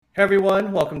Hey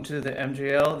everyone, welcome to the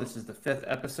MJL. This is the fifth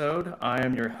episode. I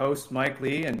am your host, Mike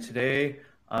Lee, and today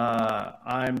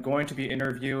I'm going to be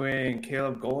interviewing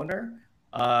Caleb Goellner.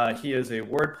 He is a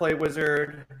wordplay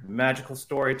wizard, magical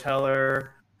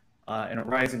storyteller, and a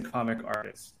rising comic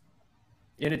artist.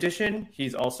 In addition,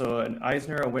 he's also an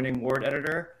Eisner-winning word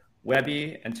editor,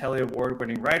 Webby and Telly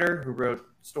Award-winning writer who wrote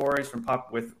stories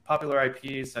with popular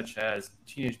IPs such as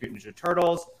Teenage Mutant Ninja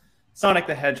Turtles, Sonic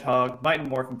the Hedgehog, Might and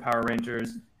Morphin Power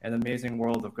Rangers, and the Amazing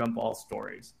World of Gumball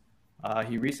Stories.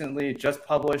 He recently just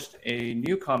published a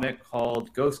new comic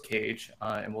called Ghost Cage,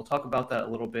 and we'll talk about that a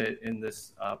little bit in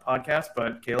this podcast.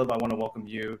 But Caleb, I want to welcome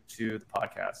you to the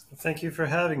podcast. Thank you for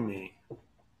having me.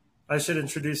 I should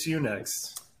introduce you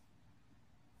next.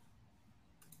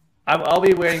 I'll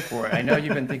be waiting for it. I know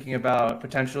you've been thinking about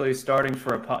potentially starting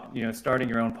starting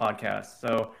your own podcast.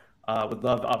 So would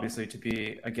love, obviously, to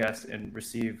be a guest and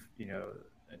receive,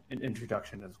 an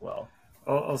introduction as well.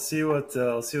 I'll see what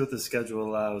the schedule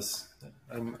allows.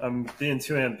 I'm being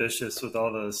too ambitious with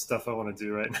all the stuff I want to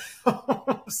do right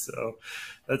now, so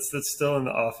that's still in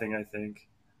the offing, I think.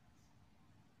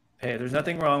 Hey, there's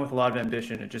nothing wrong with a lot of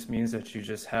ambition. It just means that you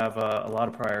just have a lot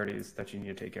of priorities that you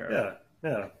need to take care of.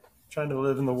 Yeah. Trying to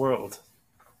live in the world.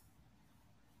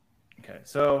 Okay,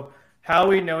 so how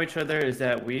we know each other is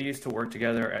that we used to work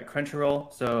together at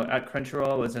Crunchyroll. So at Crunchyroll,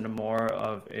 I was in a more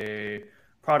of a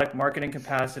product marketing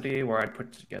capacity where I'd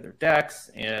put together decks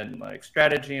and like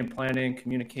strategy and planning,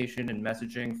 communication and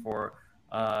messaging for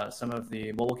some of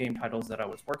the mobile game titles that I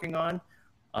was working on.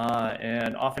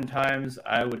 And oftentimes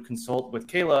I would consult with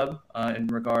Caleb in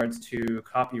regards to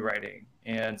copywriting.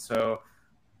 And so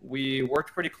we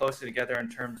worked pretty closely together in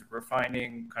terms of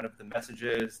refining kind of the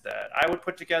messages that I would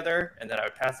put together, and then I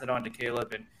would pass it on to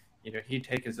Caleb, and he'd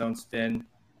take his own spin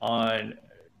on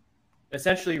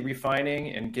essentially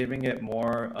refining and giving it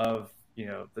more of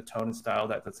the tone and style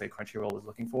that, let's say, Crunchyroll is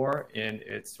looking for in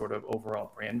its sort of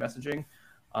overall brand messaging.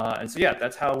 And so yeah,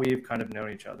 that's how we've kind of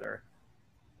known each other.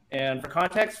 And for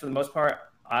context, for the most part,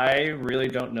 I really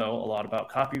don't know a lot about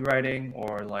copywriting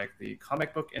or like the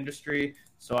comic book industry.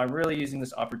 So I'm really using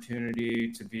this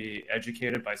opportunity to be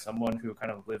educated by someone who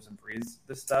kind of lives and breathes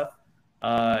this stuff.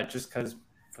 Just because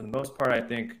for the most part, I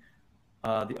think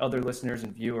the other listeners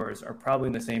and viewers are probably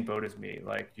in the same boat as me.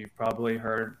 Like you've probably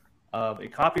heard of a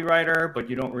copywriter, but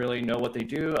you don't really know what they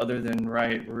do other than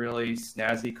write really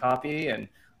snazzy copy, and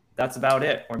that's about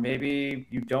it. Or maybe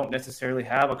you don't necessarily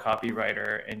have a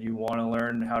copywriter and you want to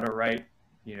learn how to write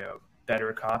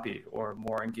better copy or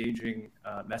more engaging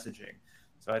messaging.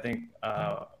 So I think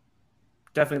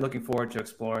definitely looking forward to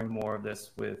exploring more of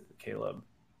this with Caleb.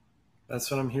 That's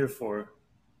what I'm here for.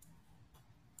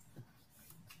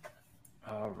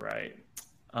 All right.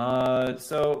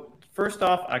 So first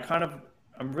off,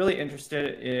 I'm really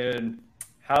interested in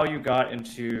how you got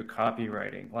into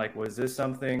copywriting. Like, was this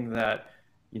something that,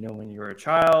 when you were a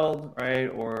child, right?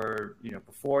 Or,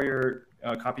 before your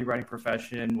copywriting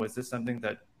profession, was this something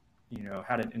that,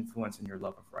 had an influence in your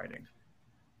love of writing?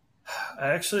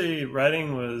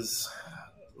 Writing was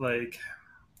like,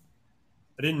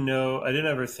 I didn't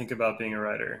ever think about being a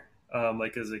writer.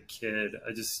 Like as a kid,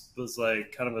 I just was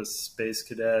like kind of a space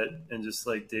cadet and just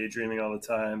like daydreaming all the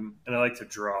time. And I like to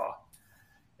draw.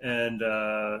 And,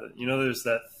 there's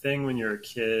that thing when you're a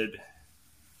kid,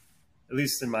 at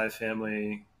least in my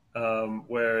family,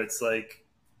 where it's like,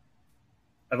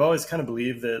 I've always kind of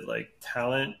believed that like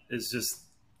talent is just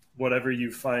whatever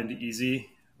you find easy,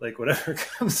 like whatever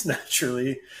comes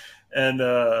naturally. And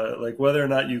like whether or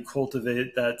not you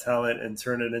cultivate that talent and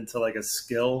turn it into like a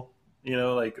skill,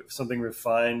 like something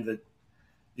refined that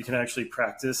you can actually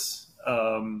practice.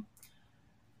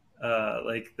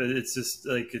 Like it's just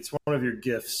like, it's one of your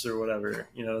gifts or whatever,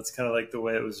 it's kind of like the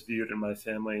way it was viewed in my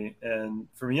family. And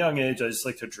from a young age, I just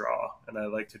like to draw, and I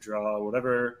like to draw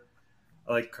whatever.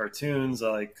 I like cartoons.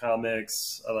 I like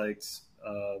comics. I liked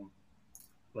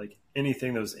like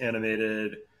anything that was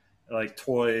animated. I like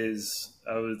toys.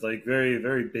 I was like very,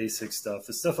 very basic stuff.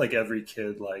 The stuff like every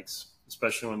kid likes,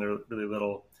 especially when they're really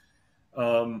little.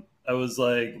 I was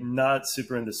like not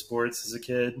super into sports as a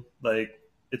kid. Like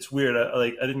it's weird.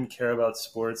 I didn't care about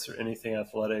sports or anything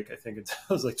athletic, I think, until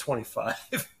I was like 25,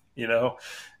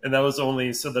 and that was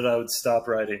only so that I would stop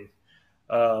writing,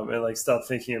 and like stop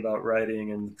thinking about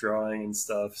writing and drawing and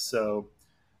stuff. So,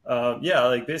 yeah,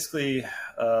 like basically,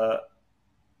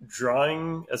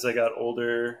 drawing as I got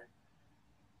older.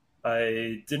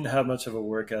 I didn't have much of a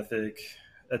work ethic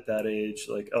at that age,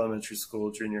 like elementary school,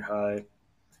 junior high.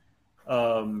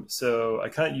 So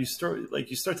you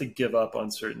start to give up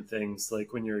on certain things,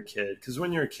 like when you're a kid, because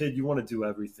when you're a kid, you want to do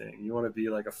everything. You want to be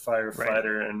like a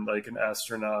firefighter, right, and like an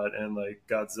astronaut and like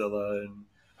Godzilla and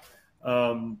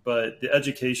But the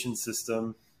education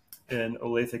system in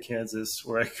Olathe, Kansas,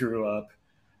 where I grew up,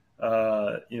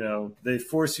 they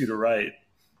force you to write,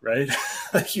 right?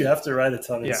 Like you have to write a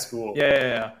ton in Yeah. school. Yeah. Yeah.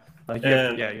 Yeah. Like you have to,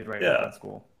 And yeah, you'd write a lot yeah, in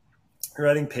school.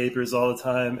 writing papers all the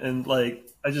time. And like,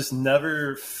 I just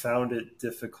never found it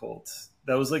difficult.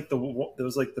 That was like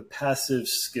the passive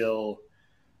skill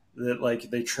that like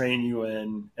they train you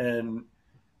in. And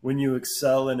when you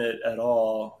excel in it at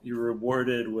all, you're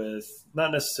rewarded with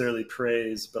not necessarily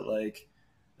praise, but like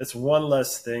it's one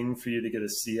less thing for you to get a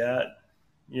C at.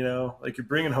 Like you're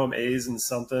bringing home A's in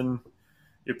something.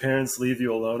 Your parents leave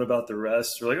you alone about the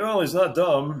rest. You're like, oh, he's not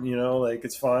dumb. Like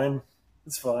it's fine.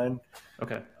 It's fine.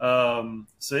 Okay.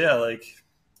 So yeah, like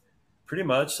pretty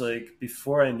much like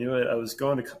before I knew it, I was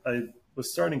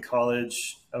starting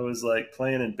college. I was like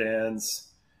playing in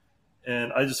bands,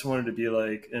 and I just wanted to be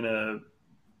like in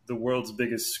the world's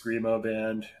biggest screamo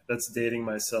band. That's dating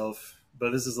myself,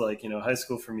 but this is like high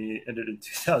school for me ended in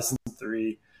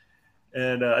 2003,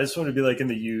 and I just wanted to be like in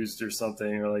the Used or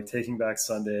something, or like Taking Back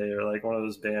Sunday, or like one of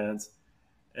those bands.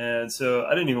 And so I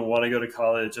didn't even want to go to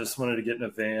college. I just wanted to get in a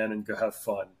van and go have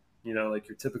fun. Like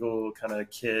your typical kind of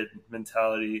kid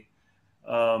mentality.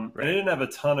 And I Right. didn't have a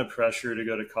ton of pressure to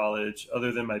go to college,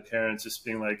 other than my parents just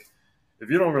being like, if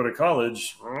you don't go to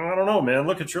college, I don't know, man,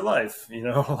 look at your life.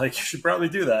 Like you should probably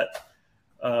do that.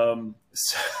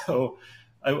 So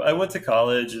I went to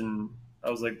college, and I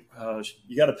was like,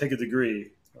 you got to pick a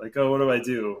degree. Like, oh, what do I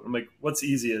do? I'm like, what's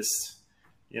easiest?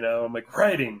 I'm like,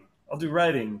 writing. I'll do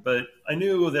writing. But I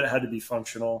knew that it had to be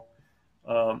functional.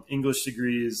 English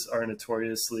degrees are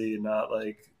notoriously not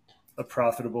like a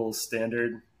profitable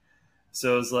standard.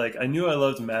 So it was like, I knew I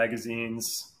loved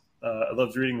magazines. I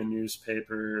loved reading the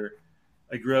newspaper.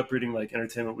 I grew up reading like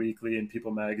Entertainment Weekly and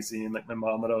People Magazine. Like my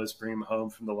mom would always bring them home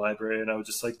from the library, and I would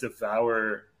just like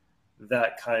devour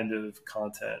that kind of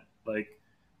content, like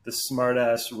the smart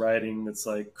ass writing that's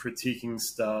like critiquing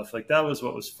stuff. Like that was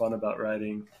what was fun about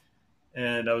writing.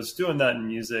 And I was doing that in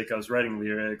music. I was writing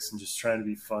lyrics and just trying to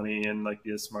be funny and like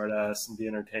be a smart ass and be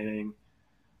entertaining,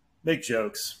 make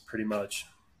jokes pretty much.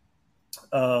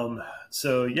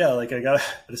 So yeah, like I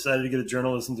decided to get a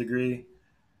journalism degree.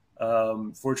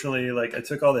 Fortunately, like I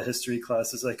took all the history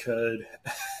classes I could,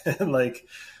 and like,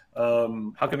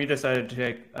 How come you decided to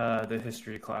take the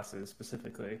history classes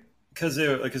specifically?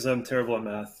 because I'm terrible at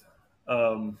math,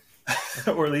 um,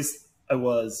 Okay. or at least I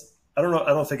was. I don't know. I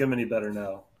don't think I'm any better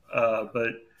now,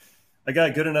 but I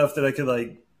got good enough that I could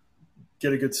like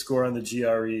get a good score on the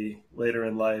GRE later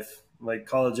in life. Like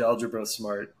college algebra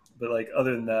smart, but like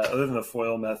other than that, other than the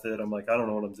FOIL method, I'm like I don't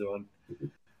know what I'm doing.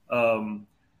 Um,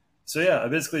 So yeah, I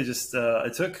basically just I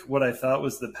took what I thought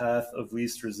was the path of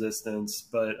least resistance,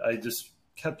 but I just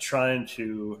kept trying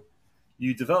to.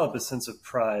 You develop a sense of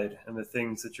pride in the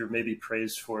things that you're maybe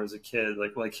praised for as a kid.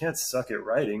 Like, well, I can't suck at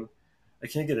writing. I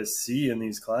can't get a C in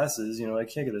these classes. I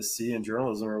can't get a C in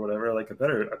journalism or whatever. Like, I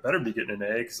better be getting an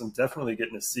A because I'm definitely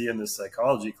getting a C in this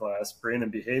psychology class, brain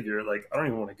and behavior. Like, I don't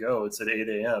even want to go. It's at 8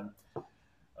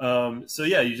 a.m. So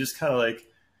yeah, you just kind of like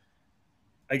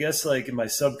I guess like my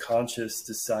subconscious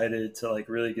decided to like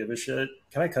really give a shit.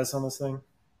 Can I cuss on this thing?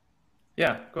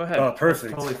 Yeah, go Oh, ahead. That's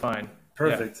perfect. totally fine. Yeah.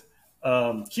 Perfect.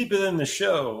 Keep it in the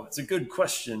show. It's a good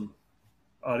question,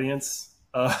 audience.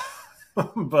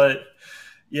 But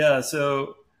yeah,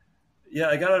 so yeah,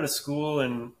 I got out of school,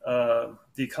 and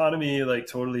the economy like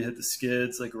totally hit the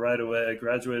skids like right away. I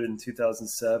graduated in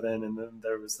 2007, and then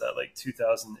there was that like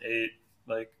 2008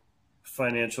 like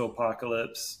financial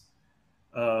apocalypse.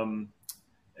 Um,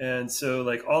 And so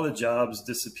like all the jobs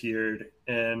disappeared,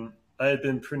 and I had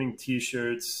been printing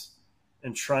t-shirts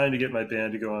and trying to get my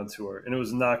band to go on tour, and it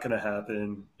was not going to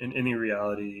happen in any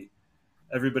reality.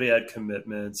 Everybody had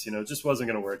commitments, it just wasn't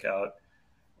going to work out.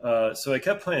 So I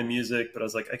kept playing music, but I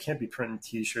was like, I can't be printing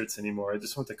t-shirts anymore. I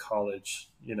just went to college,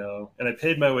 and I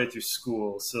paid my way through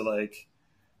school. So like,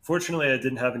 fortunately I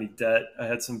didn't have any debt. I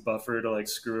had some buffer to like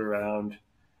screw around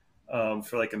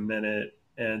for like a minute,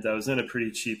 and I was in a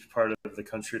pretty cheap part of the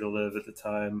country to live at the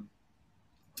time.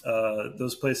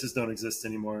 Those places don't exist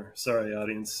anymore. Sorry,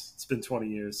 audience. It's been 20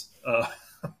 years,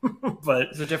 but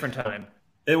It's a different time.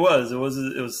 it was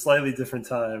a slightly different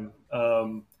time.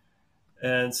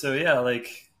 And so yeah, like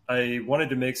I wanted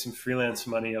to make some freelance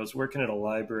money. I was working at a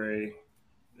library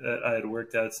that I had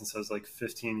worked at since I was like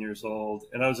 15 years old,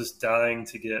 and I was just dying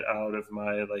to get out of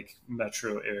my like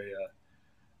metro area.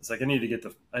 It's like I need to get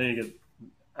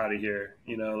out of here.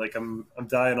 Like I'm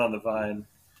dying on the vine.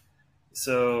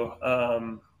 So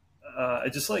I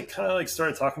just like kind of like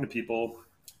started talking to people,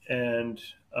 and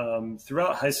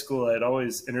throughout high school, I had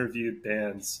always interviewed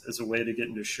bands as a way to get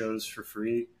into shows for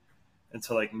free. and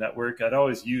to like network. I'd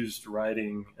always used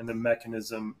writing and the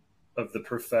mechanism of the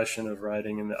profession of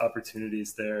writing and the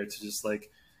opportunities there to just like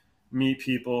meet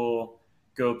people,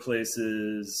 go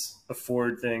places,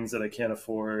 afford things that I can't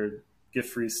afford, get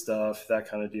free stuff, that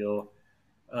kind of deal.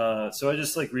 So I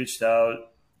just like reached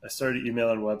out. I started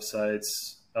emailing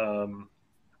websites.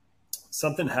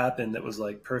 Something happened that was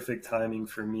like perfect timing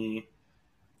for me.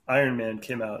 Iron Man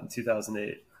came out in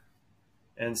 2008.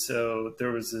 And so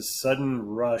there was this sudden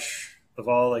rush of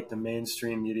all like the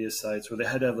mainstream media sites where they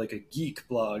had to have like a geek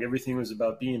blog. Everything was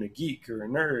about being a geek or a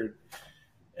nerd.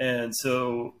 And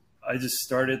so I just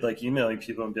started like emailing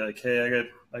people and be like, hey,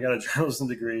 I got a journalism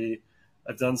degree.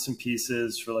 I've done some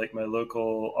pieces for like my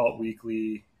local alt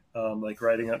weekly, like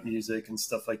writing up music and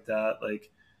stuff like that. Like,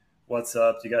 what's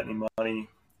up? Do you got any money?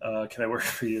 Can I work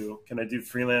for you? Can I do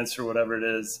freelance or whatever it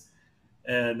is?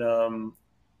 And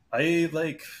I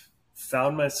like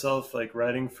found myself like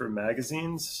writing for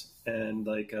magazines and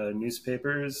like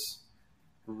newspapers.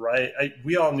 Right.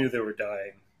 We all knew they were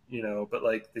dying, you know, but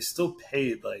like they still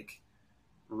paid like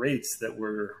rates that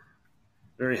were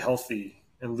very healthy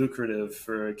and lucrative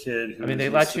for a kid who I mean,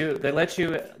 was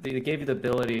they gave you the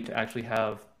ability to actually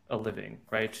have a living,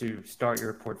 right? To start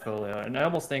your portfolio. And I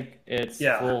almost think it's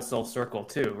yeah. full circle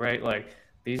too, right? Like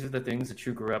these are the things that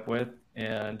you grew up with,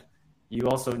 and you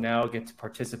also now get to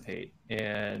participate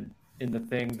in the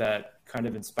thing that kind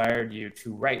of inspired you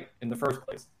to write in the first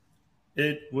place.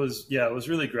 It was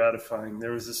really gratifying.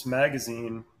 There was this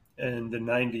magazine in the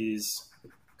 90s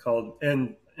called,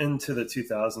 and into the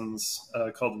 2000s,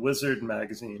 called Wizard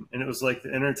Magazine. And it was like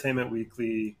the Entertainment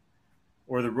Weekly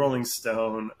or the Rolling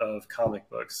Stone of comic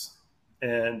books.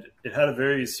 And it had a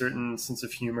very certain sense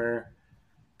of humor,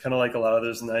 kind of like a lot of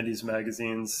those 90s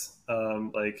magazines.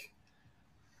 Like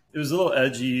it was a little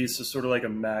edgy, so sort of like a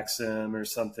Maxim or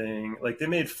something. Like they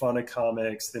made fun of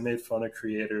comics, they made fun of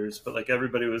creators, but like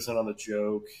everybody was in on the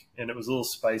joke, and it was a little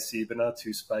spicy, but not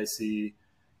too spicy.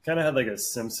 Kind of had like a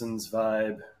Simpsons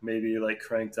vibe, maybe like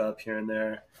cranked up here and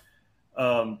there.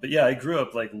 But yeah, I grew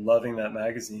up like loving that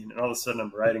magazine, and all of a sudden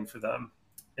I'm writing for them,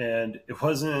 and it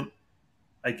wasn't.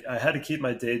 I had to keep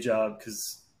my day job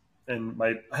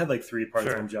I had like 3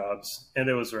 part-time jobs, and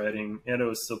it was writing, and I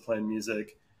was still playing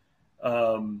music.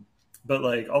 But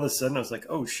like all of a sudden I was like,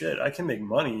 oh shit, I can make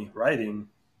money writing,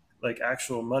 like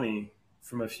actual money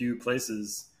from a few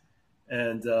places.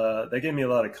 And that gave me a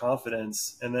lot of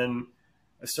confidence. And then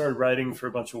I started writing for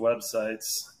a bunch of websites,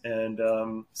 and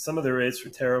some of the rates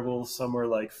were terrible, some were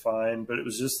like fine, but it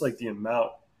was just like the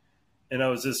amount. And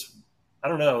I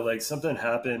don't know, like something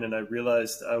happened and I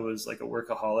realized I was like a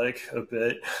workaholic a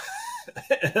bit.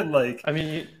 And like, I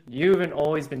mean, you haven't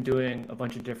always been doing a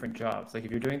bunch of different jobs. Like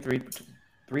if you're doing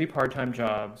three part-time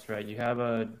jobs, right? You have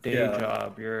a day yeah,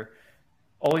 job. You're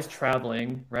always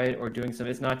traveling, right? Or doing some.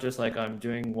 It's not just like I'm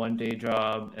doing one day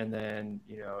job and then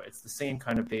it's the same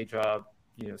kind of day job,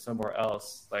 somewhere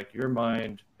else. Like your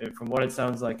mind, from what it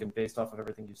sounds like, and based off of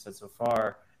everything you've said so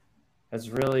far,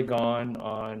 has really gone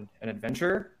on an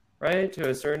adventure, right, to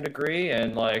a certain degree,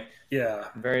 and like yeah.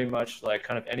 very much like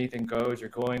kind of anything goes. You're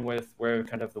going with where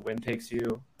kind of the wind takes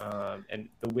you, and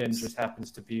the wind just happens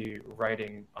to be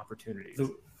writing opportunities.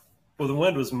 Well, the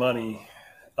wind was money,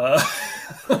 but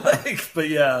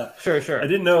yeah, Sure. I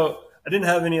didn't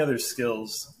have any other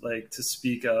skills like to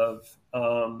speak of,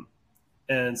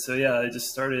 and so yeah, I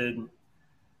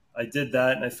did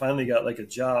that, and I finally got like a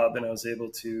job, and I was able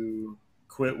to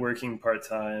quit working part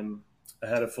time. I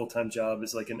had a full time job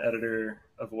as like an editor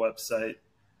of a website,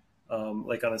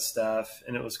 like on a staff,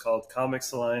 and it was called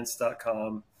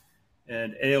comicsalliance.com,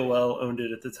 and AOL owned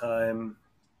it at the time.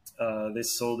 They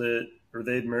sold it, or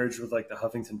they'd merged with like the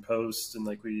Huffington Post, and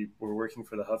like we were working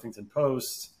for the Huffington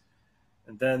Post,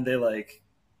 and then they like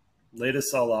laid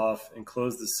us all off and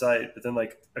closed the site. But then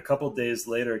like a couple of days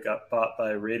later, it got bought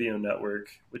by a radio network,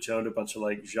 which owned a bunch of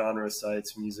like genre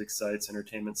sites, music sites,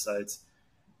 entertainment sites.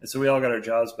 And so we all got our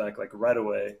jobs back like right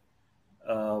away.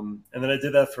 And then I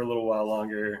did that for a little while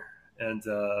longer. And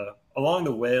along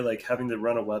the way, like having to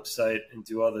run a website and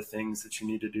do all the things that you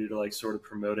need to do to like sort of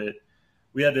promote it,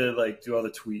 we had to like do all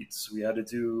the tweets. We had to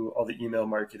do all the email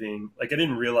marketing. Like I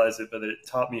didn't realize it, but it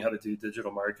taught me how to do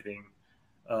digital marketing,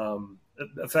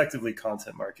 effectively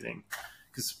content marketing,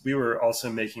 because we were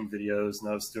also making videos, and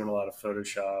I was doing a lot of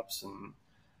Photoshops, and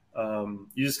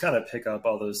you just kind of pick up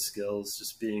all those skills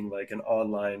just being like an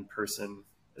online person,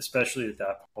 especially at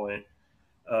that point.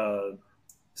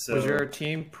 So Was your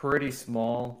team pretty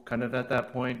small kind of at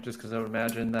that point? Just because I would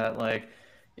imagine that like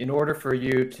in order for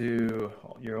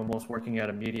you're almost working at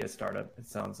a media startup, it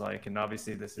sounds like, and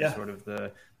obviously this is yeah, sort of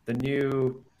the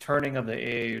new turning of the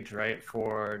age, right,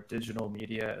 for digital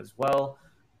media as well.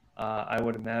 I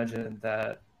would imagine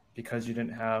that because you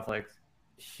didn't have like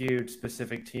huge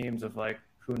specific teams of like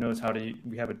who knows how to,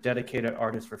 we have a dedicated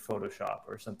artist for Photoshop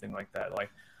or something like that.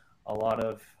 Like a lot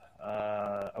of,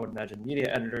 I would imagine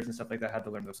media editors and stuff like that had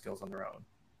to learn those skills on their own.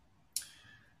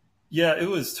 Yeah, it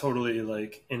was totally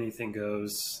like anything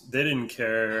goes. They didn't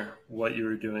care what you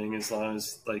were doing as long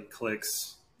as like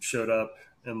clicks showed up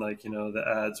and like, the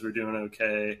ads were doing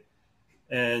okay.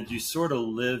 And you sort of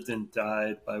lived and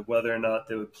died by whether or not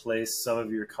they would place some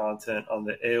of your content on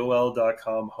the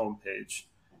AOL.com homepage.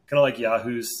 Kind of like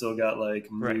Yahoo's still got like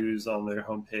Right. news on their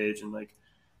homepage, and like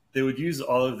they would use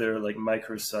all of their like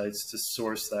microsites to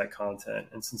source that content.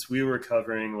 And since we were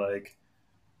covering like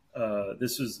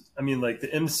this was, I mean, like the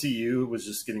MCU was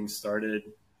just getting started.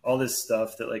 All this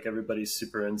stuff that like everybody's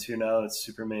super into now, it's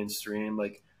super mainstream.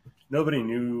 Like nobody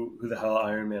knew who the hell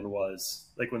Iron Man was.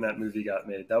 Like when that movie got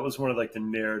made, that was one of like the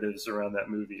narratives around that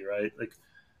movie, right? Like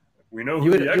we know who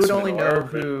the You would X Men only know are,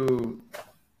 but who,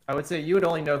 I would say you would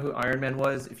only know who Iron Man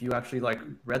was if you actually like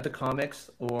read the comics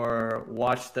or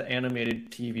watched the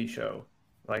animated TV show.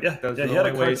 yeah, Like those yeah, are he the had a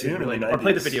only ways you cartoon in the really, or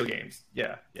play the '90s. video games.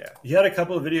 Yeah, yeah. He had a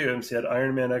couple of video games. He had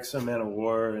Iron Man, X-Men, Man of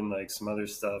War, and like some other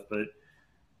stuff. But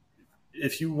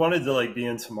if you wanted to like be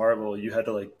into Marvel, you had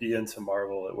to like be into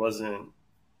Marvel. It wasn't,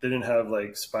 they didn't have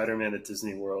like Spider-Man at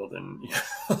Disney World, and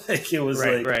like it was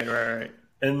Right, like, right, right, right.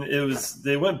 and it was,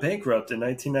 they went bankrupt in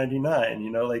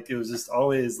 1999. Like it was just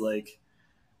always like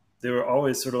they were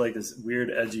always sort of like this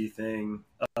weird edgy thing.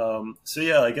 So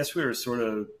yeah, I guess we were sort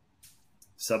of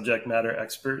subject matter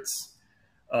experts.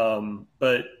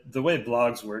 But the way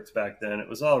blogs worked back then, it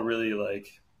was all really like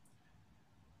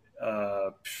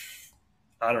uh,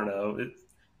 I don't know. It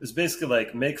was basically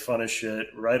like make fun of shit,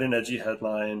 write an edgy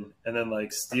headline, and then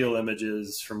like steal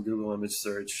images from Google image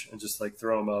search and just like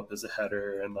throw them up as a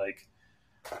header and like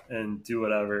and do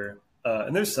whatever.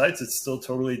 And there's sites that still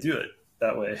totally do it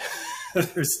that way.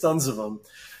 There's tons of them.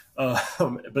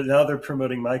 But now they're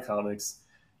promoting my comics,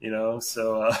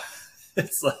 so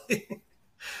it's like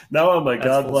now I'm like, That's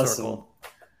God full bless them. circle.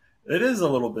 It is a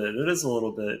little bit. It is a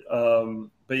little bit.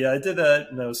 But yeah, I did that,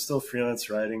 and I was still freelance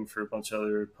writing for a bunch of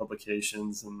other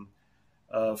publications. And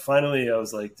finally, I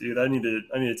was like, dude, I need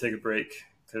to take a break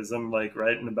because I'm like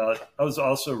writing about. I was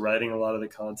also writing a lot of the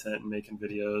content and making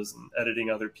videos and editing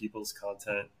other people's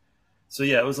content. So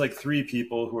yeah, it was like three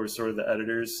people who were sort of the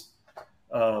editors.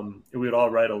 We would all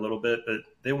write a little bit, but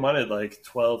they wanted like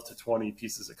 12 to 20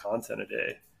 pieces of content a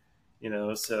day.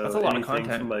 That's So a lot of anything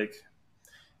content. from like,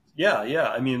 yeah, yeah.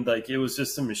 I mean, like it was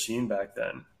just a machine back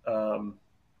then.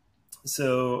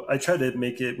 So I tried to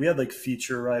make it. We had like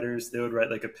feature writers. They would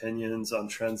write like opinions on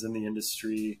trends in the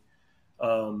industry.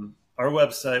 Our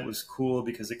website was cool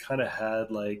because it kind of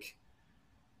had like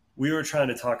we were trying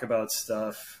to talk about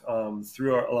stuff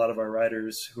through a lot of our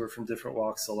writers who are from different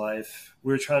walks of life.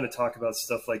 We were trying to talk about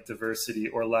stuff like diversity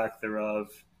or lack thereof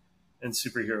in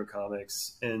superhero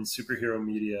comics and superhero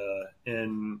media,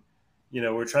 and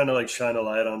we're trying to like shine a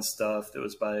light on stuff that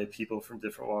was by people from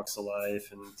different walks of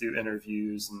life and do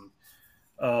interviews. And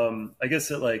I guess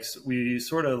it like we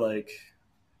sort of like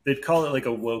they'd call it like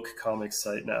a woke comic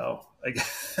site now, I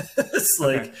guess. Okay.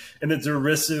 Like in a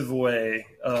derisive way.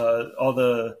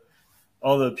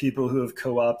 All the people who have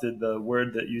co-opted the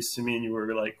word that used to mean you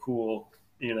were like cool.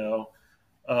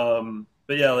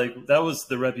 But yeah, like that was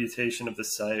the reputation of the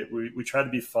site. We try to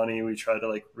be funny. We try to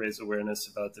like raise awareness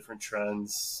about different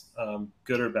trends,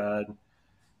 good or bad.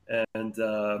 And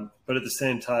but at the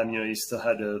same time, you still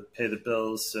had to pay the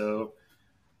bills. So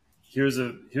here's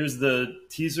the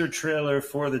teaser trailer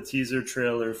for the teaser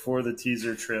trailer for the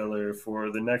teaser trailer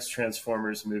for the next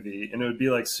Transformers movie, and it would be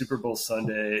like Super Bowl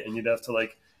Sunday, and you'd have to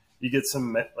like you get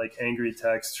some like angry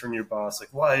text from your boss like,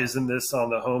 why isn't this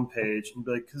on the homepage? And you'd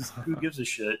be like, because who gives a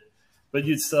shit? But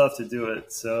you'd still have to do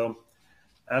it. So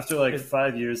after like Is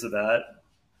 5 years of that,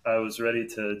 I was ready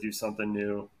to do something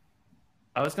new.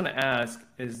 I was gonna ask,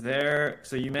 is there,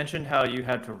 so you mentioned how you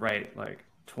had to write like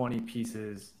 20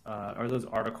 pieces, or those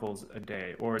articles a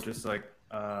day, or just like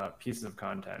pieces of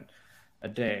content a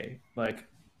day. Like,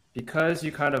 because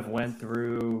you kind of went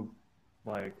through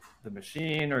like the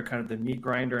machine or kind of the meat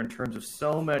grinder in terms of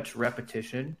so much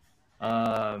repetition,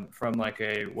 from like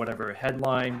a whatever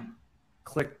headline,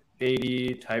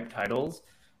 clickbaity type titles,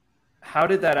 how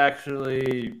did that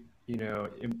actually,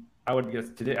 I would guess,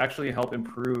 did it actually help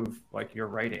improve like your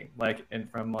writing, like, and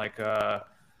from like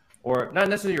or not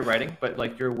necessarily your writing, but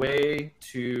like your way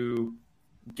to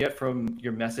get from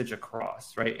your message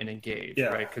across, right, and engage, Yeah,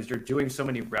 right, because you're doing so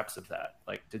many reps of that.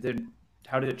 Like,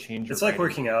 how did it change your it's like writing?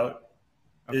 working out.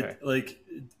 Okay.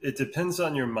 It depends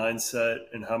on your mindset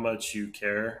and how much you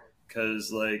care,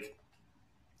 because like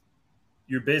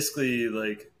you're basically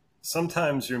like,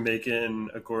 sometimes you're making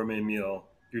a gourmet meal,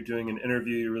 you're doing an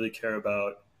interview you really care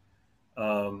about.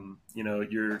 You know,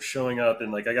 you're showing up,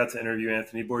 and like I got to interview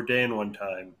Anthony Bourdain one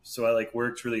time. So I like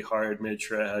worked really hard, made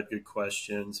sure I had good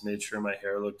questions, made sure my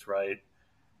hair looked right.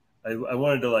 I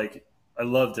wanted to like, I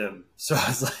loved him. So I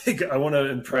was like, I want to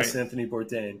impress Right. Anthony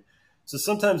Bourdain. So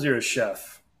sometimes you're a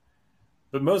chef,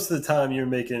 but most of the time you're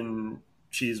making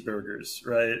cheeseburgers,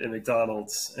 right? At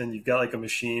McDonald's, and you've got like a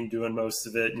machine doing most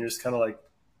of it, and you're just kind of like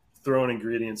throwing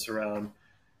ingredients around.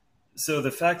 So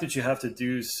the fact that you have to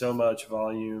do so much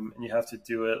volume and you have to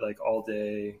do it like all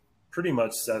day, pretty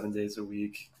much 7 days a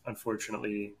week,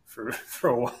 unfortunately for for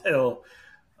a while,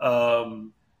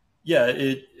 um, yeah,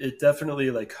 it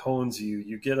definitely like hones you.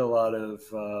 You get a lot of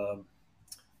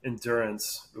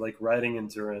endurance, like writing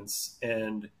endurance,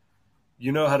 and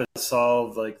you know how to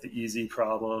solve like the easy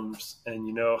problems, and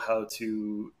you know how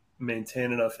to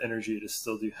maintain enough energy to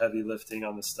still do heavy lifting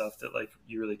on the stuff that like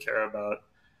you really care about.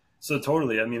 So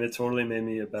totally, I mean, it totally made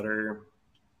me a better,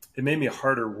 it made me a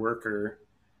harder worker.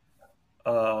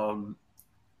 Um,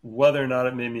 Whether or not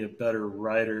it made me a better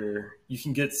writer, you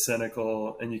can get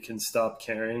cynical and you can stop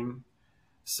caring.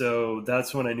 So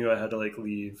that's when I knew I had to like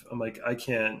leave. I'm like, I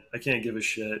can't give a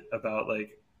shit about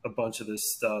like a bunch of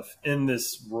this stuff in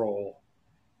this role,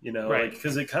 you know, like, Right.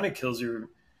 because it kind of kills your,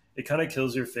 it kind of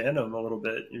kills your fandom a little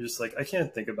bit. You're just like, I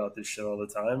can't think about this shit all the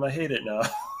time. I hate it now.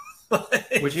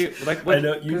 Would Like, you like I what?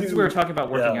 know you Because we were do. talking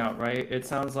about working Yeah. out, right? It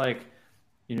sounds like,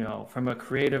 from a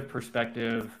creative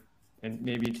perspective, and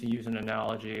maybe to use an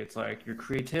analogy, it's like your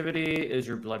creativity is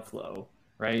your blood flow,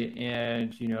 right?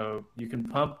 And you can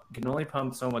only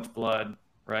pump so much blood,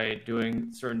 right,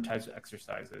 doing certain types of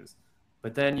exercises.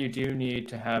 But then you do need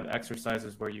to have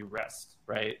exercises where you rest,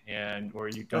 right? And where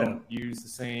you Oh, yeah. don't use the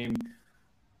same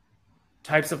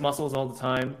types of muscles all the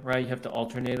time, right? You have to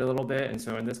alternate a little bit. And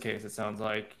so in this case, it sounds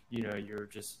like, you're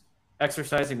just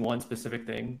exercising one specific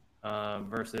thing,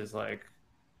 versus like,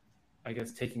 I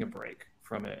guess, taking a break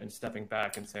from it and stepping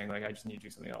back and saying like, I just need to do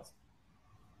something else.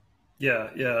 Yeah,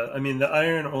 yeah. I mean, the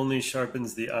iron only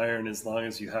sharpens the iron as long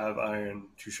as you have iron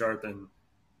to sharpen.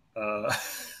 I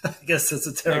guess that's a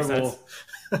Makes sense. terrible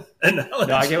No, I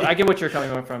analogy. get what you're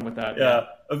coming from with that. Yeah.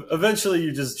 Yeah. Eventually,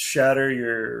 you just shatter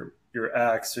your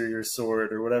axe or your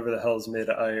sword or whatever the hell is made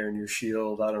of iron, your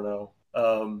shield. I don't know.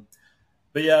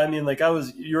 But yeah, I mean, like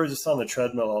you were just on the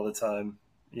treadmill all the time,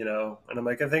 you know. And I'm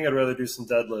like, I think I'd rather do some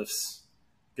deadlifts,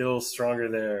 get a little stronger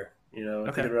there. You know, I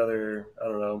think I'd Okay. rather, I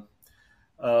don't know.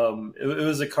 It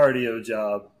was a cardio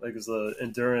job, like it was an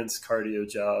endurance cardio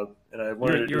job, and I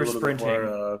wanted to You do were a little bit more.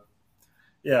 sprinting.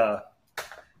 Yeah,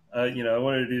 you know, I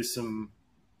wanted to do some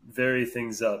vary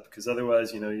things up because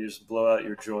otherwise, you know, you just blow out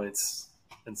your joints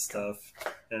and stuff,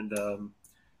 and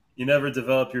you never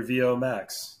develop your VO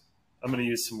max. I'm going to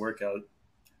use some workout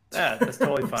Yeah, that's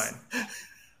totally terms.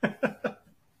 fine.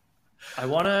 I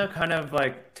want to kind of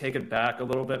like take it back a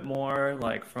little bit more,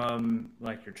 like from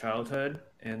like your childhood.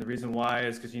 And the reason why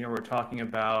is because, we're talking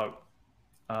about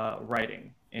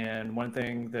writing. And one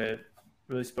thing that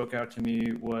really spoke out to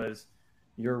me was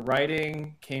your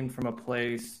writing came from a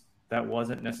place that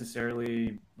wasn't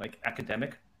necessarily like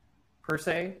academic per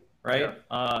se, Yeah. right?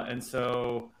 And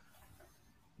so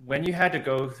when you had to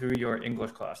go through your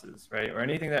English classes, right, or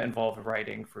anything that involved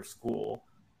writing for school,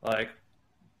 like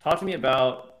talk to me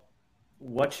about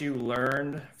what you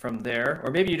learned from there, or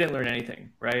maybe you didn't learn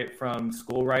anything, right, from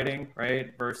school writing,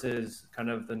 right, versus kind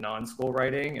of the non-school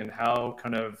writing and how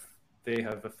kind of they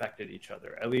have affected each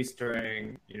other, at least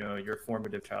during, your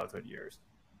formative childhood years.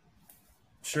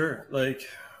 Sure. Like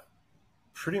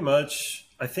pretty much,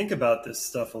 I think about this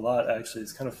stuff a lot. Actually,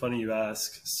 it's kind of funny you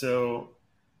ask. So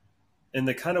in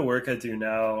the kind of work I do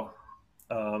now,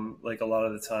 like a lot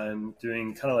of the time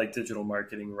doing kind of like digital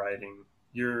marketing writing,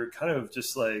 you're kind of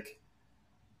just like,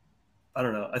 I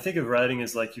don't know. I think of writing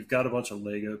as like you've got a bunch of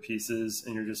Lego pieces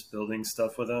and you're just building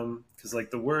stuff with them. Because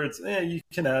like the words, you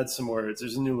can add some words.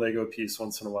 There's a new Lego piece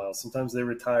once in a while. Sometimes they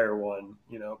retire one,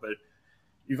 you know, but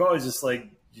you've always just like,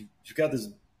 you've got this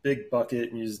big bucket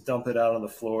and you just dump it out on the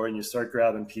floor and you start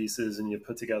grabbing pieces and you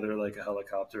put together like a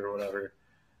helicopter or whatever.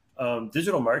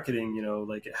 Digital marketing, you know,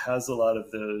 like it has a lot of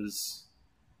those,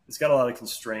 it's got a lot of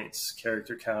constraints,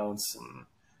 character counts, and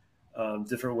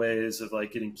different ways of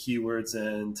like getting keywords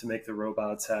in to make the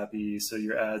robots happy so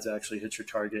your ads actually hit your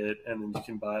target, and then you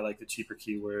can buy like the cheaper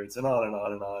keywords and on and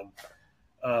on and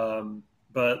on.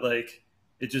 But like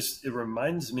it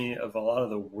reminds me of a lot of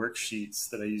the worksheets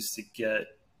that I used to get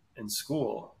in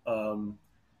school.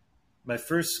 My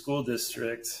first school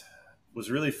district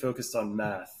was really focused on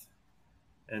math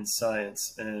and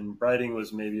science, and writing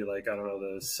was maybe like, I don't know,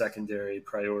 the secondary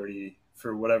priority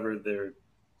for whatever their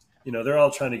you know, they're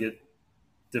all trying to get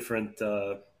different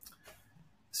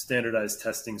standardized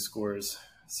testing scores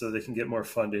so they can get more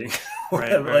funding.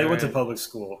 Right, I right, went to right. public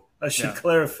school. I should Yeah.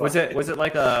 clarify. Was it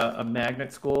like a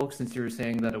magnet school since you were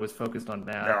saying that it was focused on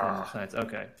math and Nah. science?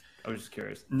 Okay. I was just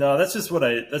curious. No, that's just what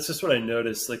I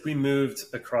noticed. Like we moved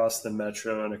across the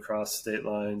metro and across state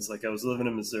lines. Like I was living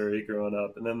in Missouri growing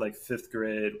up, and then like fifth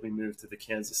grade we moved to the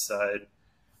Kansas side.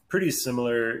 Pretty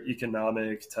similar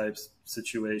economic types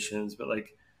situations, but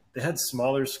like they had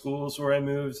smaller schools where I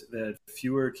moved. They had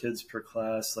fewer kids per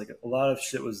class. Like a lot of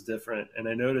shit was different, and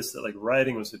I noticed that like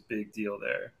writing was a big deal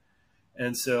there,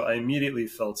 and so I immediately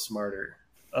felt smarter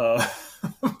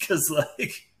because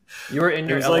like You were in it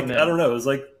your was like I element. don't know, it was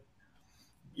like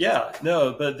yeah,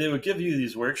 no, but they would give you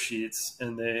these worksheets,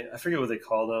 and I forget what they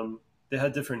called them. They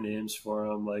had different names for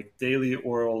them, like daily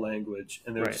oral language,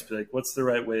 and they would Right. just be like, "What's the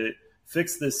right way?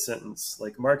 Fix this sentence.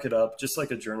 Like mark it up, just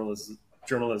like a journalist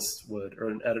would or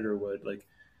an editor would. Like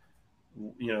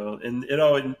you know, and it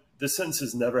all the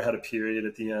sentences never had a period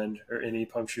at the end or any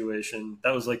punctuation.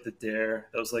 That was like the dare.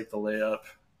 That was like the layup.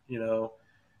 You know,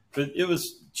 but it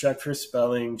was check for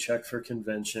spelling, check for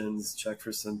conventions, check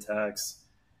for syntax,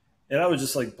 and I would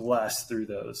just like blast through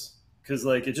those because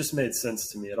like it just made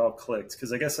sense to me. It all clicked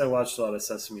because I guess I watched a lot of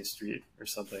Sesame Street or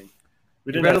something. We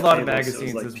You didn't read a have lot of cable, so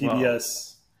it was magazines like as well.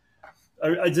 PBS.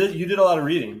 I did. You did a lot of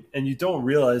reading, and you don't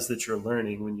realize that you're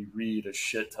learning when you read a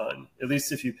shit ton. At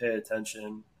least if you pay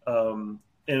attention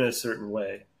in a certain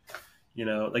way. You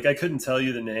know, like I couldn't tell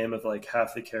you the name of like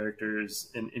half the characters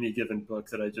in any given book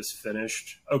that I just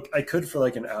finished. Oh, I could for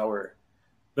like an hour,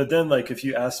 but then, like, if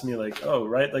you ask me, like, oh,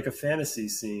 right, like a fantasy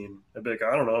scene, I'd be like,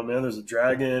 I don't know, man. There's a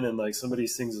dragon, and like somebody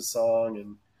sings a song,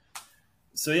 and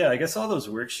so yeah, I guess all those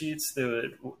worksheets.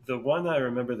 The one I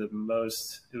remember the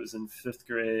most, it was in fifth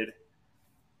grade.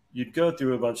 You'd go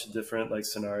through a bunch of different like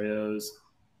scenarios,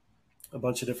 a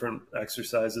bunch of different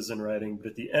exercises in writing, but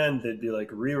at the end, they'd be like,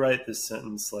 rewrite this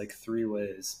sentence like 3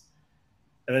 ways.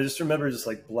 And I just remember just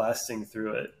like blasting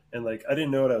through it, and like I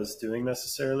didn't know what I was doing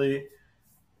necessarily,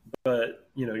 but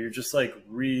you know, you're just like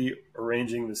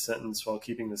rearranging the sentence while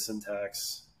keeping the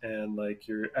syntax, and like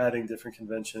you're adding different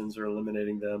conventions or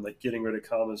eliminating them, like getting rid of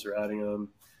commas or adding them.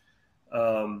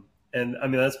 And I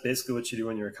mean, that's basically what you do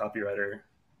when you're a copywriter.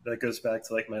 That goes back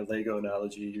to like my Lego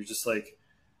analogy. You're just like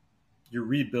you're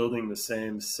rebuilding the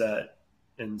same set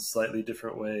in slightly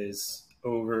different ways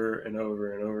over and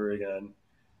over and over again.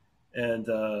 And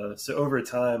so over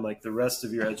time, like the rest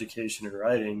of your education in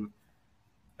writing,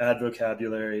 add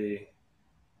vocabulary,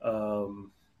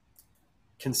 um,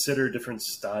 consider different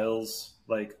styles,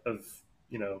 like of,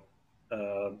 you know,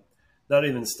 uh, not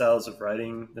even styles of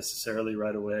writing necessarily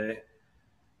right away,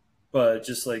 but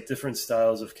just like different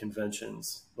styles of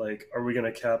conventions. Like, are we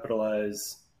going to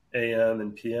capitalize AM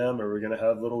and PM, or are we going to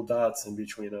have little dots in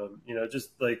between them? You know, just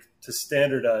like to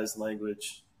standardize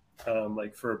language,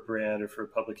 like for a brand or for a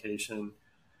publication.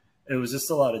 It was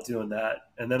just a lot of doing that,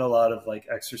 and then a lot of like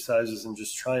exercises and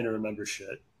just trying to remember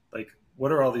shit. Like,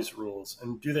 what are all these rules,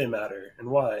 and do they matter, and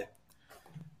why?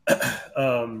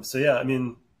 So yeah, I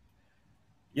mean,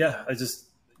 yeah,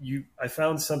 I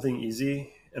found something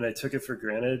easy and I took it for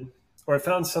granted, or I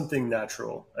found something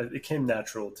natural. It came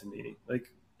natural to me.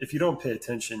 Like if you don't pay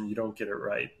attention, you don't get it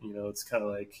right. You know, it's kind of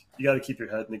like you got to keep your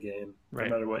head in the game no Right.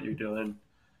 matter what you're doing.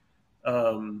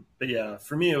 But yeah,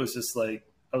 for me, it was just like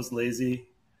I was lazy.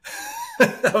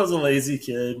 I was a lazy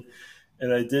kid,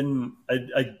 and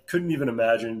I couldn't even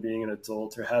imagine being an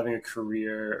adult or having a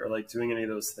career or like doing any of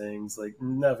those things. Like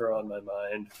never on my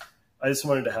mind. I just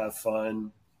wanted to have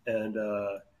fun, and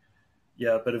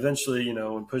yeah. But eventually, you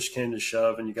know, when push came to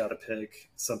shove, and you got to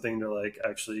pick something to like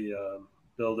actually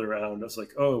build around, I was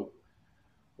like, oh,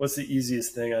 what's the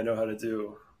easiest thing I know how to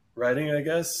do? Writing, I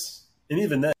guess. And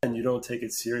even then, you don't take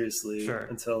it seriously Sure.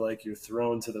 until like you're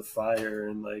thrown to the fire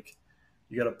and like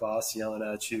you got a boss yelling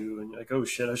at you, and you're like, oh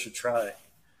shit, I should try.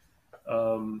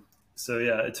 So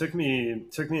yeah, it took me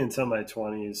until my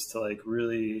 20s to like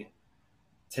really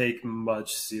take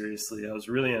much seriously. I was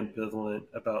really ambivalent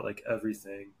about like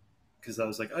everything because I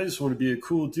was like, I just want to be a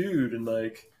cool dude and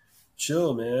like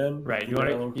chill, man. Right. You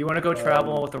know, You want to go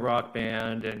travel with a rock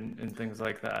band and things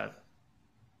like that.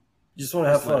 you just want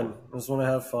to have Just live. fun. I just want to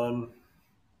have fun,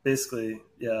 basically.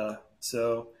 Yeah.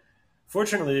 So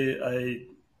fortunately,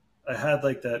 I had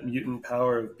like that mutant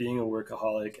power of being a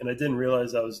workaholic, and I didn't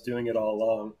realize I was doing it all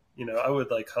along. You know, I would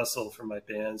like hustle for my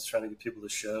bands, trying to get people to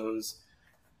shows.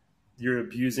 You're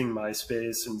abusing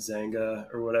MySpace and Zanga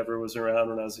or whatever was around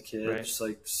when I was a kid, Right. just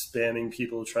like spamming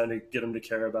people, trying to get them to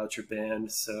care about your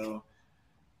band. So,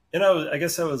 and I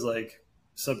guess I was like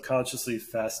subconsciously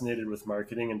fascinated with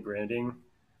marketing and branding.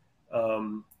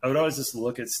 I would always just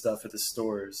look at stuff at the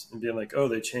stores and be like, oh,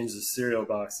 they changed the cereal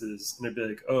boxes. And it'd be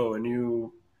like, oh, a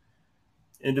new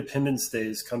Independence Day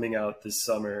is coming out this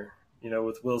summer,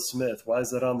 with Will Smith. Why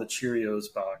is that on the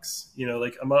Cheerios box?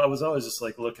 Like I was always just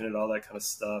like looking at all that kind of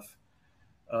stuff.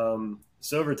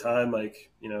 So over time,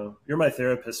 like, you're my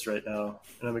therapist right now,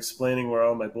 and I'm explaining where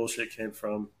all my bullshit came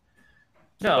from.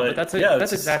 No, but But that's yeah,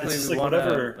 that's exactly it's what just we like want to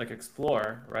whatever. like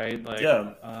explore, right? Like,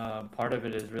 Yeah, part of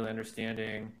it is really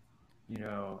understanding, you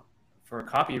know, for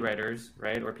copywriters,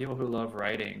 right, or people who love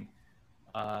writing.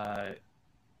 Uh,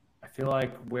 I feel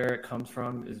like where it comes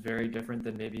from is very different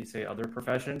than maybe say other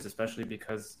professions, especially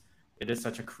because it is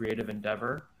such a creative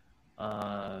endeavor.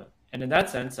 And in that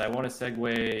sense, I want to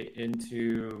segue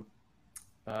into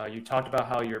you talked about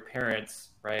how your parents,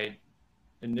 right,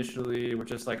 initially were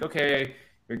just like, okay,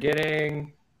 you're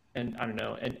getting an I don't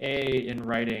know an A in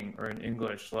writing or in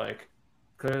English, like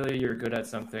clearly you're good at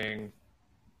something.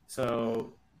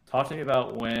 So talk to me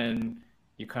about when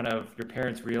you kind of your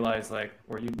parents realized like,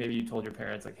 or you maybe you told your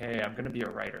parents like, hey, I'm going to be a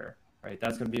writer, right?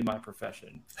 That's going to be my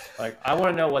profession. Like, I want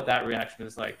to know what that reaction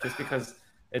is like, just because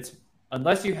it's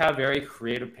unless you have very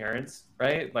creative parents,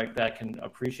 right? Like that can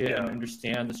appreciate and yeah.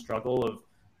 understand the struggle of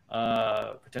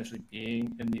potentially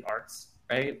being in the arts,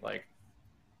 right? Like,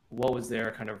 what was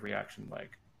their kind of reaction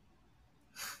like?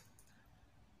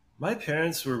 My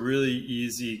parents were really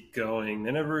easygoing.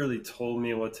 They never really told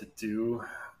me what to do.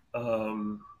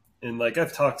 Um, and like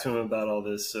I've talked to them about all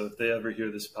this, so if they ever hear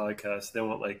this podcast, they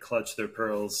won't like clutch their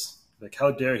pearls. Like,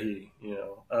 how dare he?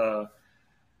 But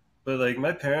like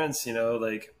my parents,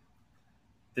 like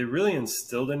they really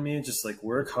instilled in me just like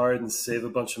work hard and save a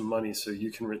bunch of money so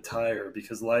you can retire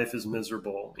because life is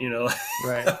miserable.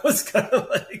 Right. I was kind of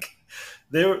like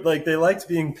they liked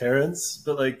being parents,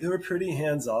 but like they were pretty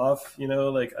hands off.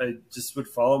 Like I just would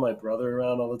follow my brother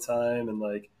around all the time, and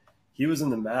like he was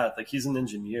in the math, like he's an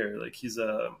engineer, like he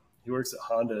works at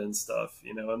Honda and stuff.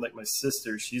 And like my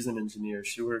sister, she's an engineer.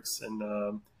 She works in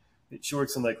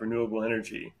like renewable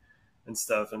energy and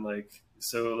stuff, and like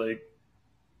so like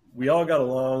we all got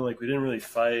along. Like we didn't really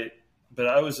fight, but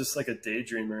I was just like a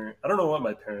daydreamer. I don't know what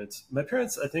my parents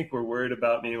I think were worried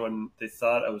about me when they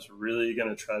thought I was really going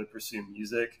to try to pursue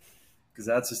music, because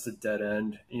that's just a dead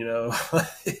end.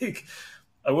 Like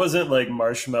I wasn't like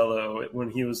Marshmello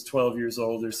when he was 12 years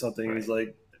old or something. He's Right.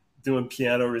 like doing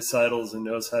piano recitals and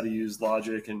knows how to use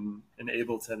Logic and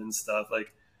Ableton and stuff.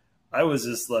 Like I was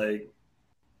just like,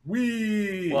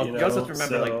 we, Well, you also have to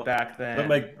remember, like so, back but then,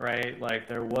 my, right? Like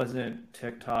there wasn't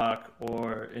TikTok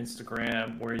or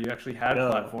Instagram where you actually had no,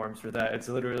 platforms for that. It's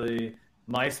literally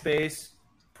MySpace.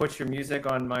 Put your music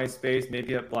on MySpace.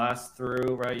 Maybe it blasts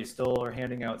through, right? You still are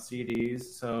handing out CDs,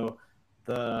 so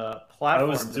the I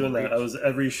was platforms doing and that. I reach, was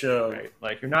every show. right?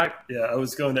 Like you're not Yeah, I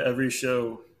was going to every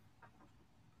show,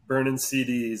 burning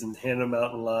CDs and handing them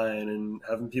out in line and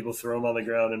having people throw them on the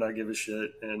ground and not give a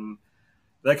shit. And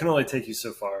that can only take you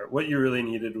so far. What you really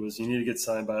needed was you need to get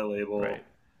signed by a label, right.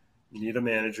 you need a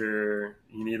manager,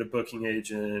 you need a booking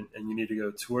agent, and you need to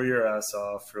go tour your ass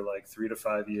off for like 3 to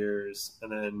 5 years.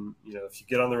 And then, if you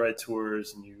get on the right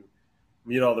tours and you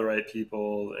meet all the right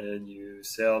people and you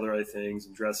say all the right things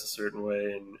and dress a certain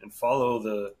way and follow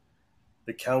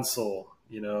the counsel.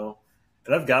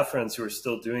 And I've got friends who are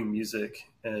still doing music,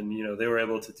 and they were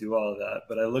able to do all of that.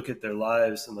 But I look at their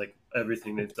lives and like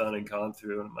everything they've done and gone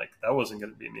through, and I'm like, that wasn't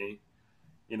going to be me.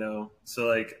 So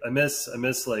like I miss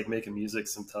like making music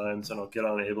sometimes, and I'll get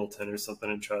on Ableton or something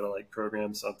and try to like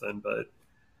program something. But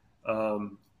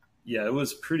yeah, it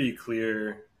was pretty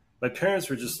clear. My parents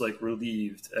were just like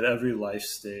relieved at every life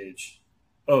stage.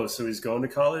 Oh, so he's going to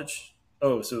college?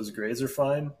 Oh, so his grades are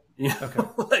fine? Okay.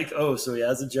 Like, oh, so he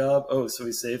has a job? Oh, so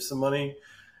he saves some money?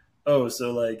 Oh,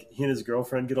 so like he and his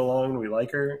girlfriend get along and we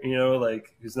like her,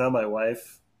 like who's now my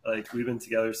wife. Like we've been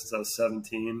together since I was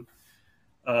 17.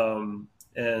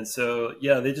 And so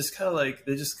yeah, they just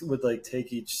would like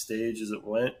take each stage as it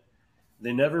went.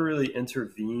 They never really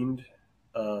intervened.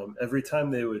 Every time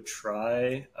they would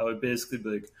try, I would basically be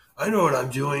like, I know what I'm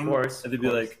Of doing. course, And of they'd be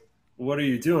course. like, what are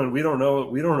you doing? We don't know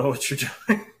what you're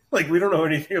doing. Like we don't know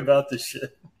anything about this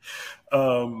shit.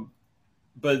 Um,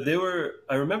 but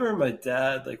I remember my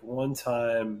dad, like one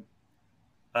time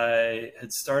I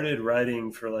had started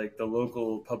writing for like the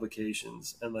local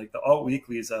publications, and like the alt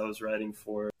weeklies I was writing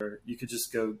for, you could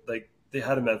just go, like they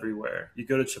had them everywhere. You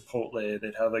go to Chipotle,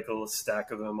 they'd have like a little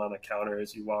stack of them on a counter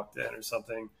as you walked in or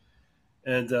something.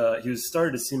 And he was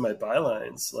starting to see my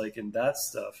bylines, like in that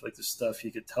stuff, like the stuff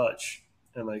he could touch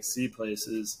and like see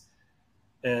places.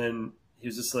 And he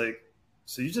was just like,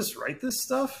 so you just write this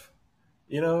stuff?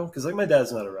 Because like my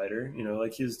dad's not a writer,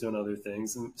 like he was doing other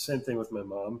things. And same thing with my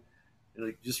mom.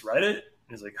 like, just write it. And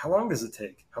he's like, how long does it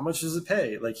take? How much does it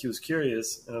pay? Like, he was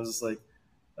curious. And I was just like,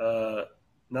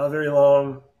 not very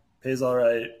long, pays all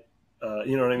right.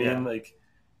 You know what I mean? Yeah. Like,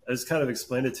 I just kind of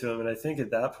explained it to him. And I think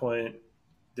at that point,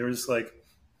 they were just like,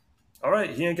 all right,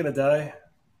 he ain't going to die.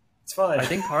 It's fine. I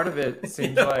think part of it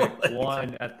seems like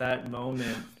one, at that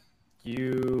moment,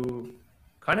 you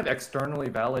kind of externally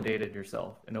validated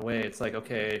yourself in a way. It's like,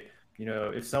 okay,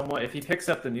 if he picks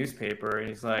up the newspaper and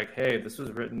he's like, hey, this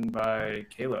was written by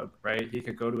Caleb, right? He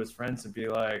could go to his friends and be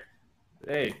like,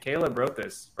 hey, Caleb wrote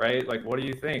this, right? Like, what do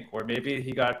you think? Or maybe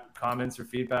he got comments or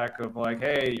feedback of like,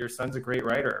 hey, your son's a great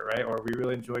writer, right? Or we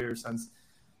really enjoy your son's,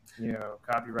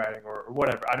 copywriting or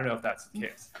whatever. I don't know if that's the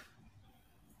case.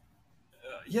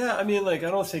 Yeah, I mean, like,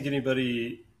 I don't think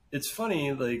anybody. It's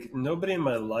funny, like, nobody in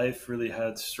my life really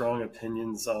had strong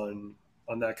opinions on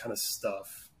that kind of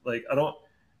stuff. Like, I don't.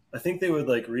 I think they would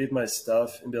like read my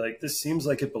stuff and be like, "This seems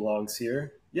like it belongs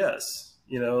here." Yes,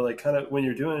 like, kind of when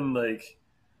you're doing like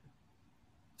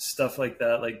stuff like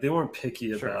that, like, they weren't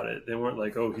picky about it. They weren't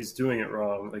like, "Oh, he's doing it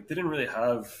wrong." Like, they didn't really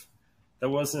have. That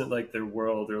wasn't like their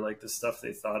world or like the stuff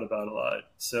they thought about a lot.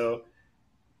 So,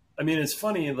 I mean, it's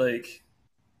funny, like,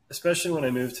 especially when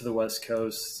I moved to the West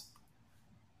Coast,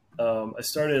 I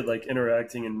started like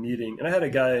interacting and meeting. And I had a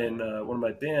guy in one of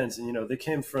my bands, and they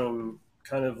came from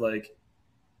kind of like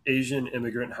Asian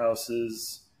immigrant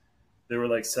houses. They were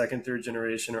like second, third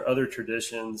generation or other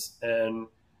traditions, and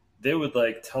they would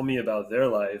like tell me about their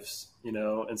lives,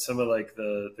 and some of like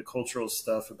the cultural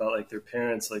stuff about like their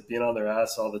parents like being on their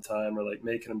ass all the time or like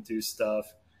making them do stuff.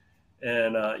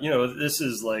 And this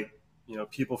is like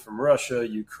people from Russia,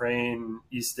 Ukraine,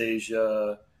 East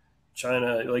Asia,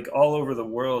 China, like all over the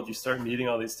world. You start meeting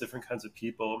all these different kinds of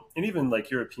people, and even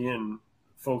like European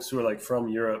folks who are like from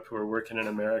Europe who are working in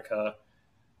America,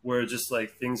 where just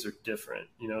like things are different.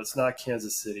 It's not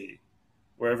Kansas City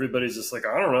where everybody's just like,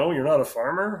 I don't know, you're not a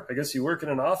farmer, I guess you work in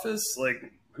an office,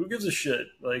 like, who gives a shit?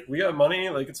 Like, we got money,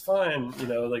 like, it's fine.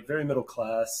 Like, very middle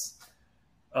class.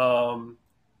 I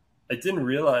didn't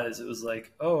realize it was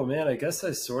like, oh man, I guess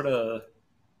I sort of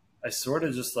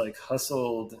just like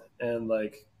hustled and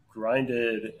like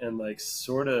grinded and like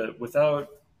sort of without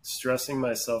stressing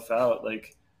myself out,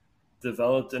 like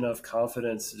developed enough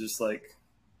confidence to just like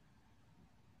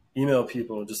email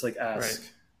people and just like ask,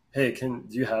 Right. Hey, do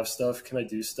you have stuff? Can I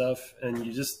do stuff? And I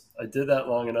did that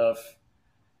long enough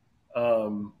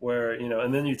where,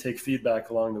 and then you take feedback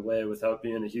along the way without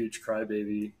being a huge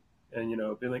crybaby and,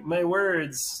 being like, my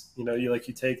words, you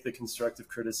take the constructive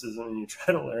criticism and you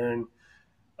try to learn.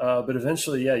 But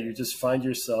eventually, yeah, you just find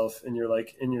yourself and you're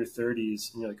like in your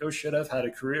 30s and you're like, oh shit, I've had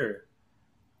a career.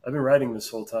 I've been writing this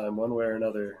whole time, one way or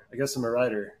another. I guess I'm a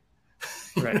writer.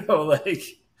 Right.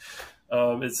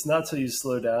 It's not till you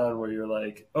slow down where you're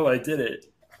like, oh, I did it,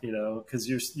 because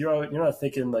you're not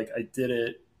thinking like I did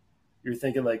it. You're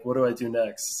thinking like, what do I do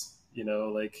next?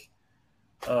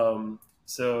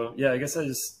 So yeah, I guess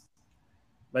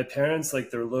my parents, like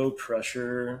their low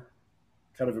pressure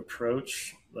kind of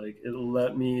approach, like it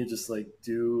let me just like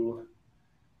be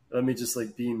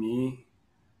me.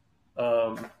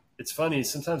 It's funny.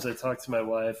 Sometimes I talk to my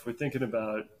wife, we're thinking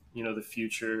about, the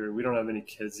future. We don't have any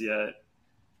kids yet.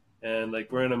 And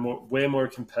like we're in a way more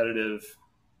competitive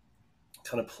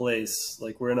kind of place.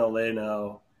 Like we're in LA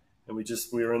now, and we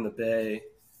were in the Bay,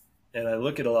 and I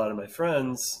look at a lot of my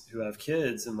friends who have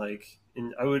kids, and like,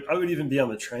 I would even be on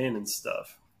the train and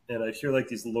stuff, and I'd hear like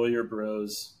these lawyer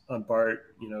bros on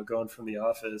BART, going from the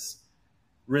office,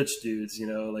 rich dudes,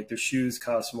 like their shoes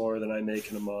cost more than I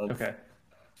make in a month. Okay.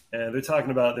 And they're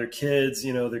talking about their kids,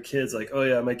 their kids like, oh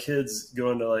yeah, my kid's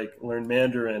going to like learn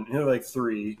Mandarin, they're like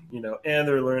 3, and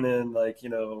they're learning like,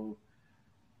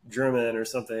 German or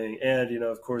something. And,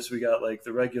 of course we got like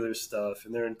the regular stuff,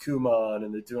 and they're in Kumon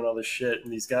and they're doing all this shit.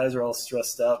 And these guys are all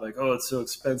stressed out, like, oh, it's so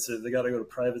expensive. They got to go to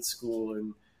private school.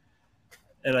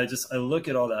 And I look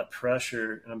at all that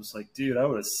pressure and I'm just like, dude, I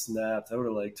would have snapped. I would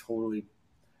have like totally,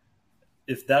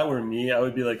 if that were me, I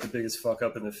would be like the biggest fuck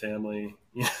up in the family.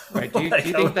 Right. Do you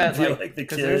think that like the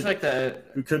kid there's like the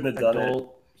who couldn't have done it?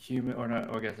 Human or not?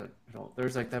 Or I guess adult.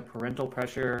 There's like that parental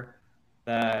pressure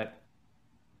that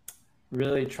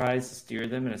really tries to steer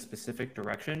them in a specific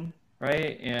direction,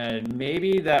 right? And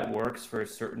maybe that works for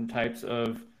certain types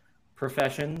of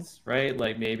professions, right?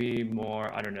 Like maybe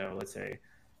more, I don't know, let's say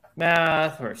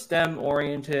math or STEM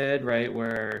oriented, right?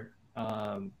 Where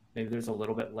maybe there's a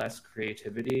little bit less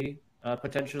creativity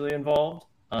potentially involved.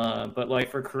 But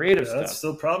like for creative stuff, that's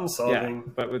still problem solving.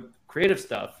 Yeah, but with creative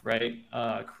stuff, right?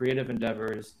 Creative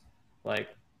endeavors, like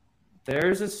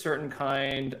there's a certain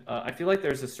kind, I feel like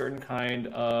there's a certain kind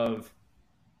of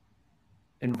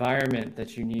environment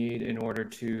that you need in order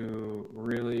to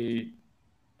really,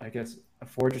 I guess,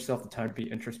 afford yourself the time to be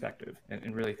introspective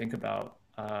and really think about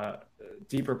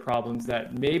deeper problems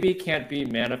that maybe can't be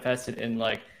manifested in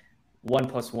like 1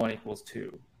 + 1 =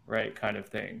 2, right? Kind of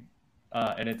thing.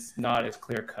 And it's not as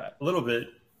clear cut. A little bit.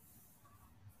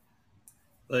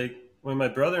 Like when my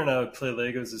brother and I would play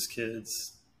Legos as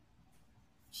kids,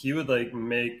 he would like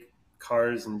make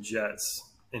cars and jets,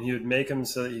 and he would make them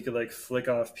so that he could like flick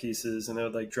off pieces and it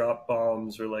would like drop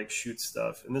bombs or like shoot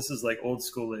stuff. And this is like old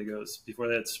school Legos before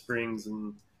they had springs,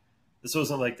 and this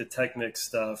wasn't like the Technic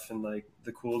stuff and like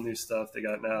the cool new stuff they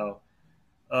got now.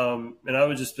 And I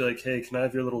would just be like, hey, can I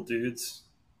have your little dudes?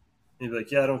 And he'd be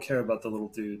like, yeah, I don't care about the little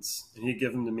dudes. And he'd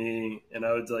give them to me, and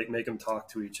I would like make them talk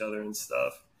to each other and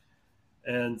stuff.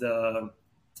 And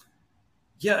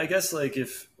yeah, I guess like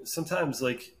if sometimes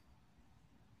like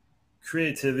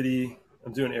creativity,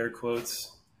 I'm doing air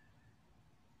quotes,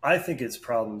 I think it's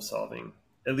problem solving,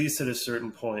 at least at a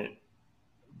certain point.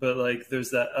 But like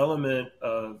there's that element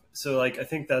of, so like I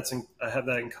think I have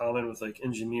that in common with like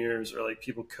engineers or like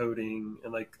people coding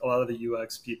and like a lot of the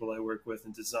UX people I work with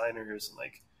and designers and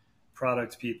like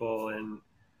product people. And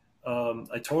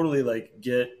I totally like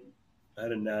get, I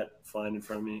had a gnat flying in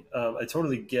front of me. I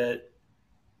totally get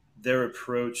their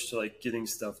approach to like getting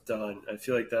stuff done. I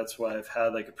feel like that's why I've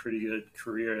had like a pretty good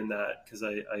career in that, because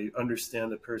I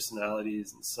understand the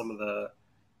personalities and some of the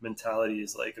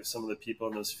mentalities like of some of the people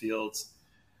in those fields.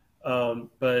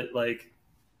 But like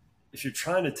if you're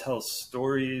trying to tell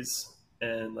stories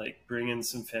and like bring in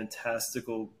some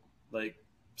fantastical like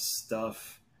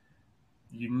stuff,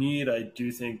 you need, I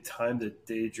do think, time to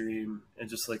daydream and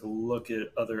just like look at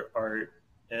other art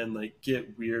and like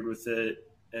get weird with it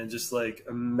and just like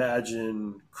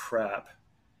imagine crap.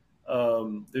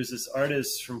 There's this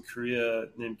artist from Korea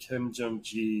named Kim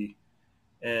Jong-ji,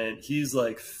 and he's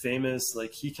like famous,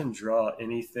 like he can draw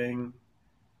anything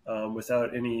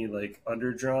without any like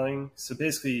underdrawing. So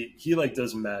basically he like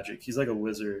does magic. He's like a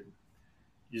wizard.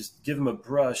 You just give him a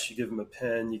brush, you give him a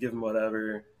pen, you give him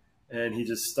whatever, and he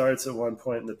just starts at one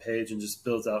point in the page and just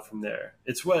builds out from there.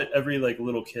 It's what every like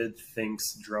little kid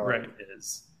thinks drawing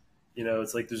is. You know,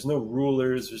 it's like there's no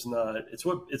rulers, there's not, it's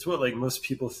what like most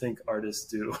people think artists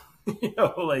do. You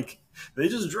know, like they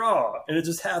just draw and it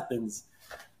just happens.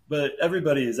 But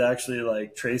everybody is actually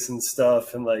like tracing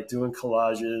stuff and like doing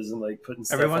collages and like putting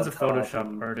stuff Everyone's a on top.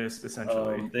 Photoshop artist,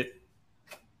 essentially. They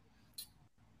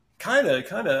kind of.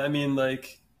 I mean,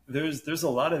 like there's a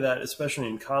lot of that, especially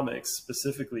in comics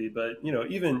specifically. But you know,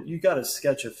 even you got to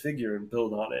sketch a figure and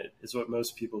build on it is what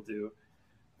most people do.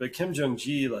 But Kim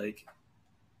Jong-ji, like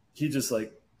he just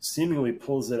like seemingly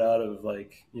pulls it out of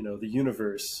like, you know, the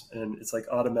universe, and it's like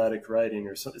automatic writing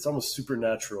or something. It's almost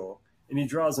supernatural. And he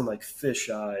draws in like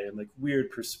fisheye and like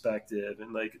weird perspective,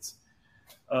 and like it's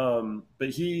but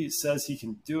he says he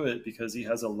can do it because he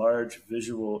has a large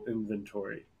visual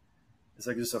inventory. It's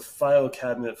like just a file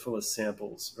cabinet full of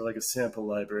samples, or like a sample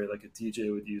library like a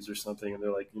DJ would use or something, and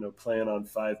they're like, you know, playing on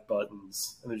 5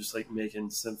 buttons and they're just like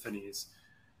making symphonies.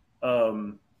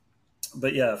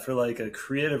 But yeah, for like a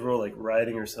creative role like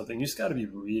writing or something, you just got to be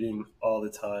reading all the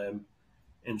time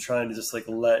and trying to just like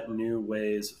let new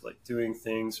ways of like doing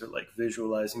things or like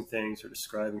visualizing things or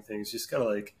describing things. You just gotta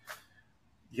like,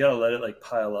 you gotta let it like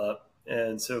pile up.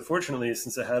 And so fortunately,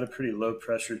 since I had a pretty low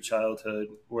pressure childhood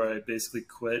where I basically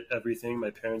quit everything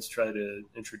my parents tried to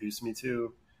introduce me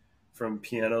to, from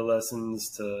piano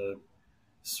lessons to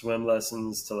swim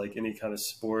lessons to like any kind of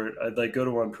sport, I'd like go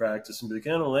to one practice and be like,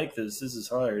 I don't like this. This is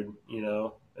hard, you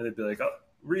know? And they'd be like, oh,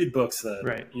 read books then,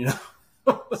 Right. you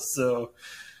know? So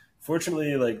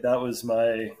fortunately, like that was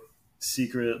my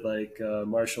secret, like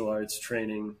martial arts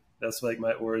training. That's like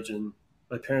my origin.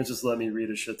 My parents just let me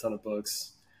read a shit ton of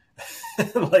books,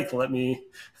 like let me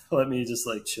just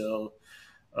like chill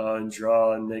and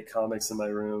draw and make comics in my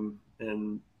room.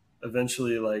 And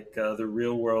eventually, like the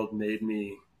real world made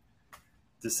me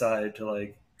decide to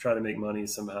like try to make money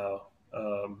somehow.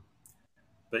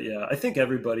 But yeah, I think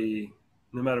everybody,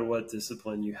 no matter what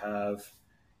discipline you have,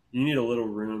 you need a little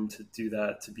room to do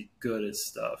that, to be good at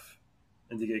stuff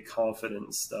and to get confident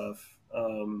in stuff.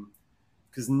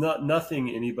 Because nothing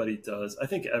anybody does, I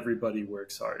think everybody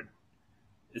works hard.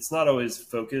 It's not always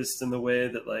focused in the way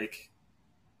that like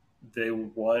they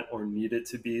want or need it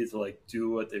to be to like do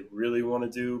what they really want to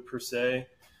do per se.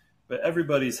 But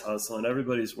everybody's hustling,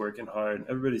 everybody's working hard,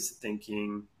 everybody's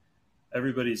thinking,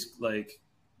 everybody's like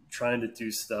trying to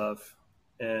do stuff.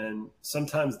 And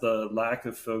sometimes the lack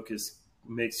of focus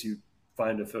makes you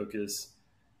find a focus.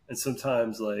 And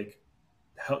sometimes like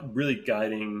really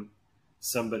guiding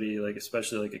somebody, like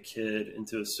especially like a kid,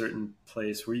 into a certain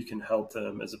place where you can help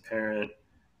them as a parent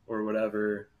or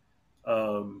whatever,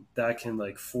 that can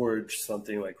like forge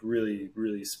something like really,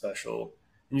 really special.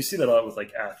 And you see that a lot with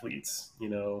like athletes, you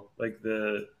know, like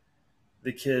the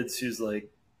kids whose like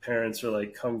parents are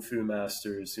like kung fu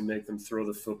masters who make them throw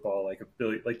the football like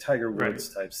like Tiger Right.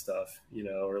 Woods type stuff, you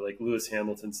know, or like Lewis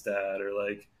Hamilton's dad, or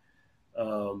like,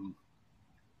 um,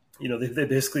 you know, they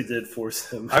basically did force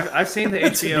him I've seen the to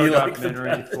HBO be like the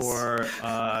documentary best. for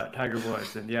Tiger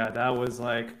Woods, and yeah, that was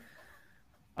like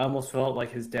I almost felt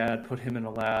like his dad put him in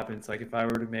a lab. And it's like if I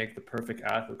were to make the perfect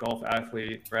golf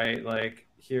athlete, right? Like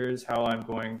here's how I'm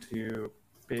going to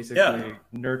Yeah, basically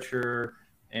nurture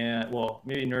and well,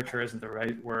 maybe nurture isn't the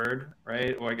right word,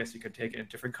 right? Or I guess you could take it in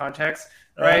different contexts,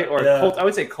 right? Or yeah. I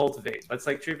would say cultivate. Let's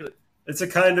like It's a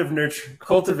kind of nurture,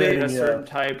 cultivate a cultivating. Yeah, certain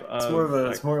type it's more of of a,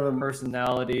 like it's more of a,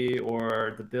 personality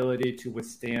or the ability to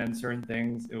withstand certain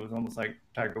things. It was almost like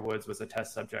Tiger Woods was a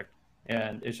test subject,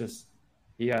 and it's just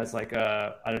he has like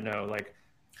a I don't know like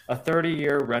a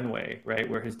 30-year runway, right,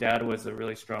 where his dad was a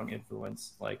really strong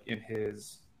influence, like in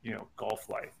his golf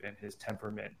life and his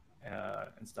temperament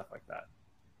and stuff like that.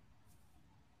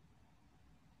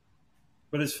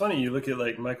 but it's funny. You look at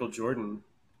like Michael Jordan,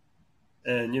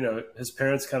 and you know his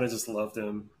parents kind of just loved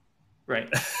him,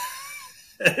 Right.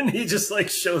 and he just like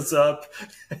shows up,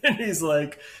 and he's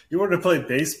like, he wanted to play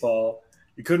baseball,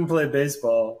 he couldn't play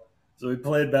baseball, so he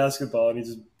played basketball, and he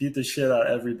just beat the shit out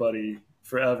of everybody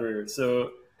forever.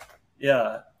 So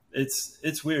yeah,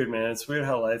 it's weird, man. It's weird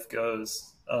how life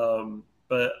goes.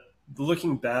 But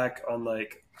looking back on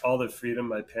like all the freedom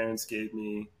my parents gave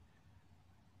me,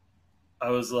 I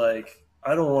was like,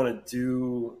 I don't want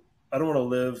to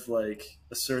live like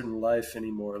a certain life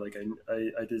anymore. Like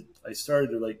I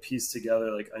started to like piece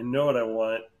together, like, I know what I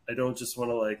want. I don't just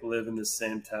want to like live in the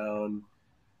same town.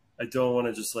 I don't want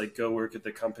to just like go work at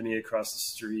the company across the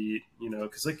street, you know,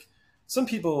 cause like some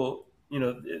people, you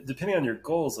know, depending on your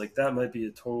goals, like that might be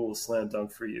a total slam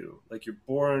dunk for you. Like you're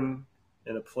born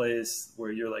in a place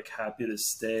where you're like happy to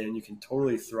stay and you can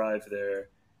totally thrive there,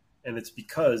 and it's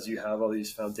because you have all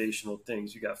these foundational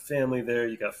things. You got family there,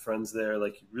 you got friends there,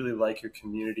 like you really like your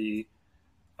community.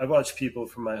 I watch people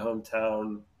from my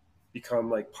hometown become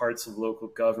like parts of local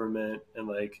government, and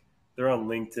like they're on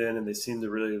LinkedIn and they seem to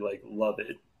really like love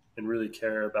it and really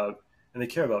care about, and they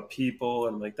care about people,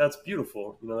 and like that's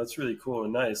beautiful, you know, that's really cool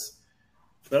and nice.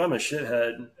 But I'm a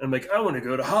shithead and I'm like, I want to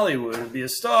go to Hollywood and be a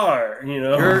star, you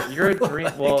know. You're a dream.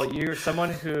 Like, Well, you're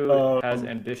someone who has um,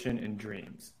 ambition and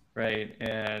dreams, right?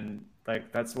 And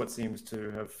like that's what seems to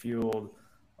have fueled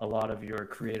a lot of your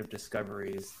creative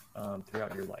discoveries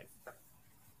throughout your life.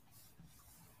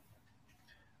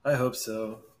 I hope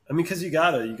so. I mean, because you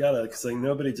gotta, because like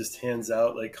nobody just hands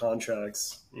out like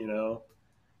contracts, you know.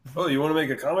 Oh, you want to make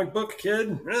a comic book,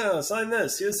 kid? Yeah, sign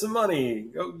this. Here's some money.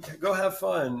 Go have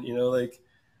fun. You know, like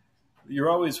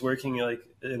you're always working like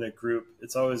in a group.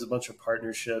 It's always a bunch of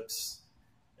partnerships,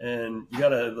 and you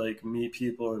gotta like meet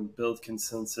people and build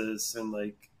consensus and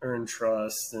like earn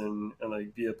trust and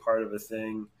like be a part of a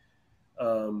thing.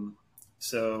 Um,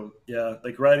 so yeah,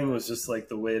 like writing was just like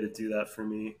the way to do that for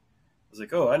me. I was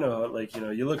like, oh, I know how, like, you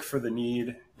know, you look for the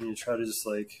need and you try to just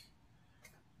like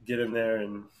get in there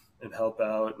and help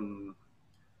out, and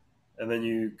then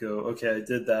you go, okay, I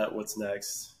did that. What's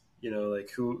next? You know,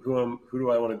 like who do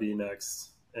I want to be next,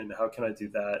 and how can I do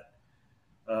that?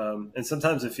 And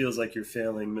sometimes it feels like you're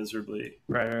failing miserably,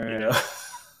 Right, you right,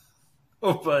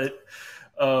 know. right.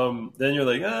 But then you're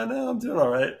like, oh, no, I'm doing all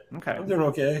right. Okay. I'm doing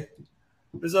okay.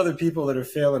 There's other people that are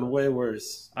failing way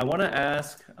worse. I want to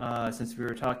ask, since we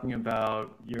were talking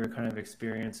about your kind of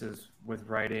experiences with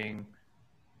writing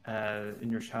in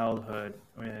your childhood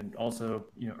and also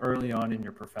early on in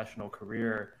your professional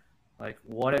career, like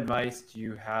what advice do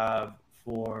you have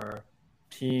for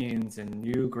teens and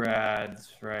new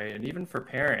grads, right, and even for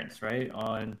parents, right,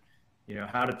 on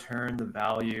how to turn the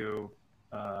value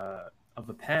of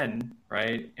a pen,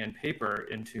 right, and paper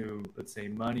into, let's say,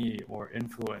 money or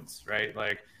influence, right?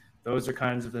 Like those are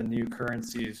kinds of the new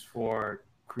currencies for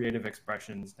creative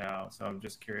expressions now. So I'm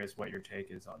just curious what your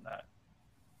take is on that.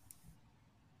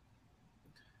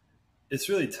 It's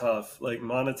really tough. Like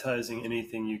monetizing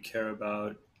anything you care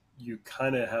about, you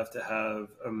kind of have to have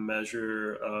a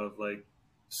measure of like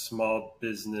small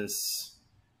business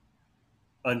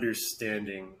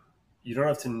understanding. You don't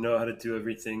have to know how to do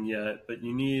everything yet, but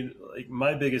you need, like,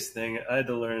 my biggest thing, I had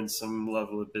to learn some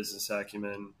level of business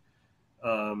acumen.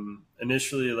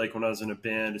 Initially, like when I was in a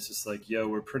band, it's just like, yo,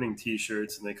 we're printing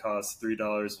T-shirts and they cost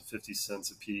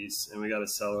 $3.50 a piece, and we got to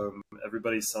sell them.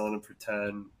 Everybody's selling them for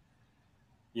 10.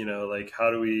 You know, like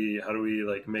how do we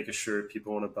like make a shirt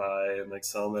people want to buy and like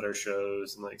sell them at our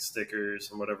shows and like stickers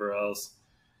and whatever else.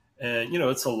 And, you know,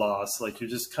 it's a loss. Like, you're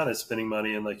just kind of spending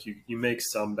money, and like you make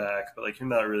some back, but like you're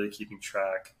not really keeping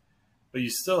track. But you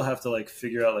still have to like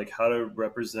figure out like how to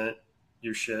represent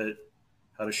your shit,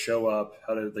 how to show up,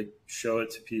 how to like show it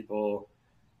to people,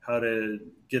 how to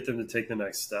get them to take the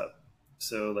next step.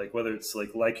 So like whether it's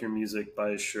like your music,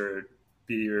 buy a shirt,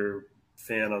 be your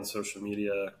fan on social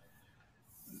media,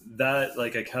 that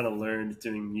like I kind of learned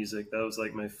doing music. That was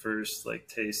like my first like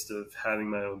taste of having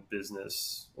my own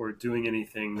business or doing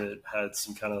anything that had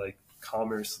some kind of like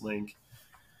commerce link.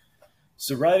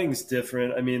 So writing's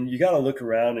different. I mean, you got to look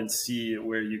around and see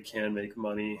where you can make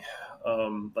money.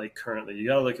 Like currently, you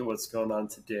got to look at what's going on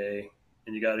today,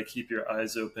 and you got to keep your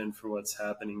eyes open for what's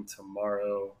happening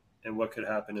tomorrow and what could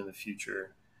happen in the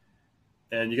future.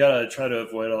 And you got to try to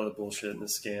avoid all the bullshit and the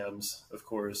scams, of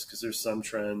course, because there's some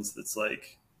trends that's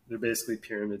like, they're basically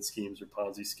pyramid schemes or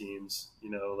Ponzi schemes. You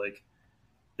know, like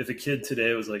if a kid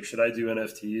today was like, should I do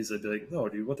NFTs? I'd be like, no,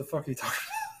 dude, what the fuck are you talking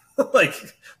about? Like,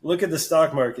 look at the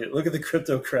stock market, look at the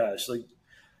crypto crash. Like,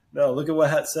 no, look at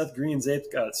what Seth Green's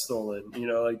ape got stolen. You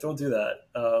know, like, don't do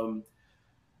that.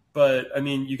 But I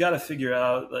mean, you got to figure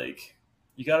out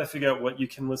what you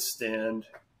can withstand,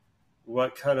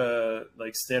 what kind of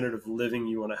like standard of living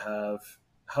you want to have,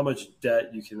 how much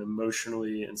debt you can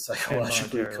emotionally and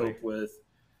psychologically cope with.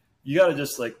 You got to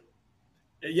just like,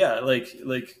 yeah, like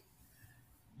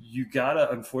you got to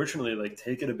unfortunately like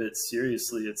take it a bit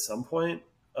seriously at some point.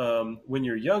 When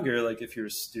you're younger, like if you're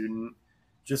a student,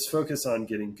 just focus on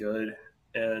getting good.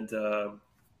 And,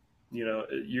 you know,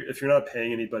 if you're not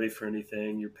paying anybody for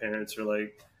anything, your parents are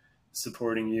like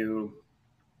supporting you,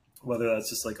 whether that's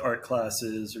just like art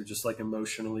classes or just like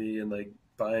emotionally and like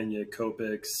buying you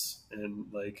Copics and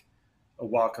like a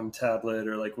Wacom tablet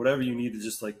or like whatever you need to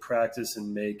just like practice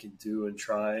and make and do and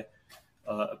try.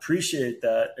 Appreciate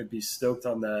that and be stoked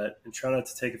on that and try not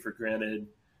to take it for granted.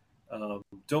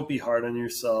 Don't be hard on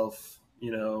yourself,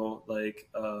 you know, like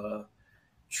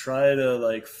try to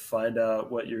like find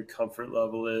out what your comfort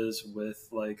level is with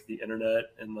like the internet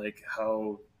and like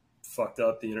how fucked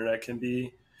up the internet can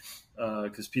be.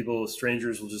 Because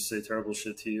strangers will just say terrible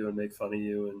shit to you and make fun of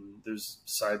you. And there's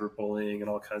cyberbullying and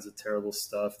all kinds of terrible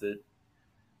stuff that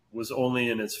was only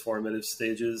in its formative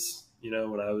stages, you know,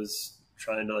 when I was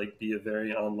trying to like be a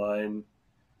very online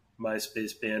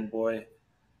MySpace band boy.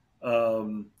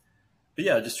 But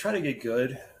yeah, just try to get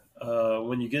good.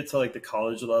 When you get to like the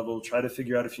college level, try to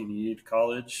figure out if you need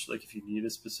college, like if you need a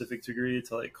specific degree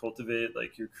to like cultivate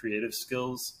like your creative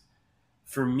skills.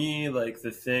 For me, like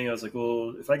the thing, I was like,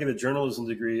 well, if I get a journalism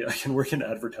degree, I can work in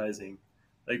advertising.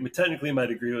 Like technically my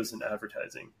degree was in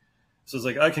advertising. So it's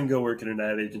like, I can go work in an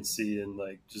ad agency and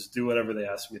like just do whatever they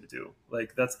ask me to do.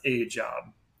 Like that's a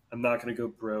job. I'm not going to go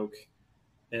broke.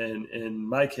 And in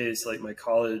my case, like my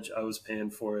college, I was paying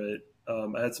for it. I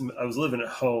was living at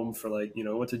home for like, you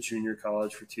know, went to junior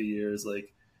college for 2 years.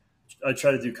 Like I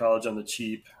tried to do college on the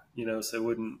cheap, you know, so it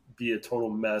wouldn't be a total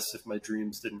mess if my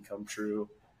dreams didn't come true.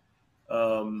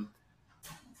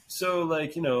 So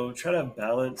like, you know, try to have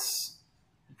balance.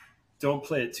 Don't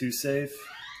play it too safe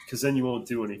because then you won't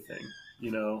do anything,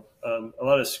 you know. A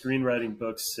lot of screenwriting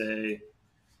books say,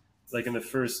 like in the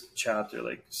first chapter,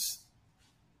 like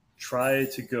try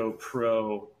to go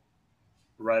pro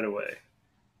right away.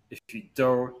 If you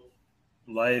don't,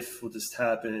 life will just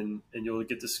happen and you'll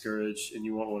get discouraged and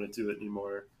you won't want to do it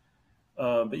anymore.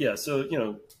 But yeah, so, you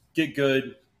know, get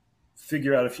good,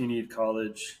 figure out if you need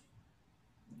college.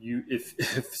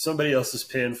 If somebody else is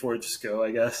paying for it, just go,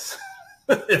 I guess.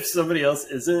 If somebody else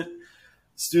isn't,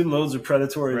 student loans are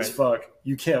predatory as fuck.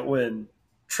 You can't win.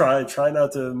 Try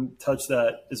not to touch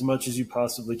that as much as you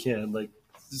possibly can. Like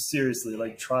seriously,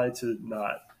 like try to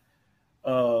not.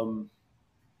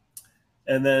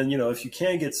 And then, you know, if you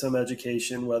can get some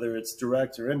education, whether it's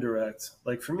direct or indirect,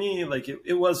 like for me, like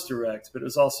it was direct, but it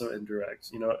was also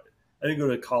indirect. You know, I didn't go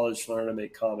to college to learn how to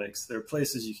make comics. There are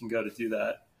places you can go to do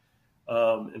that.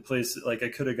 In places like I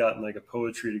could have gotten like a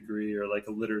poetry degree or like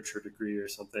a literature degree or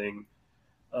something.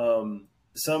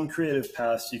 Some creative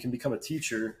paths, you can become a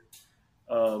teacher.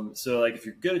 So like if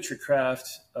you're good at your craft,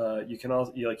 you can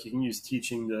also you can use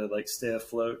teaching to like stay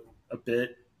afloat a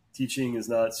bit. Teaching is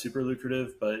not super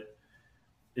lucrative, but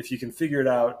if you can figure it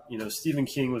out, you know, Stephen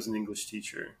King was an English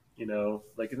teacher, you know,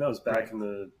 like, and that was back in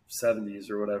the 70s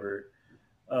or whatever.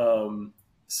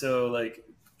 So like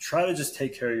try to just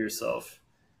take care of yourself.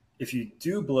 If you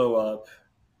do blow up,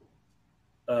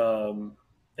 and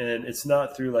it's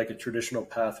not through like a traditional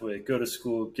pathway, go to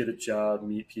school, get a job,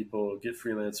 meet people, get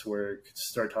freelance work,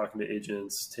 start talking to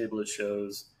agents, table at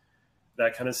shows,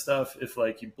 that kind of stuff. If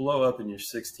like you blow up and you're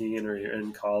 16 or you're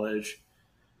in college,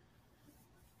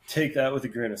 take that with a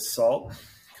grain of salt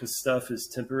because stuff is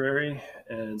temporary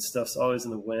and stuff's always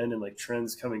in the wind, and like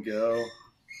trends come and go.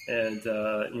 And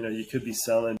you know, you could be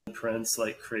selling prints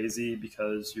like crazy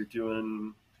because you're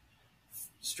doing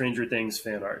Stranger Things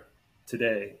fan art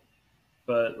today.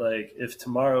 But like if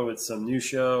tomorrow it's some new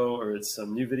show or it's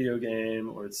some new video game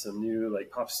or it's some new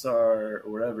like pop star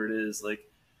or whatever it is, like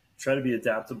try to be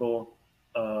adaptable,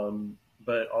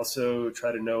 but also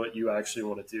try to know what you actually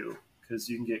want to do, because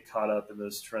you can get caught up in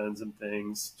those trends and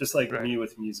things, just like Right. me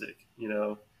with music. You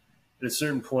know, at a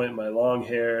certain point, my long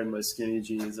hair and my skinny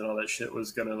jeans and all that shit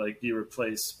was gonna like be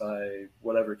replaced by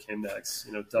whatever came next.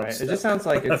 You know, Right. It just dubstep sounds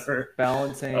or like it's whatever.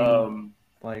 balancing Um,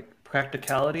 like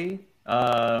practicality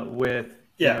with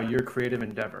yeah, your creative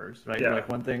endeavors, right? yeah, Like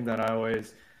one thing that I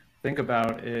always think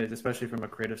about is, especially from a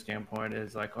creative standpoint,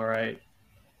 is like, all right,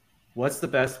 what's the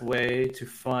best way to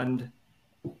fund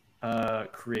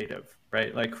creative,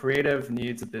 right? Like creative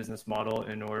needs a business model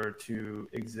in order to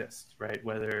exist, right?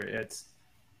 Whether it's,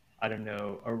 I don't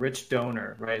know, a rich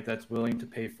donor, right, that's willing to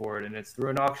pay for it and it's through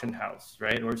an auction house,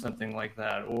 right, or something like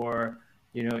that. Or,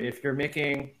 you know, if you're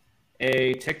making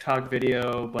a TikTok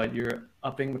video, but you're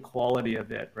upping the quality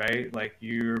of it, right? Like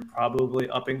you're probably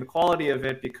upping the quality of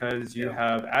it because you yeah.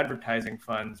 have advertising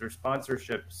funds or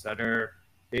sponsorships that are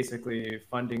basically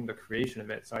funding the creation of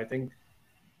it. So I think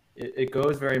it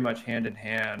goes very much hand in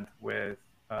hand with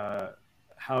uh,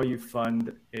 how you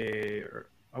fund or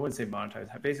I wouldn't say monetize,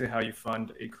 basically how you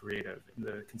fund a creative and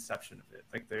the conception of it.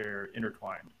 Like they're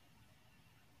intertwined.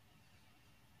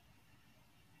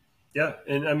 Yeah,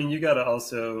 and I mean, you got to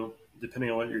also,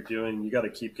 depending on what you're doing, you got to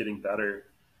keep getting better.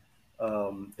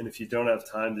 And if you don't have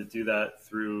time to do that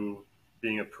through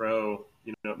being a pro,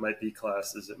 you know, it might be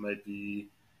classes, it might be.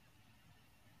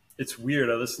 It's weird.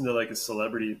 I listened to like a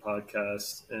celebrity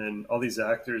podcast, and all these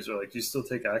actors are like, "Do you still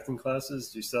take acting classes?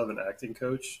 Do you still have an acting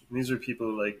coach?" And these are people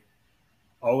who like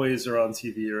always are on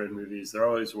TV or in movies. They're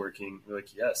always working. They're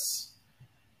like, "Yes."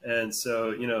 And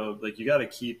so, you know, like you got to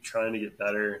keep trying to get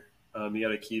better. You got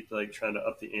to keep like trying to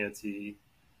up the ante.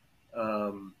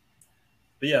 Um,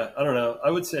 but yeah, I don't know.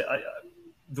 I would say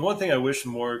the one thing I wish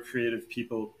more creative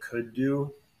people could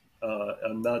do.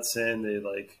 I'm not saying they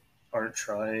like aren't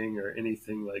trying or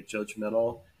anything like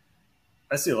judgmental.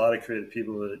 I see a lot of creative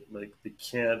people that like they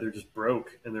can't. They're just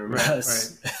broke and they're a Right, right.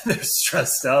 mess. They're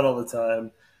stressed out all the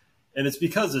time, and it's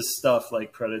because of stuff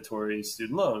like predatory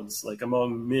student loans, like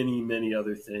among many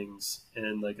other things,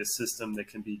 and like a system that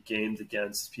can be gamed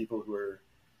against people who are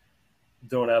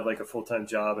don't have like a full-time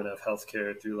job and have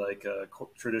healthcare through like a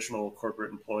traditional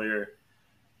corporate employer.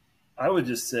 I would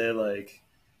just say like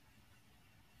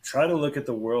try to look at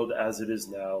the world as it is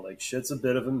now. Like shit's a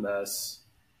bit of a mess.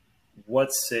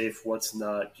 What's safe, what's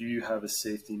not? Do you have a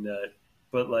safety net?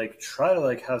 But like try to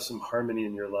like have some harmony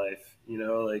in your life, you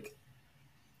know, like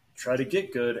try to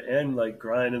get good and like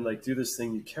grind and like do this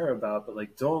thing you care about, but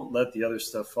like don't let the other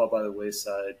stuff fall by the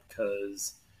wayside,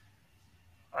 because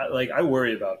I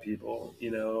worry about people, you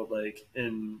know, like,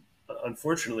 and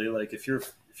unfortunately, like if you're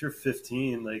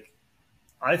 15, like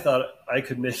I thought I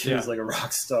could make it as Yeah. like a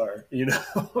rock star, you know.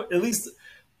 At least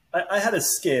I had a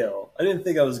scale. I didn't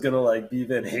think I was gonna like be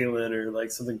Van Halen or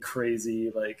like something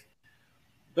crazy, like.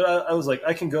 But I was like,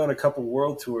 I can go on a couple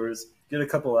world tours, get a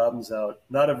couple albums out,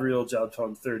 not have a real job till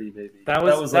I'm 30, maybe. That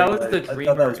was That like was the I thought that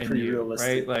dreamer was in pretty you, right?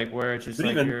 realistic. Like where it's just But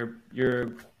like even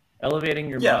you're elevating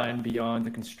your yeah, mind beyond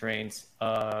the constraints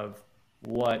of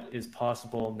what is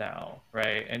possible now,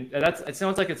 right? And that's it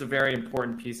sounds like it's a very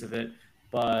important piece of it,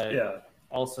 but yeah,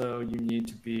 also you need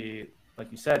to be, like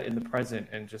you said, in the present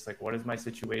and just like what is my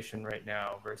situation right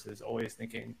now versus always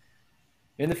thinking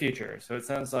in the future. So it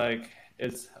sounds like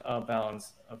it's a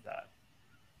balance of that.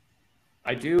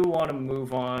 I do want to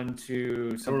move on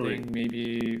to totally something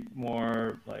maybe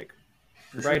more like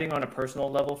for sure. writing on a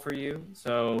personal level for you.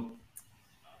 So,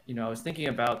 you know, I was thinking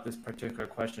about this particular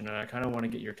question and I kind of want to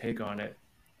get your take on it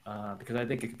because I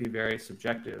think it could be very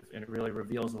subjective and it really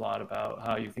reveals a lot about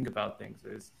how you think about things.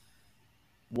 Is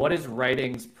what is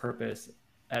writing's purpose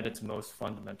at its most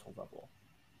fundamental level?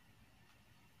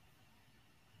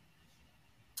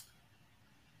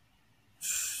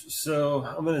 So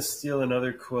I'm gonna steal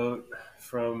another quote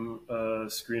from a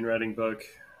screenwriting book,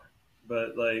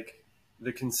 but like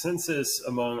the consensus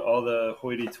among all the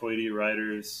hoity-toity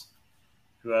writers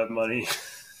who have money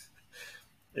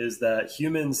is that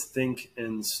humans think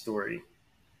in story.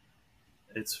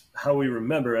 It's how we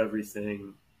remember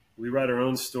everything. We write our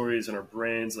own stories in our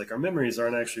brains. Like our memories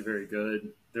aren't actually very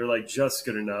good. They're like just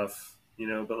good enough, you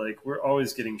know, but like we're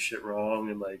always getting shit wrong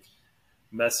and like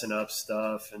messing up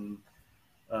stuff. And,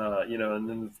 you know, and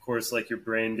then of course, like your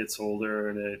brain gets older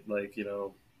and it like, you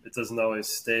know, it doesn't always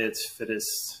stay its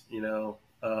fittest, you know.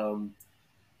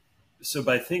 so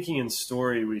by thinking in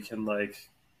story, we can like,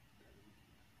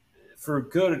 for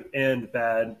good and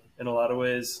bad in a lot of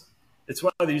ways. It's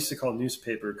why they used to call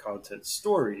newspaper content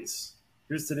stories.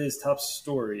 Here's today's top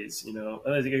stories, you know.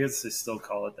 And I think I guess they still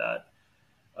call it that.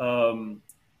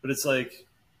 But it's like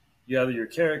you have your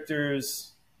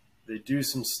characters, they do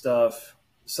some stuff,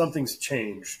 something's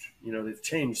changed, you know, they've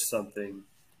changed something.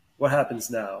 What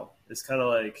happens now? It's kind of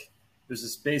like there's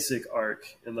this basic arc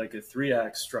and like a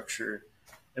 3-act structure,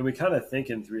 and we kind of think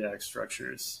in 3-act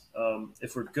structures.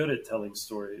 If we're good at telling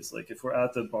stories, like if we're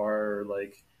at the bar or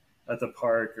like at the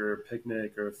park or a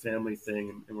picnic or a family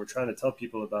thing, and we're trying to tell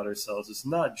people about ourselves, it's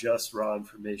not just raw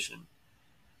information.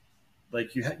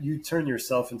 Like you turn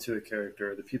yourself into a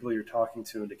character, the people you're talking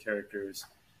to into characters,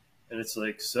 and it's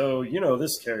like, so you know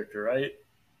this character, right?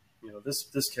 You know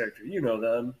this character, you know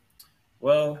them.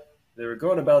 Well, they were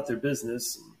going about their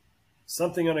business, and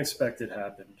something unexpected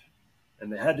happened,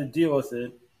 and they had to deal with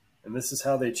it, and this is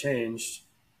how they changed,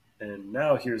 and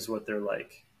now here's what they're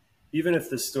like. Even if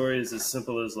the story is as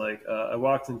simple as like, I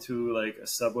walked into like a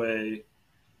Subway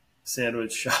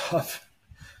sandwich shop,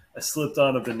 I slipped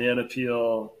on a banana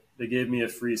peel, they gave me a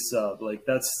free sub. Like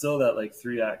that's still that like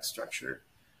 3-act structure.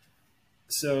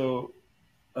 So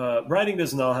writing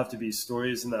doesn't all have to be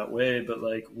stories in that way, but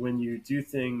like when you do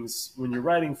things, when you're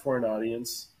writing for an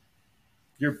audience,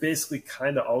 you're basically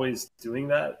kind of always doing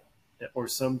that, or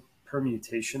some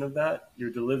permutation of that.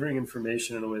 You're delivering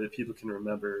information in a way that people can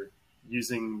remember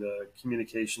using the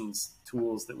communications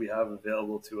tools that we have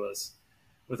available to us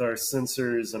with our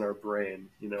sensors and our brain,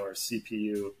 you know, our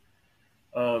CPU.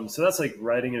 So that's like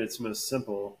writing at its most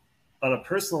simple. On a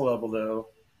personal level, though,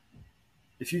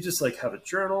 if you just like have a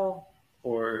journal,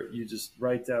 or you just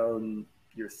write down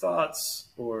your thoughts,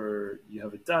 or you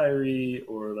have a diary,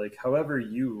 or like however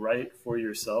you write for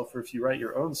yourself, or if you write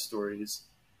your own stories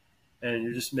and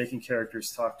you're just making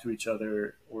characters talk to each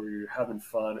other, or you're having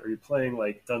fun, or you're playing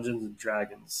like Dungeons and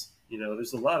Dragons, you know,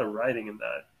 there's a lot of writing in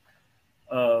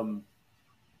that.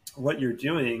 What you're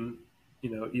doing, you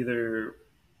know, either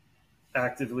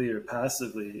actively or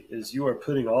passively, is you are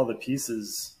putting all the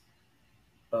pieces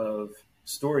of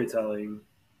storytelling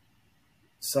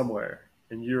somewhere,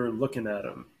 and you're looking at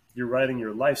them. You're writing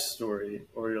your life story,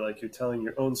 or you're telling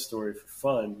your own story for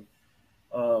fun.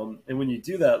 And when you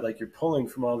do that, like you're pulling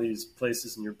from all these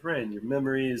places in your brain, your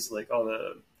memories, like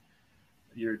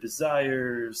your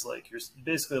desires, like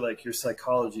basically like your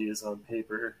psychology is on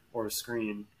paper or a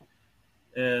screen.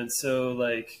 And so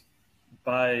like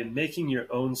by making your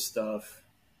own stuff,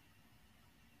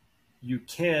 you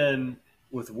can,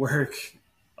 with work,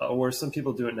 or some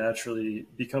people do it naturally,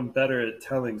 become better at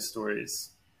telling stories,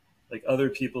 like other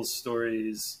people's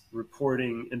stories,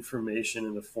 reporting information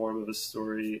in the form of a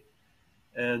story.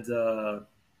 And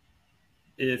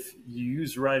if you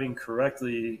use writing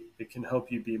correctly, it can help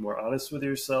you be more honest with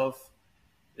yourself.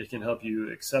 It can help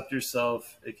you accept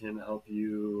yourself. It can help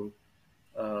you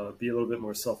be a little bit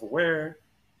more self-aware.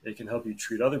 It can help you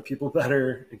treat other people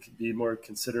better. It can be more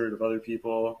considerate of other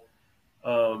people.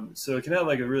 So it can have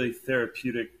like a really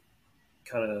therapeutic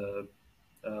kind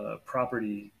of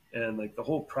property, and like the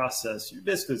whole process, you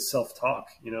basically self-talk,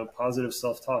 you know, positive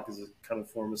self-talk is a kind of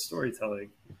form of storytelling.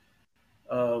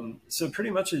 So pretty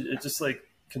much it just like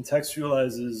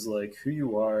contextualizes like who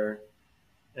you are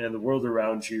and the world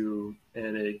around you,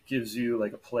 and it gives you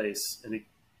like a place, and it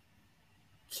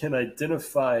can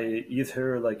identify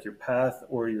either like your path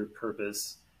or your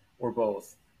purpose, or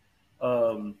both.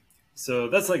 So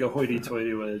that's like a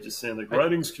hoity-toity way of just saying like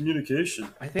writing's communication.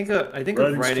 I think of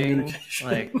writing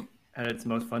like at its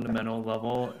most fundamental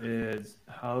level is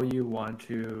how you want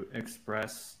to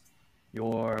express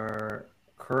your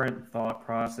current thought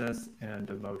process and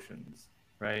emotions,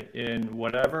 right? In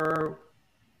whatever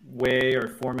way or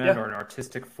format, or an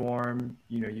artistic form,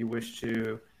 you know, you wish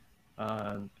to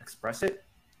express it.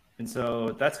 And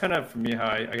so that's kind of, for me, how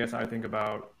I guess I think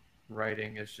about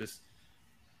writing, is just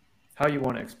how you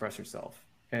want to express yourself.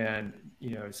 And,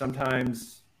 you know,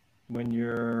 sometimes when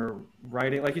you're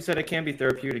writing, like you said, it can be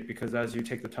therapeutic, because as you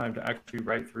take the time to actually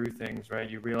write through things, right,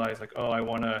 you realize like, oh, I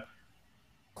want to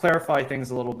clarify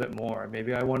things a little bit more.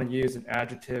 Maybe I want to use an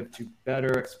adjective to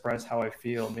better express how I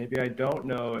feel. Maybe I don't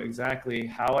know exactly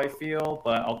how I feel,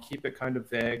 but I'll keep it kind of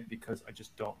vague because I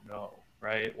just don't know,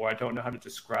 right? Or I don't know how to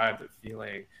describe the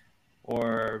feeling.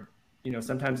 Or, you know,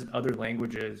 sometimes in other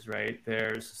languages, right,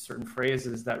 there's certain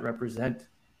phrases that represent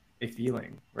a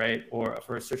feeling, right? Or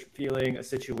for a certain feeling, a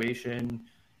situation,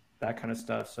 that kind of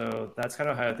stuff. So that's kind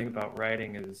of how I think about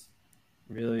writing, is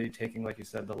really taking, like you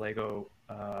said, the Lego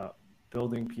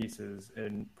building pieces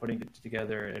and putting it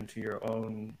together into your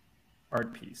own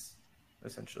art piece,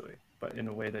 essentially, but in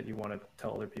a way that you want to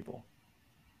tell other people.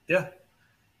 Yeah.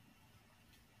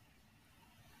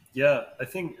 Yeah. I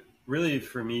think really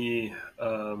for me,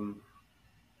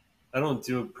 I don't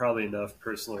do probably enough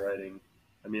personal writing.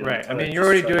 I mean, I'm Right. I kind of mean, you're just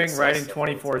already trying to doing sell writing stuff all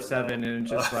the time now. 24/7 and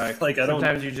just like Like I don't,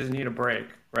 sometimes you just need a break,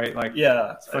 right? Like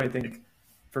yeah, it's a funny thing like,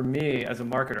 for me as a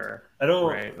marketer, I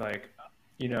don't, right? Like,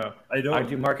 you know, I I don't,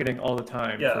 do marketing all the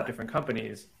time for yeah, different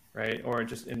companies, right? Or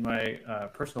just in my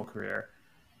personal career.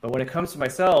 But when it comes to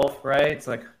myself, right, it's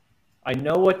like I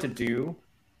know what to do,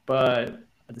 but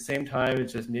at the same time,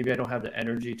 it's just maybe I don't have the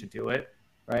energy to do it,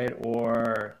 right?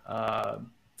 Or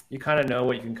you kind of know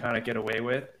what you can kind of get away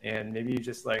with, and maybe you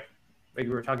just like we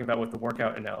were talking about with the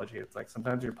workout analogy. It's like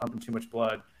sometimes you're pumping too much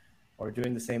blood or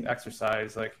doing the same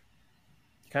exercise. Like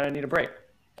you kind of need a break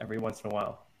every once in a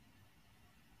while.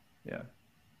 Yeah,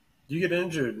 you get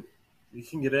injured. You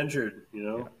can get injured,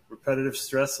 yeah, repetitive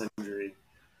stress injury.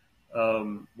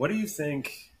 What do you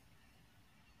think?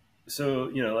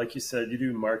 So, like you said, you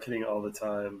do marketing all the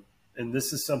time. And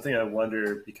this is something I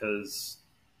wonder because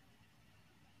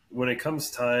when it comes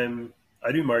time,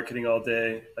 I do marketing all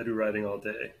day, I do writing all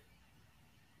day.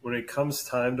 When it comes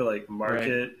time to like right.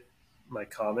 market my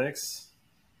comics,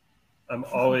 I'm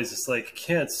always just like,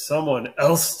 can't someone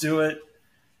else do it?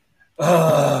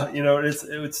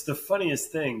 It's the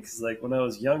funniest thing because like when I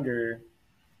was younger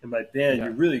in my band, Yeah,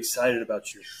 you're really excited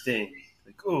about your thing.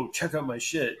 Like, oh, check out my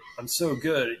shit. I'm so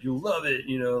good. You'll love it.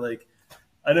 Like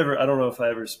I don't know if I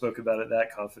ever spoke about it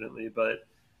that confidently, but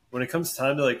when it comes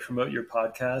time to like promote your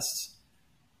podcast,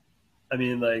 I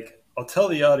mean, like, I'll tell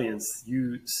the audience,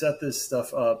 you set this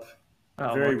stuff up oh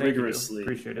well, very thank you, rigorously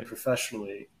appreciate and it.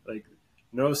 professionally. Like,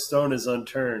 no stone is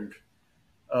unturned.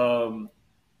 Um,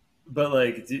 but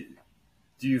like, do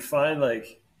you find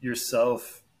like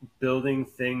yourself building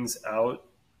things out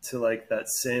to like that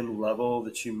same level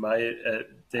that you might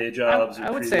at day jobs or I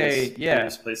would previous say yeah.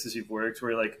 previous places you've worked,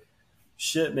 where you're like,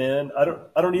 shit, man, I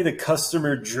don't need a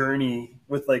customer journey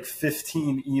with like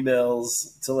 15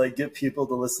 emails to like get people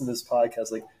to listen to this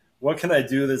podcast. Like, what can I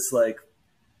do that's like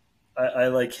I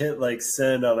like hit like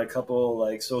send on a couple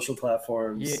like social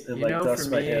platforms and You like know, for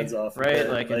dust my me, hands off a right, bit.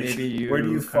 like, and Like, maybe where do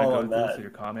you you kind of fall go on through this that? with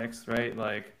your comics, right?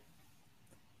 Like,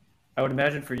 I would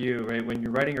imagine for you, right, when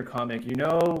you're writing your comic, you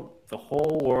know the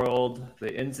whole world,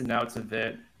 the ins and outs of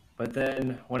it, but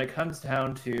then when it comes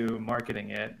down to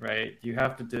marketing it, right, you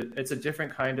have to do, it's a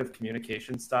different kind of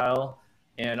communication style.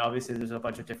 And obviously, there's a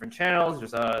bunch of different channels,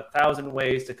 there's 1,000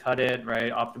 ways to cut it,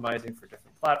 right, optimizing for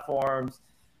different platforms.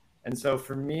 And so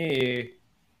for me,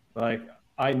 like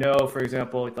I know, for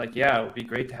example, like yeah, it would be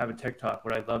great to have a TikTok.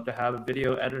 Would I love to have a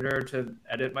video editor to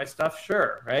edit my stuff?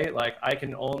 Sure, right? Like I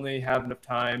can only have enough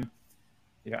time,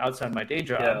 outside my day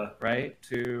job, Yeah, right,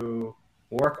 to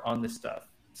work on this stuff.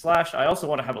 Slash, I also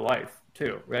want to have a life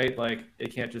too, right? Like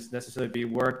it can't just necessarily be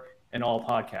work and all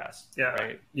podcasts, yeah.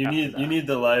 right? You After need you that. need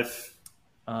the life.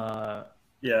 Uh,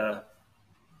 Yeah,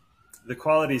 the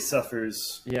quality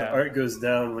suffers. The yeah, art goes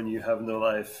down when you have no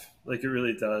life. Like it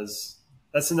really does.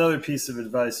 That's another piece of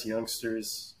advice,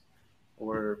 youngsters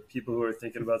or people who are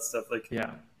thinking about stuff. Like,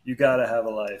 yeah. you gotta have a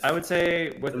I life, would say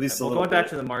at with least a well little going back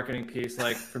to bit. the marketing piece,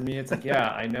 like for me it's like, yeah,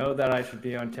 I know that I should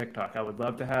be on TikTok. I would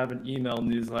love to have an email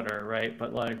newsletter, right?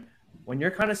 But like when you're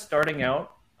kind of starting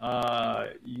out,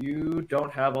 you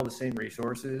don't have all the same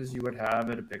resources you would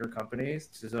have at a bigger company.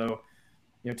 So,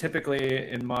 typically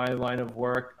in my line of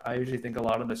work, I usually think a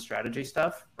lot of the strategy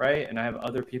stuff, right? And I have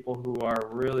other people who are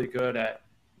really good at,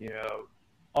 you know,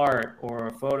 art or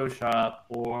Photoshop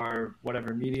or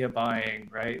whatever media buying,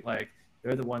 right? Like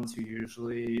they're the ones who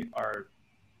usually are,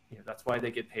 that's why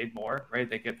they get paid more, right?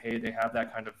 They get paid, they have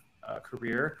that kind of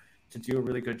career to do a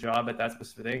really good job at that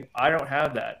specific thing. I don't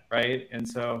have that, right? And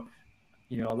so,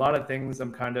 a lot of things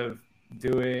I'm kind of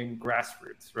doing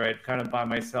grassroots, right? Kind of by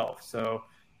myself. So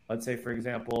let's say, for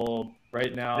example,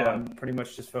 right now Yeah, I'm pretty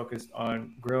much just focused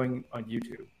on growing on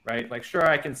YouTube, right? Like, sure,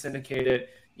 I can syndicate it,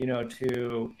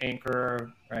 to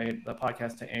Anchor, right? The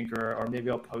podcast to Anchor, or maybe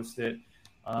I'll post it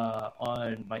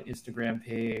on my Instagram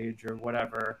page or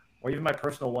whatever, or even my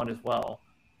personal one as well,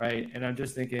 right? And I'm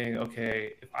just thinking,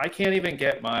 okay, if I can't even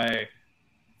get my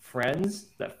friends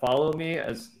that follow me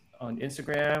as on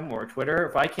Instagram or Twitter,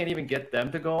 if I can't even get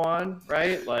them to go on,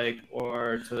 right? Like,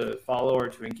 or to follow or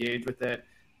to engage with it,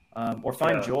 or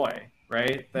find yeah, joy,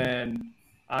 right? Then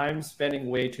I'm spending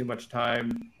way too much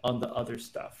time on the other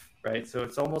stuff, right? So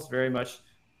it's almost very much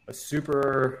a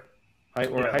super high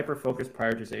or yeah, hyper focused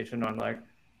prioritization on like,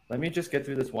 let me just get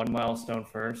through this one milestone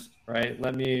first, right?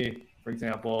 Let me, for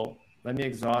example, let me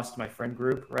exhaust my friend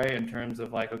group, right? In terms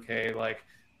of like, okay, like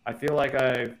I feel like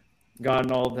I've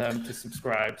gotten all of them to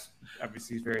subscribe,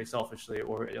 obviously very selfishly,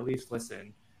 or at least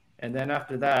listen. And then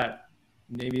after that,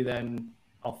 maybe then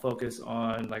I'll focus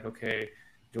on like, okay,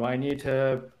 do I need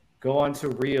to go onto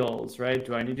Reels, right?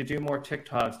 Do I need to do more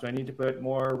TikToks? Do I need to put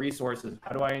more resources?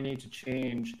 How do I need to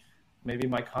change maybe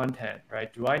my content,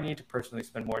 right? Do I need to personally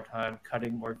spend more time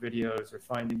cutting more videos or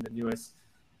finding the newest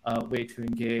way to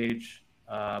engage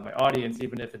my audience,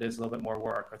 even if it is a little bit more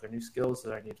work? Are there new skills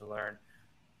that I need to learn?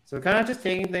 So kind of just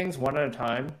taking things one at a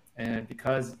time. And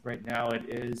because right now it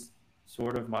is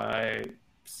sort of my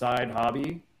side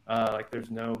hobby, like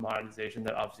there's no monetization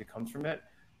that obviously comes from it.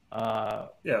 Uh,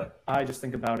 Yeah. I just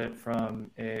think about it from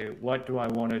a what do I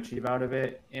want to achieve out of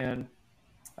it? And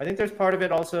I think there's part of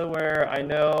it also where I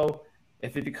know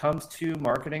if it becomes too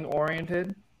marketing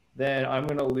oriented, then I'm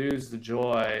going to lose the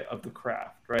joy of the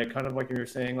craft, right? Kind of like you were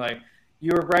saying, like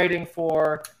you were writing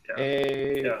for Yeah.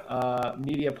 a Yeah.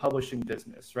 media publishing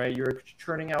business, right? You're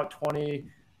churning out 20,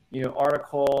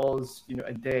 articles,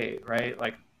 a day, right?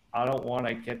 Like I don't want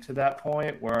to get to that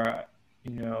point where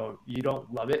you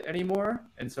don't love it anymore.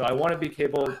 And so I want to be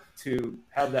able to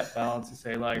have that balance to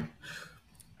say like,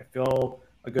 I feel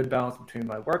a good balance between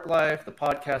my work life, the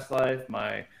podcast life,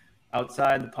 my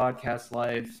outside the podcast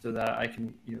life, so that I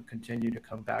can continue to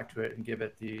come back to it and give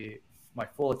it my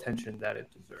full attention that it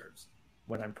deserves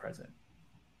when I'm present.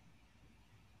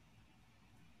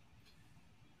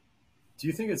 Do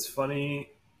you think it's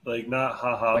funny, like not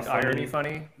haha Like funny, irony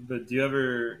funny? but do you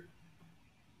ever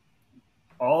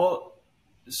all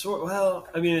sort? Well,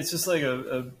 I mean, it's just like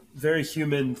a very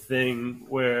human thing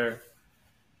where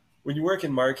when you work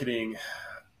in marketing,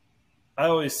 I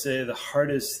always say the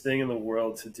hardest thing in the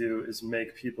world to do is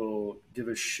make people give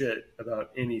a shit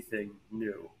about anything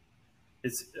new.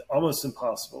 It's almost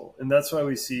impossible. And that's why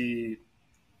we see,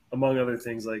 among other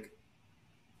things, like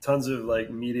tons of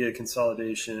like media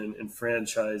consolidation and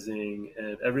franchising,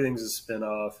 and everything's a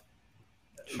spin-off.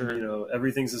 Sure.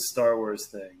 Everything's a Star Wars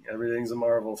thing. Everything's a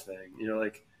Marvel thing.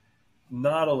 Like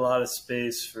not a lot of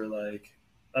space for like,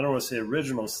 I don't want to say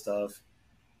original stuff,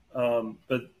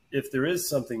 but if there is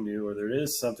something new or there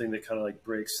is something that kind of like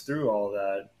breaks through all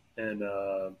that and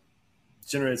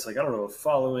generates like, I don't know, a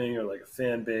following or like a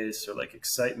fan base or like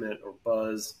excitement or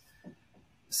buzz,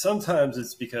 sometimes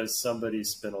it's because somebody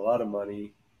spent a lot of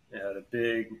money and had a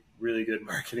big, really good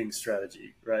marketing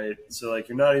strategy, right? So like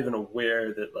you're not even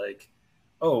aware that like,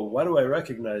 oh, why do I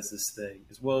recognize this thing?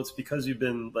 Well, it's because you've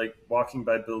been like walking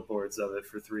by billboards of it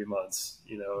for 3 months,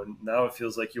 and now it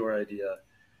feels like your idea.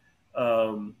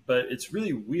 But it's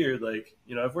really weird. Like,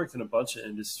 I've worked in a bunch of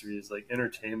industries like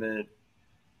entertainment,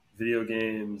 video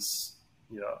games,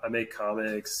 I make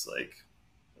comics, like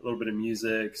a little bit of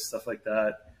music, stuff like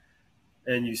that.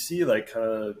 And you see like kind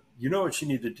of, what you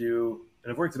need to do.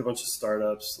 And I've worked at a bunch of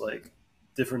startups, like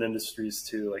different industries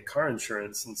too, like car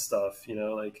insurance and stuff,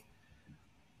 like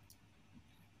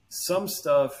some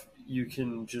stuff you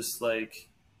can just like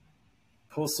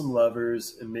pull some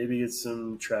levers and maybe get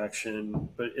some traction,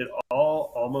 but it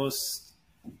all almost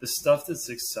the stuff that's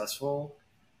successful,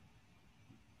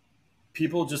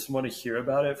 people just want to hear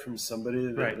about it from somebody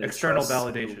that Right. they External trust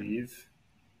and validation. believe.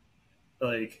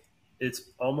 Like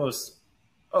it's almost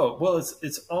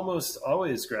it's almost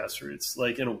always grassroots,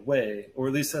 like in a way, or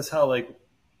at least that's how like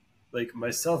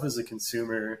myself as a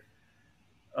consumer,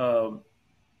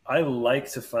 I like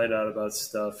to find out about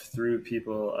stuff through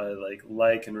people I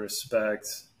like and respect,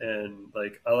 and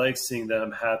like I like seeing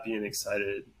them happy and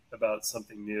excited about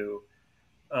something new.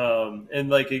 And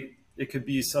like it could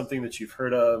be something that you've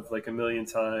heard of like a million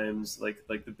times, like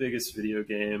the biggest video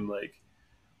game. Like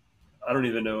I don't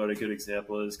even know what a good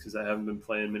example is because I haven't been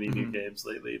playing many new games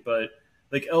lately, but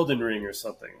like Elden Ring or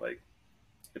something. Like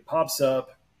it pops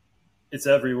up, it's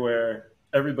everywhere,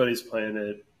 everybody's playing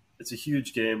it. It's a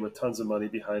huge game with tons of money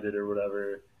behind it or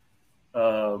whatever.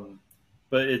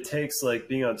 But it takes like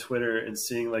being on Twitter and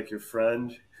seeing like your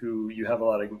friend who you have a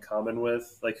lot in common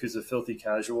with, like who's a filthy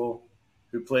casual,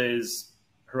 who plays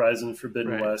Horizon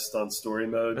Forbidden Right. West on story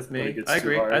mode. That's When it me. gets I too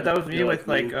agree. hard. That was me with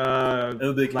like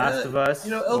It'll be like, Last of Us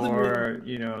Elden or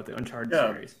Ring. the Uncharted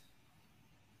Yeah. series.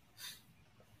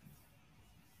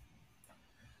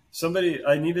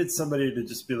 I needed somebody to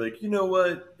just be like, you know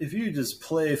what? If you just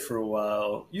play for a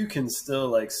while, you can still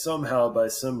like somehow by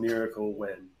some miracle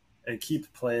win and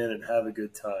keep playing and have a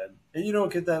good time. And you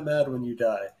don't get that mad when you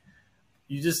die.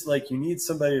 You just like, you need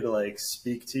somebody to like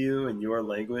speak to you in your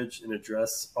language and address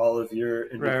all of your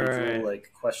individual Right.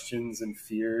 like questions and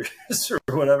fears or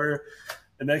whatever.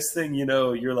 The next thing you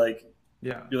know, you're like,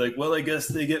 Yeah. well, I guess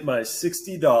they get my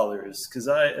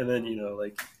 $60 and then,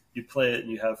 like you play it and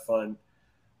you have fun.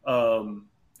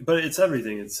 But it's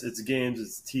everything. It's games,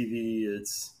 it's TV,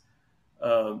 it's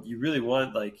you really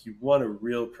want a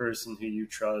real person who you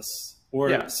trust or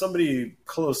Yeah. somebody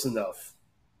close enough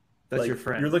That's your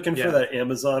Like you're friend. looking for Yeah. that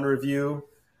Amazon review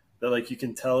that like you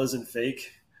can tell isn't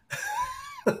fake.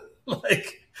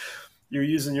 Like you're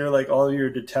using your like all your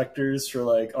detectors for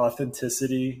like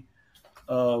authenticity.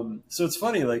 So it's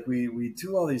funny, like we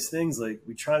do all these things, like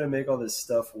we try to make all this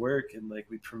stuff work, and like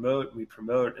we promote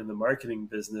in the marketing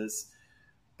business,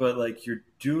 but like you're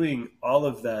doing all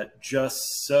of that just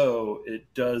so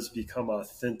it does become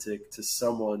authentic to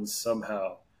someone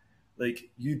somehow. Like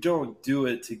you don't do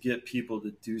it to get people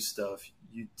to do stuff.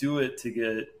 You do it to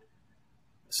get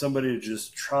somebody to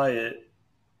just try it,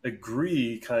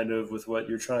 agree kind of with what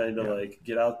you're trying to Yeah. like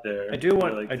get out I there. do You're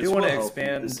want like, I do this want will to help you.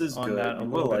 This expand is on that good. a You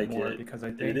little will bit like more it. because I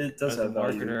And think it does as a have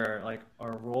value. marketer, like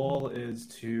our role is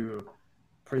to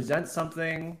present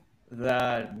something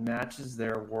that matches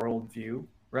their worldview,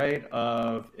 right,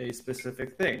 of a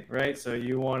specific thing, right? So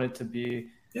you want it to be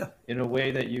Yeah, in a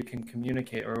way that you can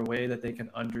communicate or a way that they can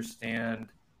understand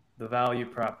the value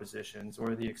propositions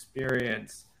or the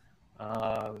experience.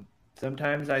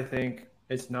 Sometimes I think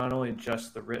it's not only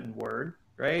just the written word,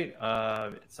 right?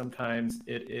 Sometimes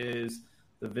it is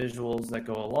the visuals that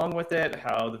go along with it,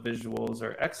 how the visuals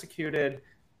are executed.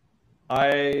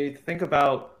 I think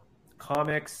about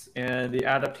comics and the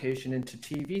adaptation into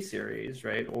TV series,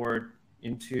 right? Or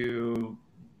into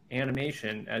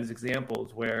animation as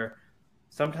examples where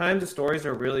sometimes the stories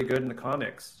are really good in the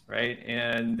comics, right?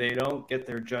 And they don't get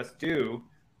their just due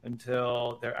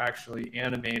until they're actually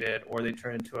animated or they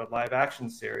turn into a live action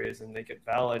series and they get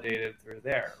validated through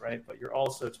there, right? But you're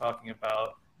also talking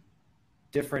about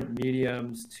different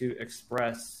mediums to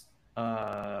express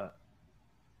uh,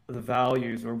 the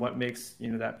values or what makes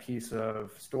that piece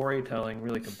of storytelling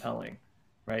really compelling,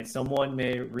 right? Someone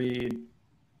may read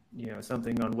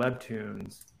something on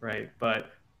webtoons, right?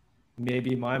 But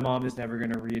maybe my mom is never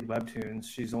going to read webtoons.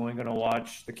 She's only going to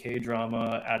watch the K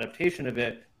drama adaptation of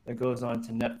it that goes on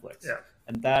to Netflix. yeah,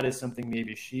 And that is something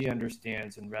maybe she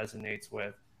understands and resonates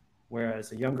with.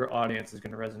 Whereas a younger audience is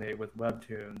going to resonate with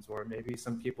webtoons, or maybe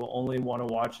some people only want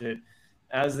to watch it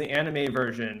as the anime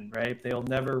version, right? They'll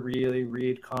never really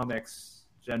read comics,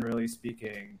 generally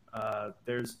speaking.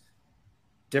 There's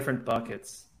different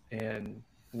buckets and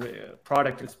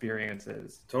product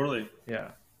experiences. totally.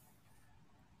 Yeah.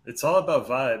 It's all about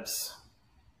vibes.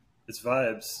 It's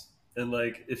vibes. And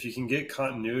like if you can get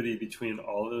continuity between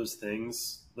all those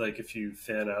things, like if you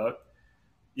fan out,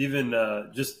 even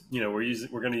just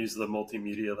we're going to use the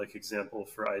multimedia like example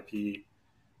for IP.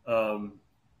 Um,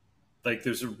 like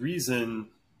there's a reason,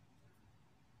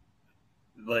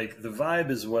 like the vibe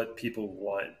is what people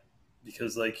want,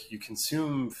 because like you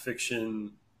consume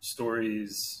fiction,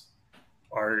 stories,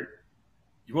 art,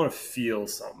 you want to feel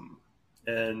something.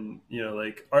 And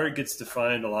like art gets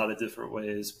defined a lot of different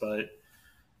ways, but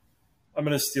I'm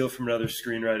going to steal from another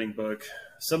screenwriting book.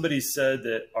 Somebody said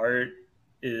that art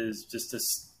is just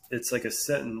it's like a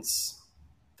sentence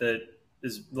that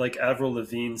is like Avril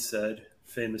Lavigne said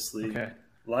famously, Okay.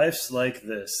 life's like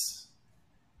this,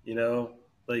 you know,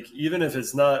 like even if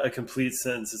it's not a complete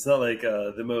sentence, it's not like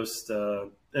the most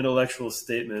intellectual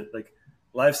statement, like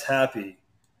life's happy,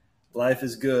 life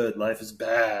is good, life is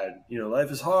bad,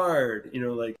 life is hard,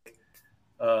 like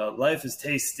life is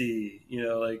tasty,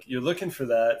 like you're looking for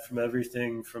that from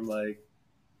everything from like,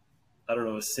 I don't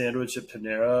know, a sandwich at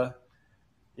Panera,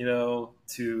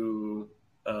 to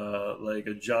like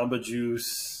a Jamba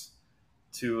Juice,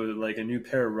 to like a new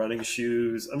pair of running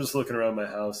shoes. I'm just looking around my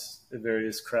house at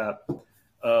various crap.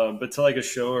 But to like a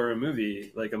show or a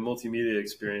movie, like a multimedia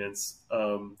experience.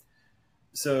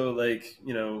 So like,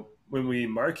 when we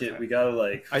market, we gotta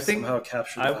like I think somehow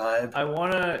capture the vibe. I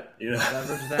want to You know,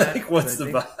 leverage that like because what's I the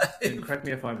think, and vibe? correct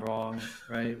me if I'm wrong,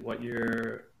 right? What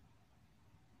you're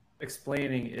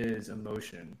explaining is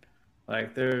emotion.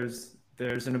 Like there's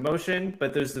an emotion,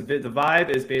 but the vibe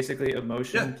is basically Yeah,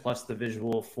 emotion plus the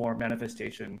visual form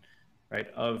manifestation, right,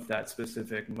 of that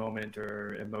specific moment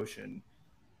or emotion.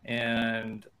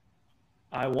 And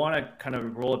I want to kind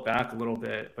of roll it back a little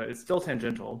bit, but it's still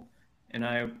tangential. And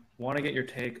I want to get your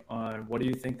take on what do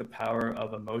you think the power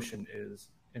of emotion is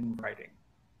in writing?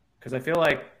 Because I feel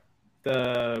like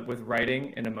the with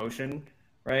writing and emotion,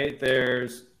 right?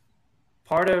 There's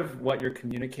part of what you're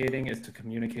communicating is to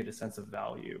communicate a sense of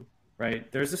value,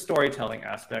 right? There's a storytelling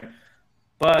aspect,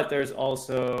 but there's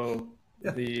also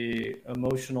yeah. the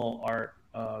emotional art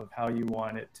of how you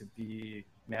want it to be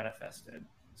manifested.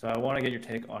 So I want to get your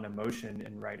take on emotion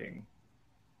in writing.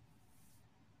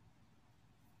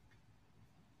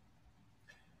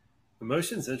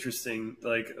 Emotion's interesting.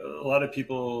 Like a lot of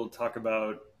people talk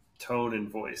about tone and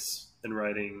voice in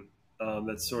writing.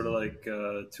 That's sort of like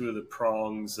two of the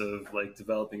prongs of like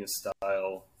developing a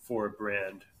style for a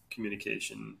brand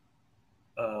communication.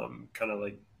 kind of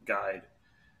like guide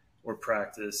or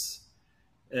practice.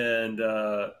 And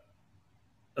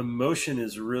emotion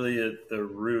is really at the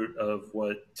root of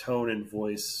what tone and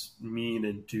voice mean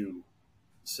and do.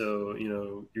 So, you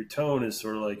know, your tone is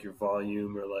sort of like your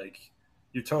volume, or like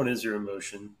your tone is your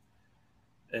emotion.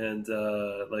 And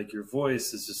like your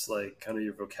voice is just like kind of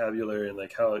your vocabulary, and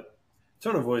like how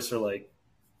tone and voice are like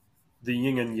the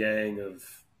yin and yang of,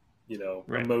 you know,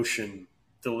 Right. emotion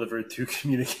delivered through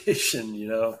communication, you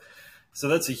know? So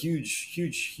that's a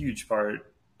huge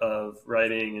part of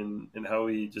writing, and how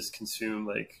we just consume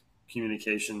like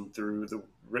communication through the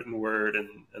written word,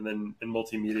 and then in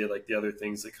multimedia, like the other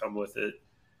things that come with it,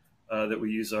 that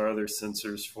we use our other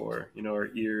sensors for, you know, our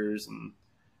ears. And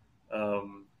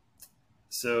um,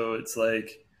 so it's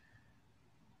like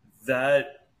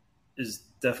that is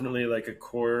definitely like a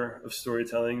core of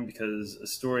storytelling, because a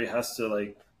story has to,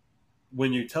 like,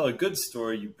 when you tell a good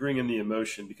story, you bring in the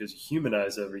emotion because you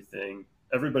humanize everything.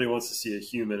 Everybody wants to see a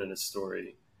human in a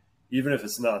story, even if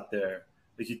it's not there.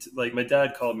 Like, like my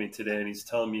dad called me today, and he's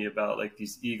telling me about like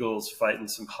these eagles fighting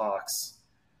some hawks,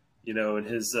 you know, in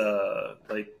his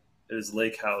like at his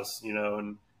lake house, you know,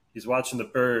 and he's watching the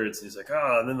birds, and he's like,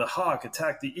 and then the hawk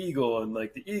attacked the eagle, and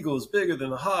like the eagle is bigger than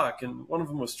the hawk, and one of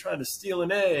them was trying to steal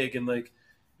an egg, and like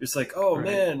it's like, oh Right.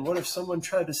 man, what if someone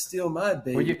tried to steal my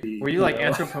baby? Were you like know? We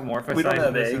don't anthropomorphizing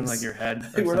have this in eggs. like your head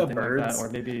or We're not something like that? birds. Or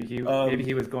maybe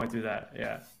he was going through that.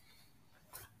 Yeah.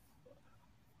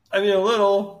 I mean, a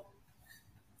little.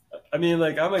 I mean,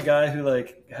 like, I'm a guy who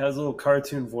like has little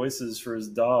cartoon voices for his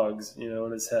dogs, you know,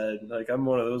 in his head. Like, I'm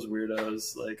one of those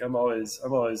weirdos. Like, I'm always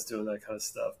doing that kind of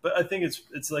stuff. But I think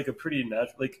it's like a pretty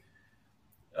natural, like,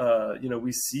 you know,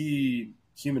 we see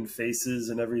human faces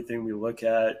and everything we look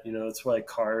at. You know, that's why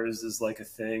cars is like a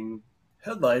thing.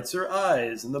 Headlights are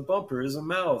eyes, and the bumper is a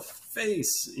mouth,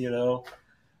 face. You know,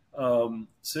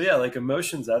 so yeah, like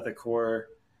emotions at the core.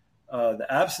 The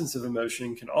absence of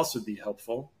emotion can also be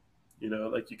helpful. You know,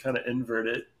 like you kind of invert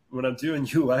it. When I'm doing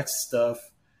UX stuff,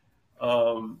 a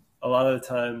lot of the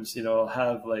times, you know, I'll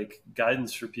have like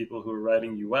guidance for people who are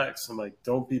writing UX. I'm like,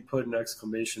 don't be putting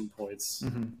exclamation points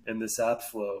in this app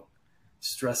flow,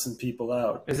 stressing people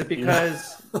out. Is it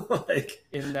because like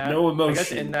in that, no I guess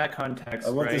emotion? in that context,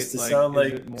 I want right? this to Like, sound is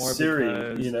like it more Siri,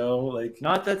 because you know, like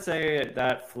not that say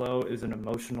that flow is an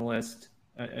emotionless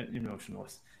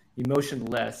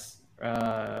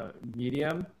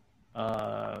medium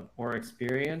or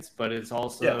experience, but it's yeah,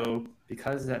 also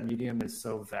because that medium is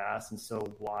so vast and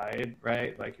so wide,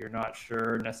 right? Like you're not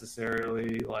sure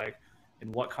necessarily like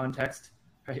in what context,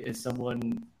 right, is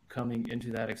someone coming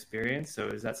into that experience. So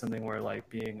is that something where like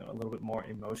being a little bit more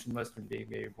emotionless and being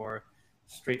maybe more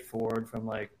straightforward from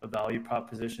like a value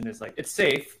proposition is like it's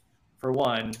safe for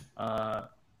one. Yeah.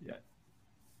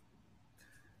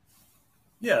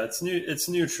 yeah, it's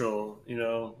neutral, you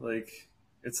know, like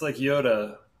it's like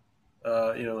Yoda.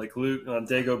 You know, like Luke on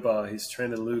Dagobah, he's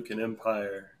training Luke in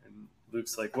Empire, and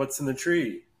Luke's like, "What's in the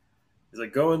tree?" He's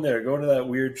like, "Go in there, go to that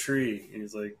weird tree." And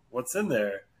he's like, "What's in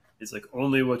there?" He's like,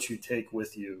 "Only what you take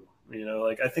with you." You know,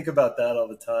 like I think about that all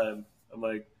the time. I'm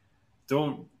like,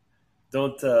 don't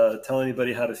tell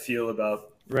anybody how to feel about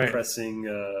Right. pressing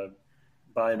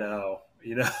buy now.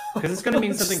 You know, Because it's going to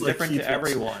mean something just like different to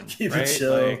everyone, keep it right?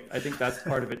 chill. Like I think that's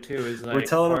part of it too. Is We're like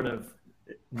telling part them,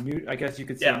 of I guess you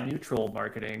could say yeah, neutral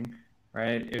marketing,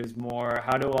 right? It was more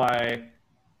how do I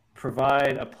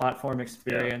provide a platform yeah,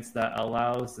 experience that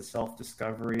allows the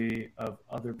self-discovery of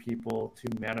other people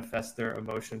to manifest their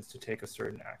emotions to take a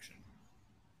certain action.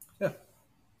 yeah.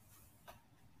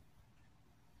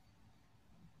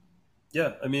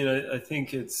 Yeah, I mean, I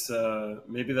think it's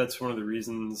maybe that's one of the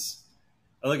reasons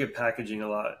I look at packaging a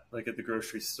lot, like at the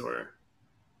grocery store.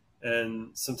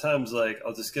 And sometimes, like,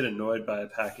 I'll just get annoyed by a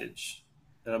package.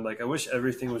 And I'm like, I wish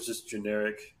everything was just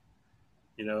generic,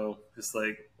 you know, just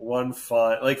like one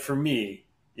font. Like for me,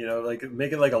 you know, like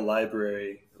make it like a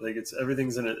library. Like it's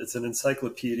everything's in it. It's an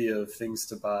encyclopedia of things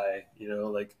to buy, you know,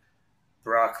 like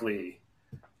broccoli.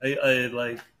 I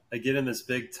get in this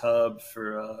big tub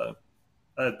for,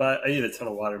 I eat a ton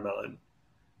of watermelon.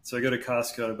 So I go to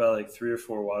Costco and I buy like 3 or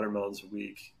 4 watermelons a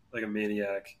week, like a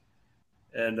maniac.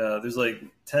 And there's like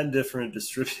 10 different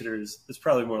distributors. It's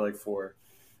probably more like four,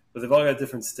 but they've all got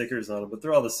different stickers on them, but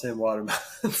they're all the same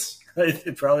watermelons, right?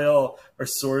 They probably all are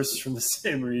sourced from the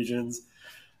same regions.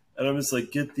 And I'm just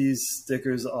like, get these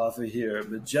stickers off of here.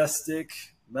 Majestic,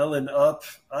 melon up.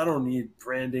 I don't need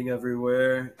branding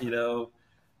everywhere, you know?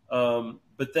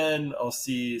 But then I'll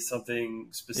see something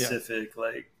Yeah. specific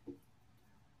like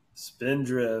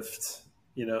Spindrift,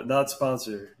 you know, not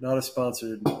sponsored, not a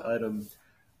sponsored item.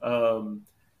 Um,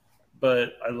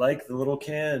 but I like the little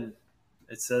can,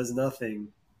 It says nothing.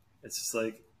 It's just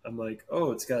like, I'm like,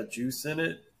 oh, it's got juice in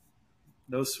it,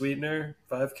 no sweetener,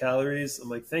 5 calories. I'm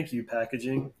like, thank you,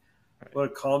 packaging. Right. What a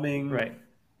calming Right.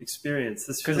 experience.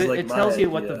 This Because feels like it my tells you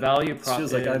what the idea. value This prop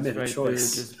feels like I is, made a right, through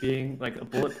choice. just being like a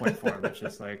bullet point form. It's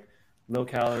just like low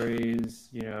calories,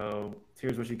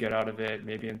 here's what you get out of it,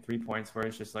 maybe in 3 points, where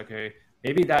it's just like,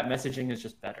 maybe that messaging is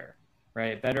just better,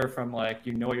 right? Better from like,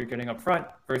 what you're getting up front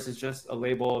versus just a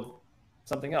label of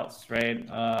something else, right?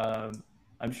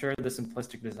 I'm sure the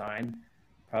simplistic design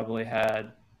probably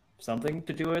had something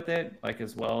to do with it, like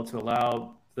as well, to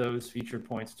allow those feature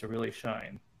points to really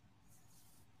shine.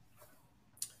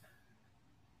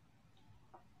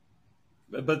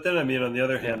 But then, I mean, on the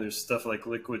other Yeah. hand, there's stuff like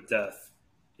Liquid Death,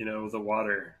 the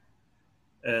water.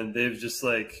 And they've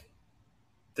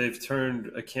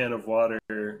turned a can of water,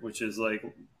 which is like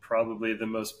probably the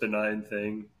most benign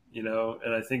thing,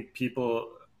 and I think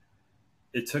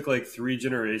it took like 3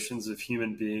 generations of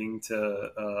human being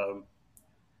to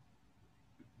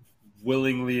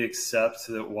willingly accept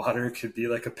that water could be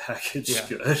like a packaged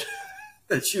Yeah. good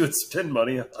that you would spend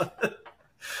money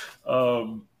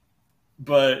on.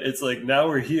 But it's like, now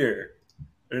we're here,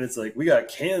 and it's like, we got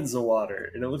cans of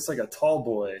water, and it looks like a tall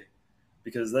boy,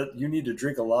 because that you need to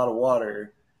drink a lot of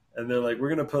water. And they're like, we're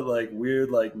gonna put like weird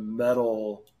like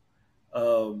metal,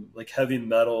 like heavy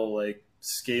metal, like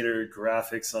skater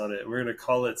graphics on it. We're gonna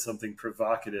call it something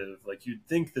provocative. Like, you'd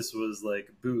think this was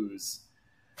like booze,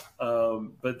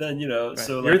 but then, Right.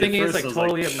 so You're like at thinking it's first I like was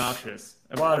totally like, obnoxious.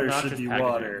 water should Obnoxious be packaging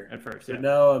water. at first, But yeah.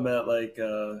 now I'm at like,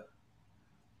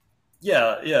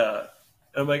 yeah.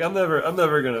 I'm like, I'm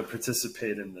never gonna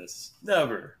participate in this.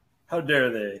 Never. How dare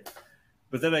they?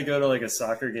 But then I go to like a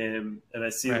soccer game and I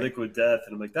see Right. Liquid Death,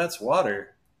 and I'm like, that's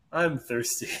water. I'm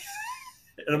thirsty.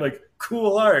 And I'm like,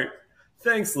 cool art.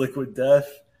 Thanks, Liquid Death.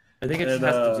 I think it just And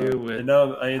has to do with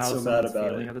now I ain't how so mad someone's about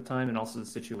feeling it. at the time and also the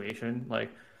situation.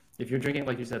 Like if you're drinking,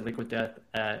 like you said, Liquid Death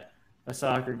at a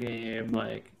soccer game,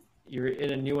 like you're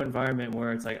in a new environment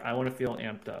where it's like, I want to feel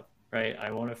amped up, right?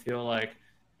 I want to feel like,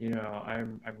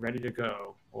 I'm ready to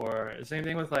go. Or the same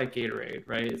thing with like Gatorade,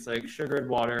 right? It's like sugared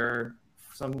water,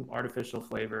 some artificial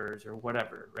flavors or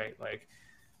whatever, right? Like,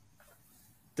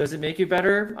 does it make you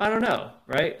better? I don't know,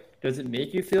 right? Does it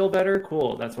make you feel better?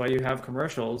 Cool. That's why you have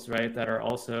commercials, right? That are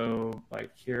also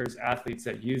like, here's athletes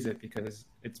that use it, because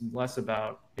it's less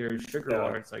about here's sugar Yeah.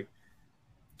 water. It's like,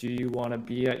 do you want to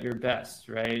be at your best,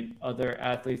 right? Other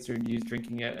athletes are used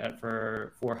drinking it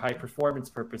for high performance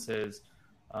purposes,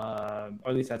 or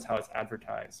at least that's how it's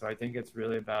advertised. So I think it's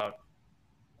really about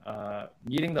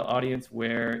meeting the audience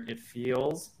where they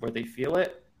feel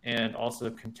it, and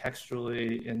also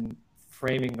contextually in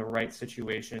framing the right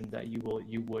situation that you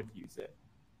would use it.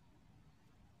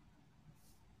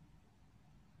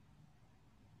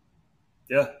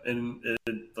 Yeah. And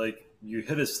like, you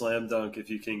hit a slam dunk if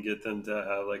you can get them to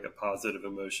have like a positive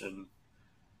emotion,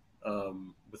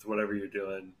 with whatever you're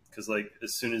doing. Because like,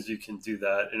 as soon as you can do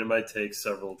that, and it might take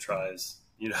several tries,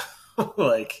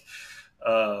 like,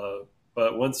 uh,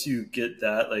 but once you get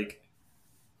that, like,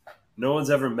 no one's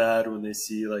ever mad when they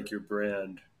see like your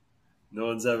brand. No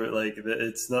one's ever like,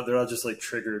 it's not, they're not just like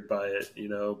triggered by it,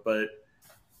 but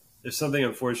if something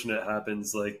unfortunate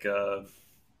happens, like, a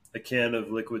can of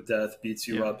Liquid Death beats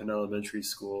you Yeah. up in elementary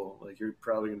school, like, you're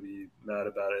probably going to be mad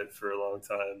about it for a long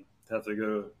time. Have to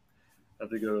go,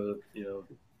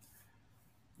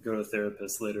 go to a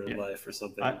therapist later in Yeah. life or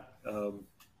something. I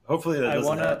Hopefully that I doesn't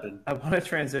wanna happen. I wanna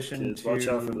transition Kids, watch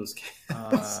out for to those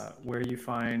cans. where you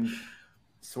find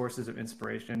sources of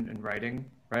inspiration in writing,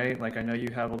 right? Like I know you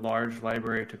have a large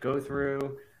library to go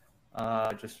through,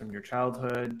 just from your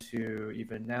childhood to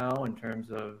even now, in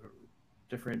terms of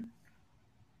different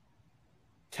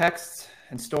texts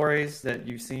and stories that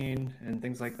you've seen and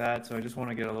things like that. So I just want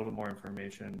to get a little bit more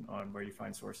information on where you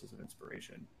find sources of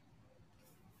inspiration.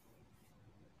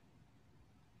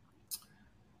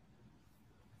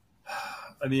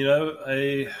 I mean,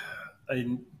 I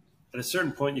at a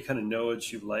certain point, you kind of know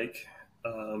what you like,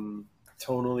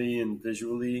 tonally and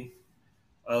visually.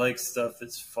 I like stuff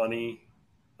that's funny.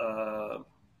 Uh,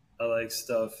 I like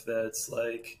stuff that's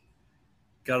like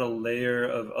got a layer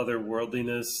of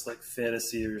otherworldliness, like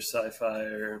fantasy or sci-fi,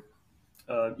 or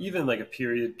even like a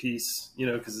period piece.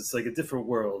 Because it's like a different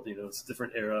world. It's a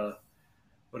different era,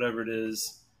 whatever it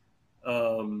is.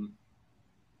 Um,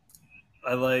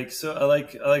 I like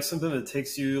something that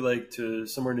takes you like to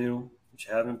somewhere new, which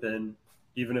you haven't been,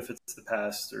 even if it's the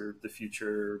past or the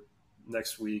future, or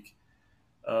next week.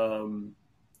 Um,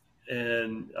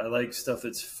 and I like stuff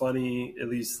that's funny, at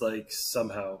least like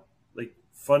somehow, like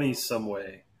funny some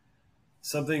way,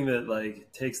 something that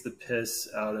like takes the piss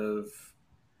out of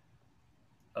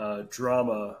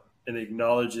drama and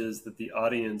acknowledges that the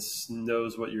audience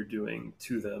knows what you're doing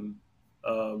to them.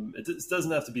 It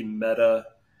doesn't have to be meta.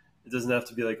 It doesn't have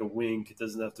to be like a wink. It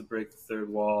doesn't have to break the third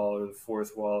wall or the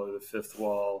fourth wall or the fifth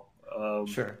wall.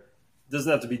 Sure. It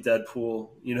doesn't have to be Deadpool,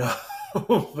 you know.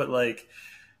 But like,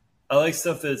 I like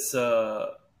stuff that's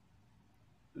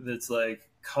like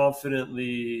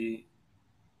confidently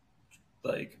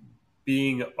like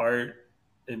being art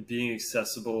and being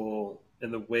accessible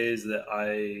in the ways that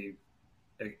I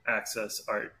access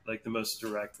art like the most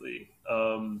directly.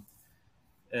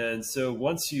 And so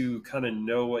once you kind of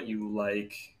know what you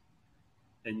like,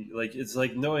 and like it's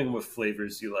like knowing what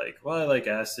flavors you like. Well, I like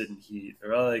acid and heat,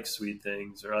 or I like sweet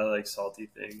things, or I like salty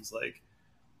things. Like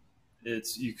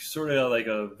it's you sort of got like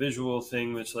a visual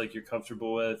thing which like you're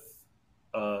comfortable with,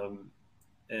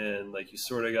 and like you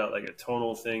sort of got like a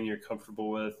tonal thing you're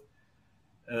comfortable with,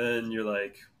 and then you're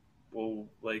like, well,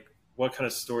 like what kind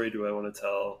of story do I want to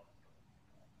tell?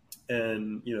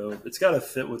 And you know it's got to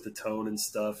fit with the tone and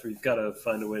stuff, or you've got to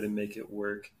find a way to make it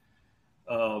work.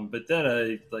 But then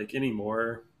I like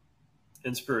anymore.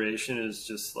 Inspiration is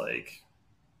just like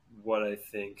what I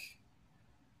think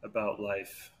about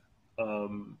life.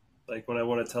 Like when I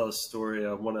want to tell a story,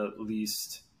 I want to at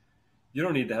least, you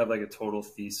don't need to have like a total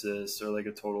thesis or like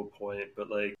a total point, but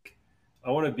like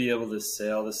I want to be able to say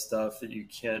all the stuff that you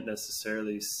can't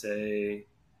necessarily say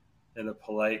in a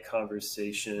polite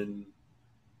conversation.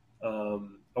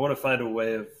 I want to find a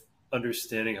way of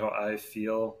understanding how I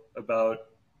feel about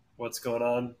what's going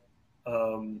on.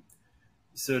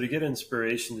 So to get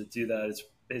inspiration to do that, it's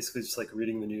basically just like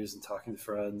reading the news and talking to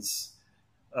friends.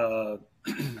 I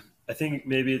think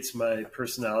maybe it's my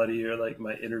personality or like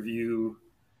my interviewing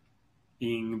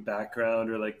background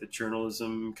or like the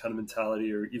journalism kind of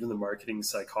mentality or even the marketing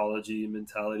psychology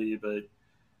mentality. But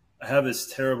I have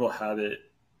this terrible habit.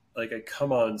 Like I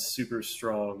come on super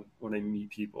strong when I meet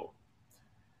people.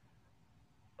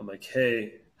 I'm like,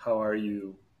 hey, how are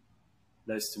you?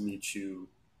 Nice to meet you.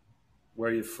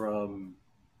 Where are you from?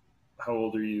 How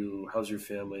old are you? How's your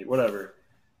family? Whatever.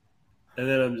 And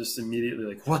then I'm just immediately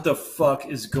like, what the fuck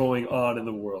is going on in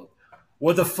the world?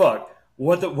 What the fuck?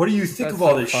 What do you think That's of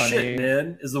all so this funny. shit,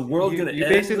 man? Is the world gonna You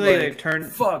end? basically Like, like turn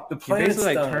fuck, the you planet's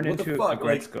basically like done. turn What the into a fuck?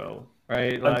 Like, Gretzko,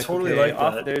 right? I'm Like totally okay, like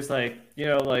off that. there's like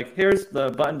like here's the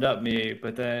buttoned up me,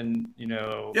 but then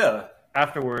Yeah.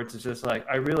 afterwards it's just like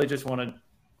I really just want to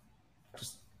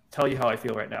just tell you how I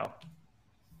feel right now.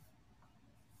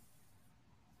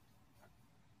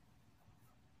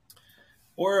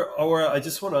 Or I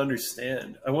just want to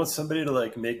understand. I want somebody to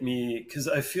like make me, because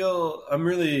I feel I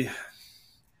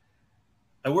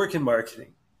work in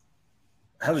marketing.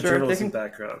 I have a Sure, they journalism can.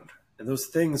 background, and those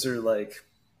things are like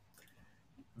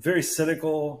very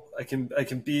cynical. I can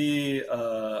be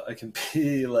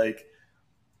like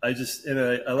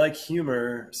I like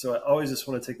humor, so I always just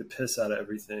want to take the piss out of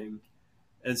everything.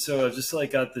 And so I've just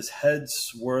like got this head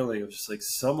swirling of just like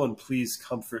someone please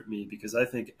comfort me because I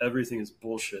think everything is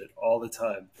bullshit all the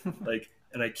time. Like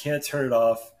and I can't turn it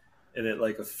off and it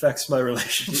like affects my Do you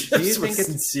relationships with think it's?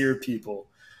 sincere people.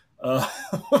 Uh,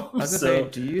 I was gonna say, so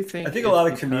do you I think think a it's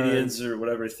lot of comedians because or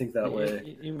whatever think that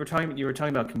way. you were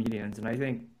talking about comedians, and I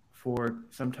think for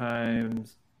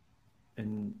sometimes,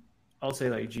 and I'll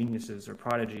say like geniuses or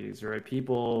prodigies or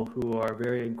people who are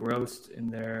very engrossed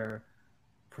in their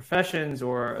professions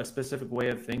or a specific way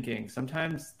of thinking,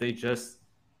 sometimes they just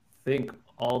think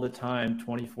all the time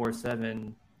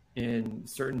 24/7 in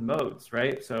certain modes,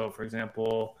 right? So for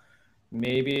example,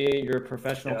 maybe you're a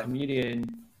professional Yeah. comedian,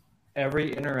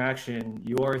 every interaction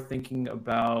you're thinking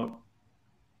about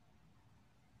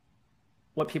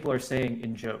what people are saying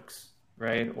in jokes,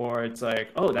 right? Or it's like,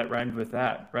 oh, that rhymed with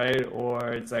that, right?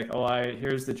 Or it's like, oh, I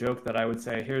here's the joke that I would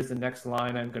say, here's the next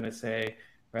line I'm going to say,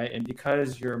 right? And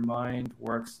because your mind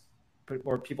works,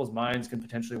 or people's minds can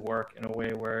potentially work in a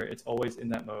way where it's always in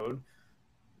that mode,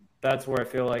 that's where I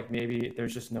feel like maybe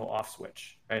there's just no off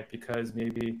switch, right? Because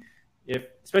maybe if,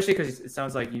 especially because it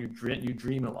sounds like you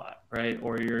dream a lot, right?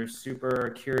 Or you're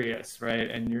super curious, right?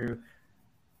 And you're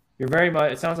very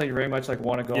much, it sounds like you very much like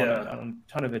want to go on Yeah. a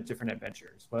ton of different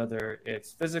adventures, whether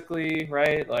it's physically,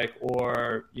 right? Like,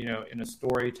 or, in a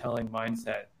storytelling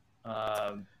mindset,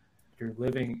 you're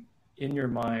living in your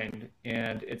mind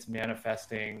and it's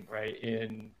manifesting, right,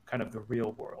 in kind of the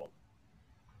real world.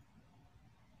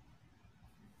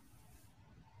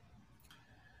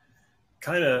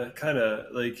 Kind of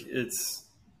like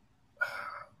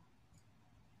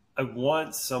I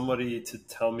want somebody to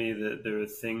tell me that there are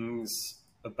things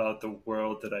about the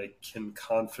world that I can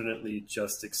confidently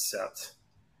just accept.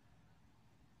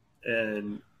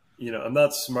 And, I'm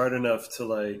not smart enough to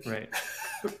like Right.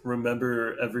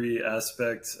 remember every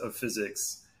aspect of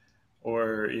physics,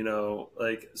 or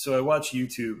like, so I watch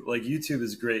YouTube. Like, YouTube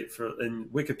is great for, and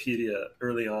Wikipedia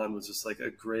early on was just like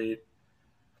a great.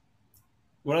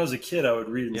 When I was a kid, I would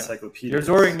read Yeah. encyclopedias. You're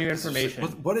absorbing new It's just like,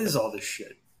 information. what is all this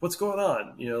shit? What's going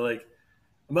on? Like,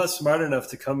 I'm not smart enough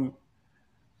to come.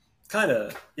 Kind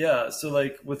of, yeah. So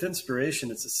like with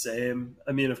inspiration, it's the same.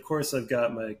 I mean, of course, I've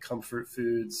got my comfort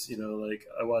foods. Like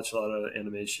I watch a lot of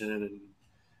animation, and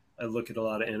I look at a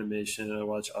lot of animation, and I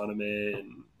watch anime,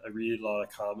 and I read a lot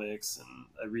of comics, and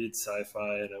I read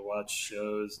sci-fi, and I watch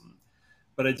shows.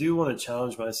 But I do want to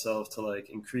challenge myself to like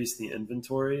increase the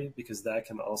inventory, because that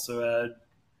can also add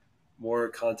more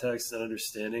context and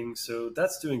understanding. So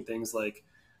that's doing things like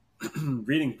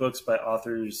reading books by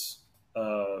authors,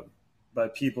 by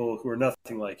people who are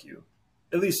nothing like you.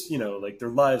 At least, like their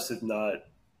lives have not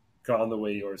gone the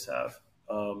way yours have.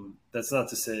 That's not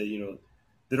to say,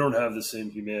 they don't have the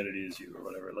same humanity as you or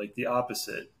whatever. Like the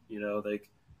opposite, like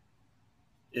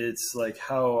it's like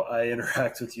how I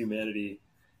interact with humanity.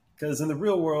 Because in the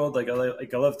real world, like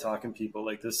I love talking to people.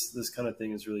 Like this kind of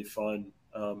thing is really fun,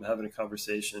 having a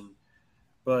conversation.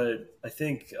 But I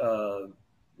think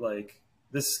like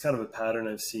this is kind of a pattern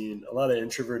I've seen. A lot of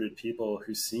introverted people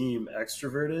who seem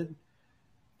extroverted,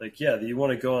 like, yeah, you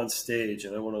want to go on stage,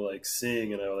 and I want to like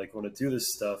sing, and I like want to do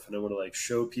this stuff, and I want to like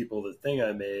show people the thing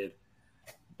I made.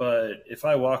 But if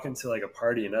I walk into like a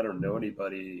party and I don't know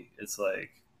anybody, it's like,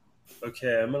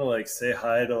 okay, I'm gonna like say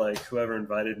hi to like whoever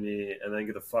invited me, and then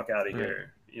get the fuck out of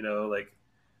here. Like,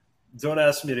 don't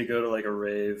ask me to go to like a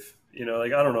rave.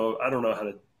 Like I don't know how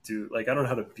to do, like I don't know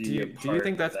how to be Do a you part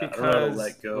think that's of that. I don't know how to because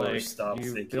let go or like stop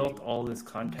you thinking. built all this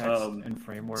context and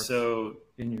frameworks So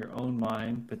in your own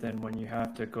mind, but then when you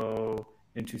have to go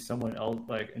into someone else,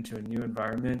 like into a new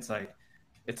environment, it's like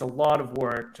it's a lot of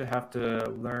work to have to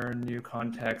learn new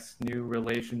contexts, new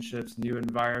relationships, new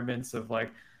environments of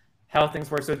like how things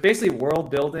work. So it's basically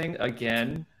world building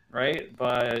again, right?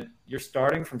 But you're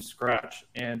starting from scratch,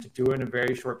 and to do it in a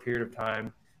very short period of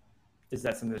time, is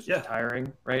that something that's just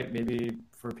tiring, right? Maybe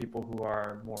for people who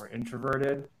are more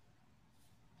introverted.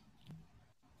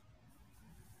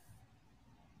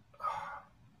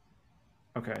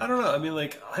 Okay. I don't know. I mean,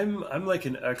 like I'm like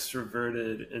an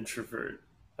extroverted introvert.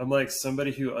 I'm like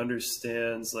somebody who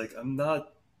understands. Like I don't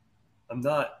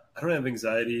have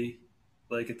anxiety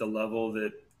like at the level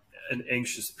that an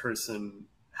anxious person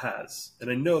has,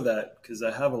 and I know that because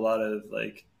I have a lot of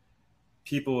like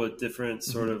people with different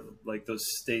sort of like those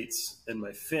states in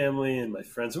my family and my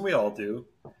friends, and we all do.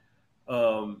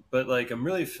 But like I'm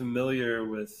really familiar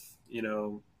with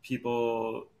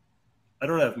people. I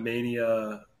don't have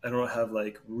mania. I don't have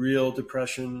like real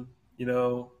depression.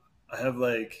 I have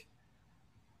like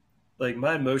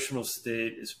my emotional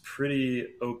state is pretty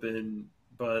open.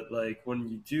 But like when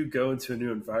you do go into a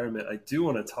new environment, I do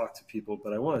want to talk to people,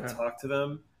 but I want to talk to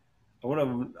them. I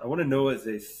want to know what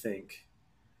they think.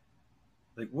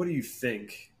 Like, what do you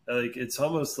think? Like, it's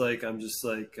almost like I'm just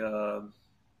like, I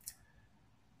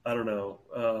don't know.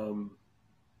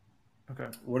 Okay.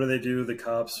 What do they do, the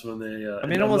cops, when they? I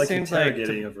mean, it almost like seems like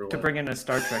everyone. to bring in a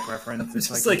Star Trek reference. It's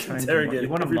just like like interrogating you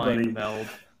want to everybody. mind meld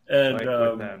And like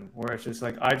with them, where it's just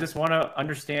like I just want to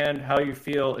understand how you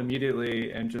feel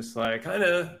immediately, and just like kind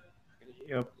of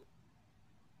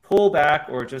pull back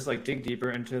or just like dig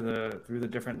deeper into through the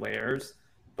different layers,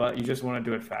 but you just want to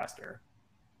do it faster.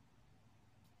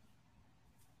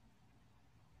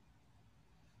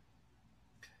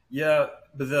 Yeah,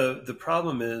 but the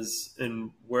problem is,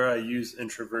 and where I use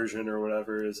introversion or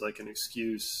whatever as like an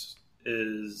excuse,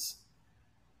 is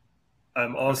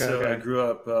I'm also I grew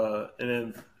up in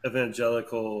an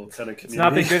evangelical kind of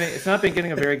community. It's not been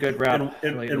getting a very good rap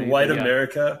in white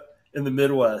America, in the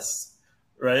Midwest,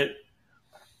 right?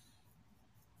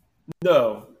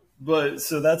 No, but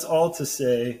so that's all to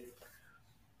say,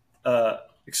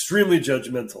 extremely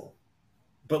judgmental,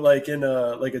 but like in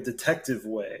a detective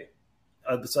way.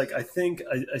 It's like I think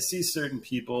I see certain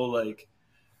people like,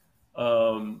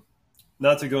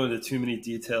 not to go into too many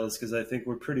details because I think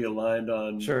we're pretty aligned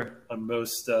on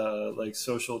most like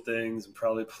social things and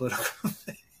probably political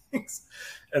things,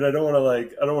 and I don't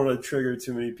want to trigger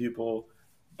too many people,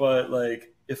 but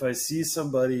like if I see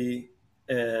somebody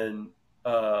and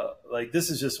like this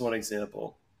is just one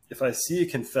example, if I see a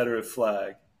Confederate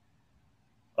flag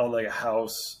on like a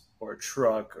house or a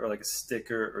truck or like a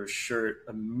sticker or a shirt,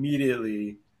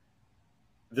 immediately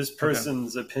this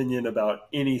person's opinion about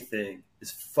anything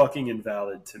is fucking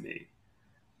invalid to me.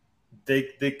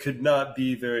 They could not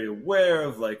be very aware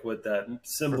of like what that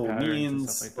symbol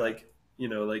means. Like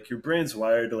your brain's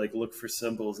wired to like look for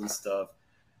symbols and stuff.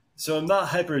 So I'm not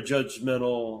hyper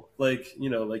judgmental, like,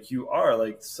 like you are.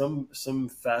 Like some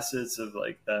facets of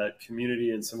like that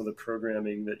community and some of the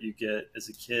programming that you get as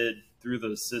a kid through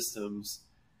those systems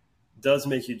does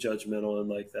make you judgmental in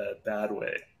like that bad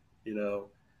way. You know,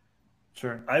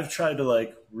 Sure. I've tried to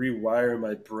like rewire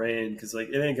my brain because like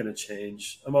it ain't gonna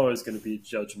change. I'm always gonna be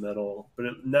judgmental, but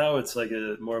now it's like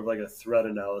a more of like a threat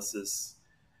analysis.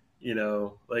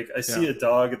 Like I see Yeah. a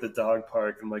dog at the dog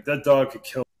park. I'm like, that dog could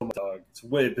kill my dog. It's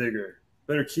way bigger.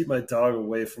 Better keep my dog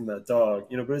away from that dog.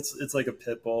 But it's like a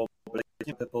pit bull. But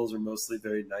pit bulls are mostly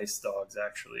very nice dogs.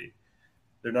 Actually,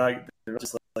 they're not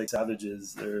just like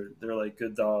savages. They're like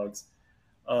good dogs.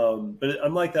 But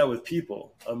I'm like that with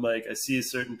people. I'm like, I see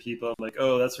certain people. I'm like,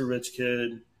 oh, that's a rich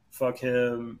kid. Fuck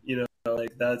him.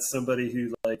 Like that's somebody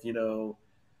who like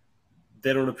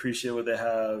they don't appreciate what they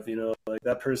have. Like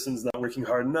that person's not working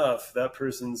hard enough. That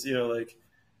person's like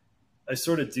I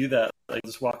sort of do that. Like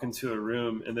just walk into a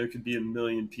room and there could be a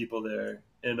million people there,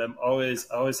 and I always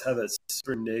have that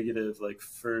super negative like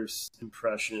first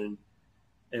impression,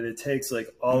 and it takes like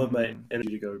all of my Hmm.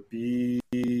 energy to go be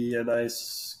a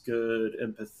nice, good,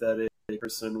 empathetic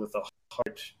person with a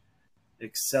heart,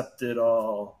 accept it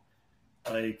all,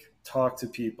 like talk to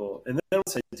people. And then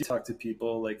once I do talk to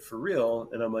people like for real,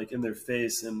 and I'm like in their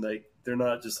face, and like they're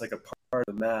not just like a part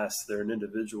of the mass, they're an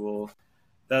individual.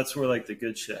 That's where like the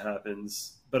good shit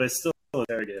happens. But I still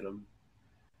interrogate them.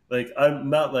 Like I'm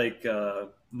not like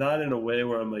not in a way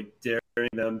where I'm like daring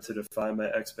them to defy my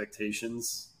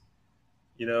expectations.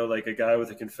 Like a guy with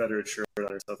a Confederate shirt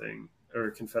on or something, or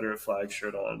a Confederate flag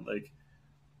shirt on. Like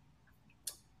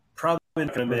probably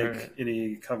not going to make Right.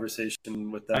 any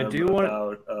conversation with I them do want.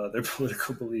 about their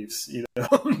political beliefs.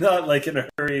 I'm not like in a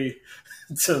hurry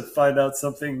to find out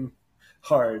something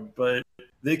hard, but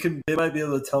they might be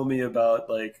able to tell me about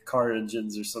like car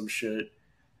engines or some shit,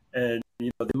 and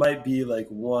they might be like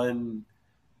one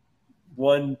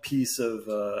piece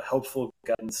of helpful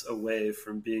guidance away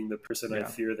from being the person I Yeah.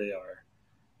 fear they are.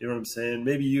 You know what I'm saying?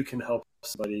 Maybe you can help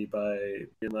somebody by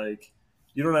being like,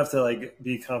 you don't have to like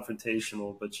be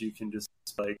confrontational, but you can just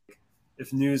like,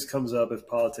 if news comes up, if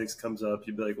politics comes up,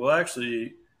 you'd be like, well,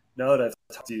 actually, now that I've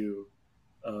talked to you,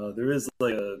 there is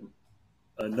like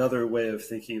another way of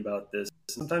thinking about this.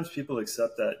 Sometimes people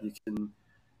accept that you can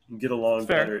get It's along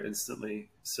fair. better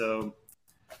instantly. So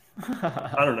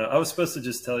I don't know. I was supposed to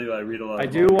just tell you I read a lot I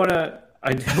of do manga. want to.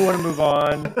 I do want to move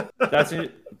on. That's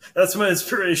it. That's my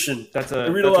inspiration. I read a That's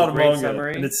a lot of great manga, and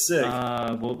summary. it's sick.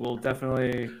 We'll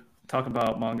definitely talk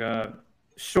about manga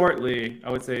shortly. I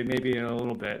would say maybe in a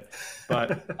little bit,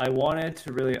 but I wanted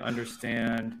to really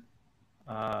understand,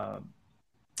 um,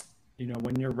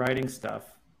 when you're writing stuff,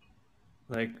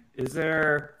 like, is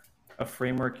there a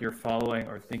framework you're following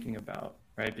or thinking about,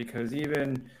 right? Because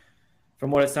even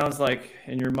from what it sounds like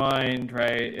in your mind,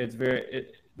 right,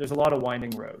 there's a lot of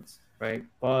winding roads, right?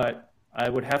 But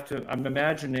I'm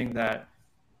imagining that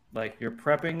like you're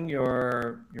prepping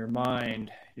your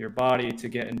mind, your body to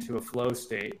get into a flow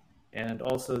state, and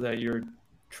also that you're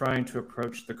trying to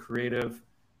approach the creative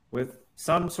with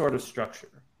some sort of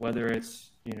structure, whether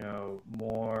it's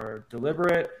more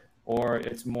deliberate or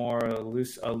it's more a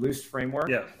loose framework.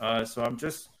 Yeah, So I'm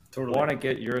just totally. want to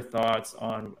get your thoughts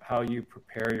on how you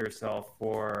prepare yourself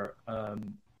for,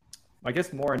 I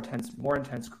guess, more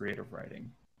intense creative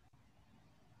writing.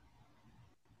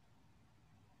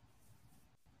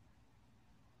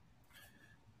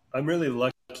 I'm really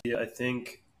lucky. I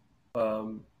think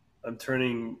um, I'm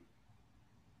turning.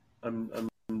 I'm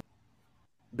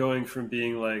going from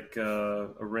being like a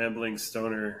rambling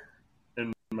stoner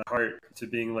in my heart to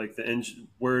being like the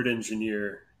word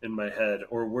engineer in my head,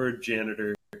 or word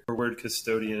janitor, or word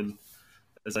custodian,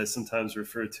 as I sometimes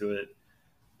refer to it.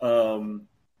 Um,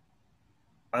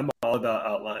 I'm all about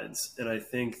outlines, and I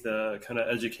think the kind of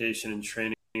education and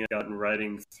training I got in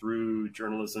writing through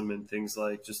journalism and things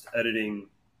like just editing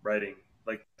writing,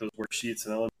 like those worksheets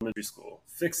in elementary school.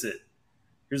 Fix it.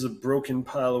 Here's a broken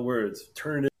pile of words.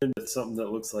 Turn it into something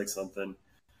that looks like something.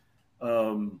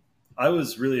 Um, I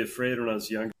was really afraid when I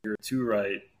was younger to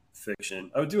write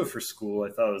fiction. I would do it for school. I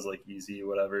thought it was like easy,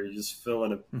 whatever. You just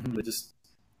Mhm. just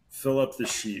fill up the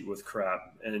sheet with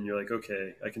crap, and you're like,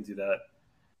 okay, I can do that.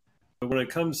 But when it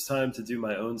comes time to do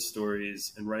my own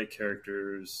stories and write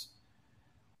characters,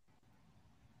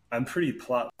 I'm pretty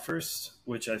plot first,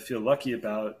 which I feel lucky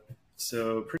about.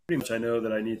 So pretty much I know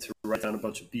that I need to write down a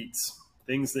bunch of beats,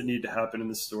 things that need to happen in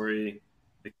the story,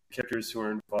 the characters who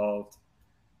are involved.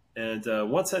 And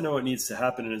once I know what needs to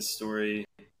happen in a story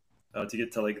to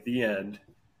get to like the end,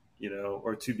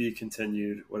 or to be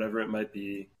continued, whatever it might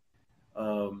be,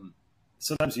 um,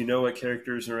 sometimes you know what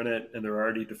characters are in it and they're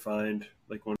already defined.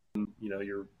 Like when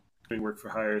you're doing work for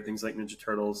hire, things like Ninja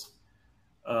Turtles,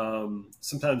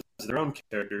 sometimes their own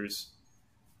characters.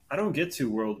 I don't get too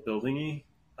world building-y.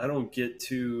 I don't get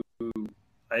too.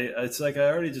 It's like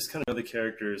I already just kind of know the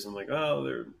characters. I'm like,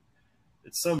 oh,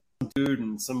 it's some dude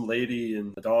and some lady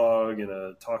and a dog and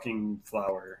a talking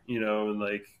flower, and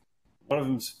like one of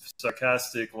them's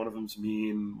sarcastic, one of them's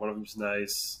mean, one of them's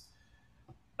nice.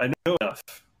 I know enough,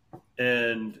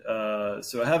 and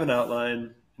so I have an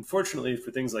outline. Unfortunately,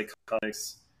 for things like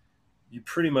comics, you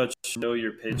pretty much know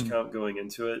your page count going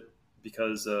into it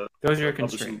because those are your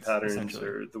publishing patterns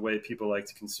or the way people like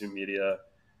to consume media.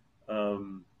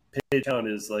 Page count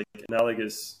is like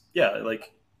analogous,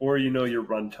 like, or your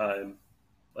runtime,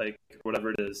 like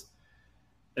whatever it is.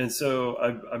 And so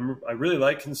I really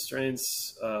like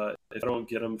constraints. If I don't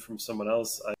get them from someone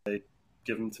else, I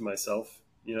give them to myself,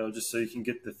 just so you can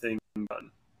get the thing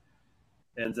done.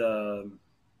 And so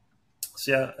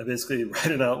yeah, I basically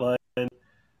write an outline.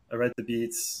 I write the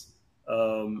beats.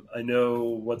 I know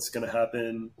what's going to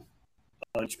happen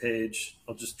on each page.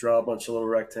 I'll just draw a bunch of little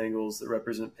rectangles that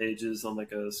represent pages on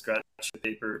like a scratch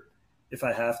paper if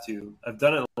I have to. I've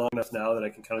done it long enough now that I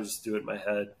can kind of just do it in my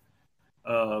head.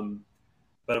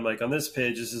 But I'm like, on this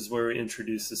page, this is where we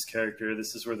introduce this character.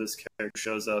 This is where this character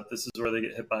shows up. This is where they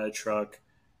get hit by a truck.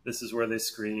 This is where they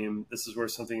scream. This is where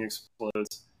something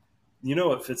explodes.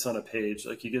 What fits on a page.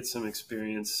 Like, you get some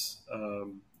experience.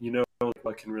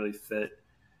 What can really fit.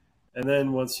 And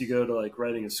then once you go to like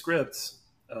writing a script,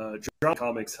 drawing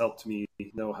comics helped me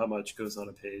know how much goes on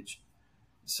a page.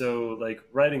 So like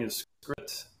writing a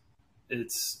script,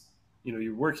 it's,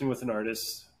 you're working with an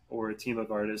artist or a team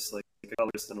of artists, like a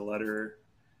colorist and a letterer,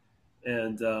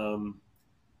 and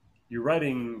you're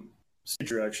writing stage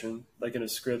direction, like in a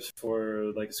script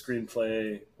for like a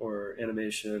screenplay or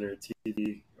animation or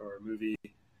TV or a movie.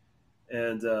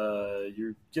 And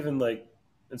you're given like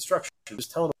instructions,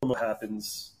 just telling them what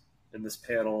happens in this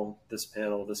panel, this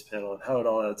panel, this panel, and how it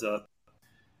all adds up.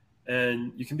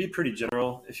 And you can be pretty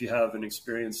general if you have an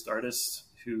experienced artist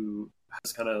who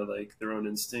has kind of like their own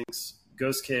instincts.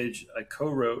 Ghost Cage, I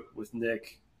co-wrote with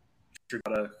Nick,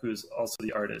 who's also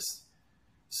the artist.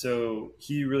 So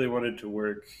he really wanted to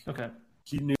work. Okay.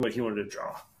 He knew what he wanted to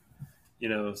draw,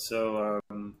 so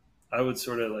I would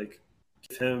sort of like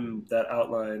give him that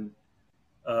outline.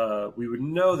 We would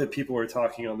know that people were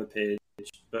talking on the page,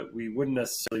 but we wouldn't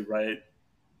necessarily write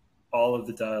all of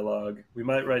the dialogue. We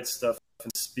might write stuff in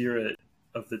the spirit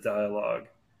of the dialogue.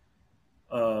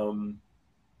 But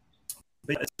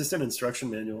it's just an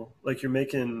instruction manual. Like, you're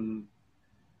making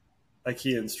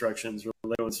IKEA instructions or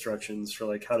Lego instructions for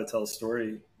like how to tell a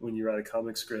story when you write a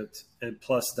comic script, and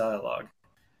plus dialogue.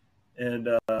 And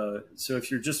so if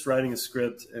you're just writing a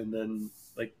script and then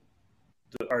like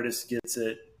the artist gets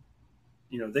it,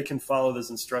 they can follow those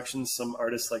instructions. Some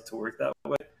artists like to work that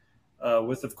way,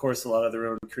 with, of course, a lot of their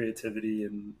own creativity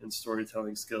and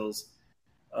storytelling skills.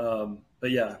 But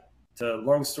yeah,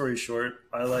 long story short,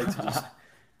 I like to just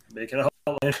make an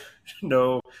outline,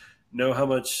 know how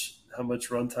much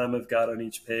runtime I've got on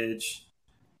each page,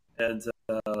 and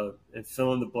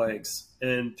fill in the blanks.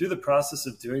 And through the process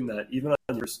of doing that, even on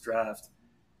your first draft,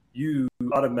 you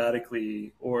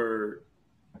automatically, or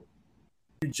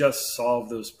you just solve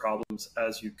those problems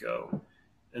as you go.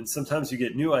 And sometimes you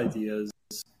get new ideas,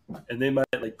 and they might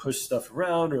like push stuff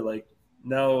around, or like,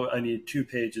 now I need 2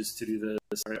 pages to do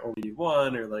this, or I only need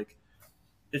 1, or like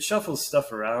it shuffles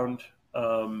stuff around.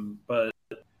 But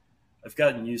I've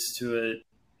gotten used to it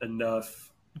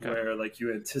enough where like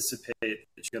you anticipate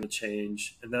that you're going to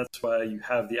change, and that's why you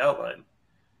have the outline.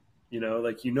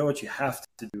 Like, what you have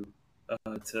to do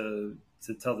to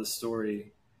tell the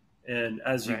story, and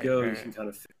as you go, you can kind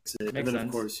of fix it. And then,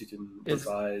 of course, you can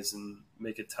revise and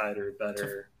make it tighter,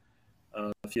 better.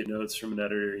 If you get notes from an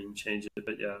editor, you can change it.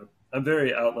 But yeah, I'm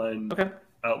very outline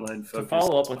focused. To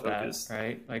follow up with that,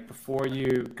 right? Like, before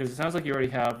because it sounds like you already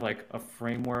have like a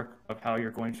framework of how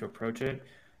you're going to approach it.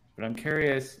 But I'm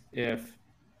curious if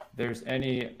there's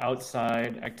any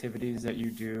outside activities that you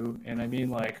do. And I mean,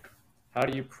 like, how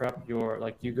do you prep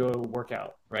you go work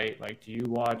out, right? Like, do you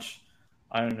watch,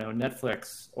 I don't know,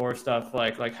 Netflix or stuff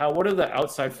what are the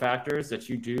outside factors that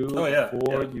you do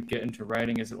before you get into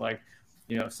writing? Is it like,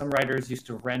 some writers used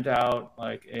to rent out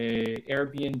like a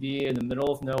Airbnb in the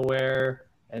middle of nowhere,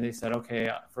 and they said,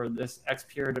 okay, for this X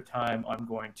period of time, I'm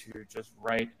going to just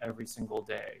write every single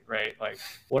day, right? Like,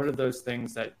 what are those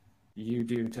things that you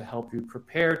do to help you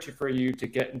prepare for you to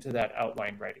get into that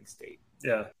outline writing state?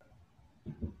 Yeah.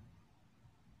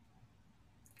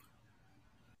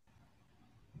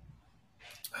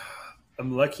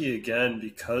 I'm lucky again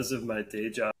because of my day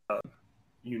job.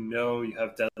 You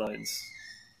have deadlines.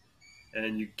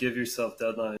 and you give yourself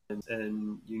deadlines,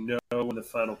 and you know when the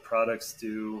final product's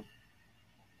due,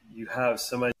 you have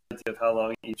some idea of how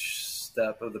long each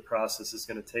step of the process is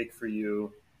going to take for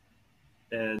you.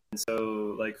 And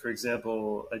so, like, for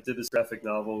example, I did this graphic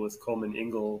novel with Coleman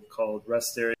Ingle called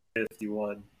Rest Area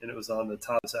 51, and it was on the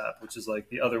Tapas app, which is like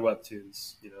the other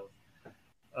webtoons,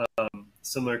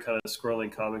 similar kind of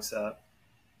scrolling comics app.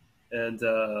 And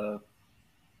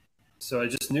so I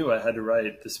just knew I had to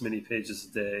write this many pages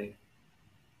a day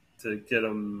to get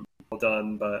them all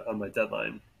done on my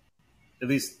deadline, at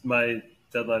least my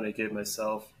deadline I gave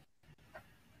myself.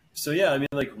 So yeah, I mean,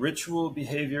 like ritual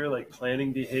behavior, like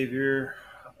planning behavior,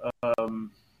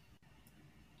 um,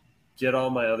 get all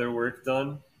my other work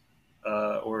done,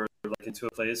 or like into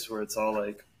a place where it's all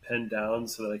like penned down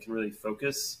so that I can really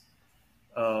focus.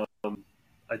 Um,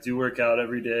 I do work out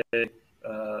every day,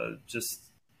 just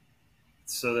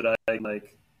so that I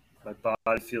like my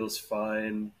body feels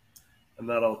fine. I'm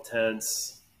not all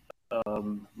tense.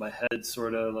 My head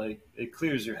sort of like it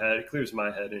clears your head. It clears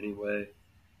my head anyway,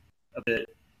 a bit,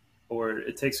 or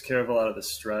it takes care of a lot of the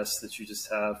stress that you just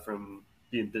have from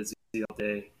being busy all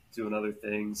day doing other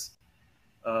things.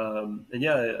 And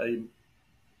yeah,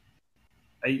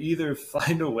 I either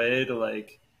find a way to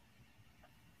like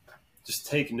just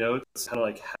take notes, kind of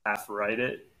like half write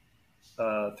it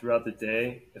throughout the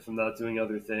day if I'm not doing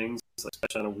other things, like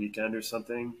especially on a weekend or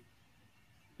something.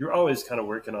 You're always kind of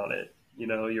working on it.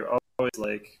 You're always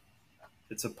like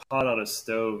it's a pot on a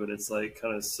stove and it's like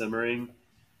kind of simmering.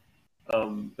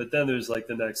 But then there's like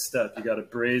the next step. You got to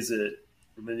braise it,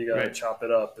 and then you got to Right. chop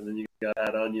it up, and then you got to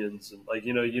add onions, and like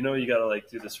you got to like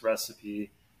do this recipe.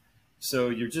 So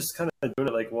you're just kind of doing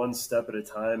it like one step at a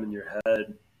time in your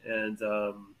head. And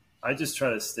I just try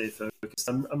to stay focused.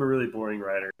 I'm a really boring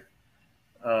writer.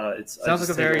 I Sounds like a just take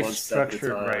it very one step at a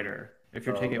structured time. writer if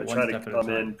you're taking I it one try to step at a come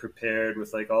in time. prepared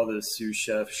with like all the sous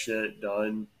chef shit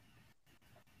done.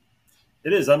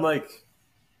 It is. I'm like,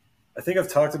 I think I've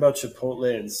talked about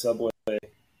Chipotle and Subway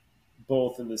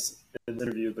both in this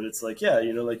interview, but it's like, yeah,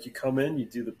 like you come in, you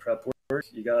do the prep work,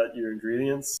 you got your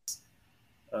ingredients,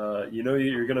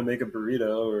 you're gonna make a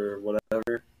burrito or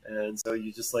whatever, and so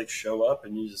you just like show up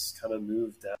and you just kind of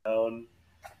move down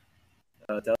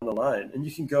the line, and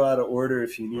you can go out of order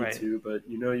if you need Right. to, but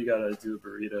you gotta do a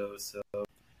burrito. So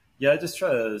yeah, I just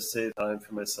try to save time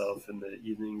for myself in the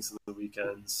evenings and the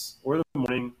weekends or the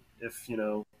morning if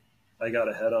I got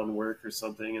ahead on work or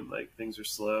something and like things are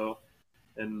slow.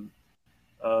 And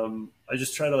I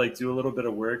just try to like do a little bit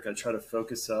of work. I try to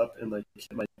focus up and like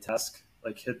hit my task,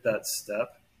 like hit that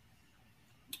step,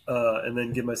 and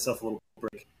then give myself a little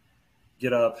break.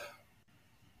 Get up,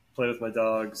 play with my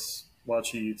dogs,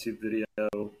 watch a YouTube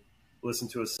video, listen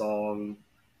to a song,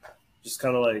 just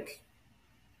kind of like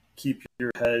keep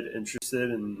your head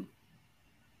interested in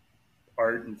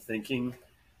art and thinking.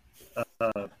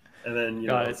 And then,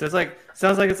 Got it. So it's like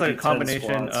sounds like it's like do a 10 combination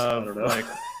squats. I of don't know. like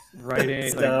writing,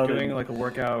 Sit like down doing like a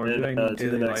workout or and doing do the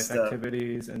daily next life step.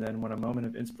 activities, and then when a moment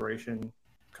of inspiration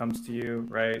comes to you,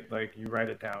 right? Like you write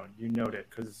it down, you note it,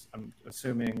 because I'm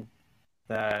assuming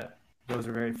that those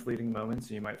are very fleeting moments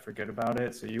and you might forget about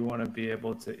it. So you want to be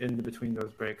able to, in between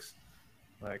those breaks,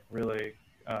 like really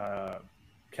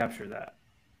capture that.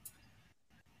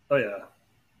 Oh, yeah.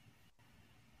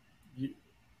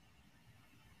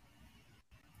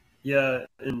 Yeah.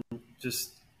 And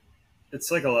just,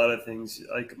 it's like a lot of things.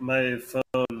 Like my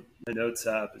phone, my notes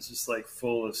app is just like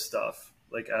full of stuff,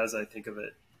 like as I think of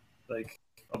it. Like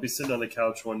I'll be sitting on the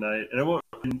couch one night and I won't,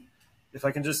 if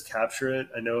I can just capture it,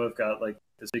 I know I've got like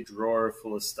this big drawer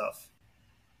full of stuff.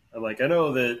 I'm like, I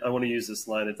know that I want to use this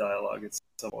line of dialogue at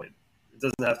some point. It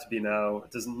doesn't have to be now.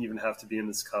 It doesn't even have to be in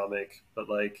this comic, but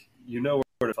like,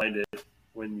 where to find it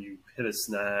when you hit a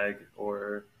snag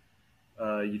or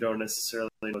you don't necessarily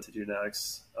know what to do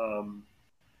next.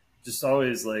 Just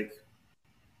always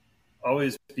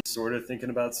be sort of thinking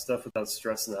about stuff without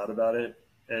stressing out about it,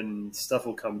 and stuff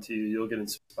will come to you. You'll get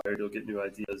inspired. You'll get new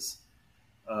ideas.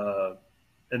 Uh,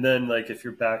 and then, like, if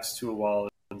your back's to a wall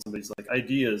and somebody's like,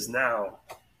 ideas now,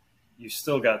 you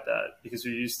still got that because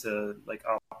you're used to like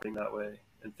operating that way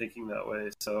and thinking that way.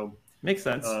 So, Makes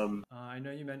sense. um, I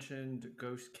know you mentioned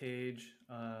Ghost Cage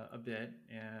a bit,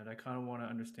 and I kind of want to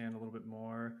understand a little bit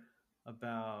more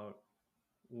about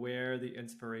where the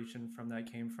inspiration from that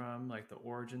came from, like the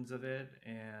origins of it,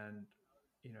 and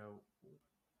you know,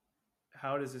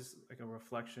 how does this like a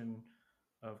reflection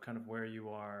of kind of where you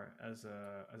are as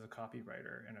a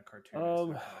copywriter and a cartoonist and um,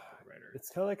 a comic book writer? it's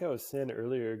kind of like I was saying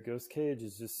earlier. Ghost Cage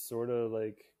is just sort of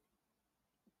like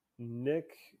Nick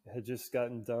had just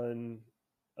gotten done.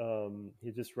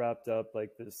 He just wrapped up like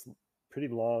this pretty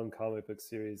long comic book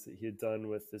series that he had done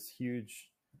with this huge.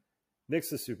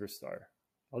 Nick's a superstar.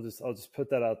 I'll just put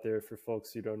that out there for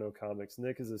folks who don't know comics.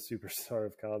 Nick is a superstar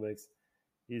of comics.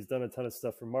 He's done a ton of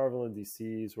stuff for Marvel and DC.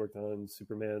 He's worked on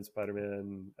Superman,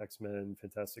 Spider-Man, X-Men,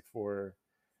 Fantastic Four.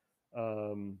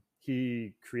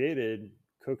 He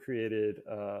co-created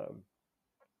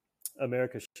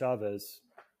America Chavez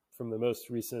from the most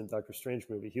recent Doctor Strange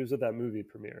movie. He was at that movie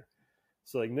premiere.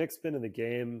 So like Nick's been in the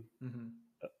game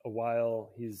a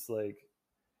while. He's like,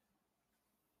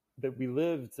 but we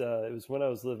lived, it was when I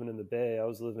was living in the Bay. I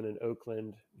was living in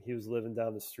Oakland. He was living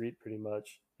down the street pretty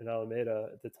much in Alameda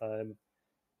at the time.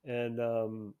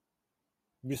 And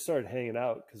we started hanging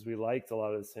out because we liked a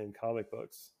lot of the same comic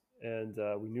books. And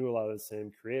we knew a lot of the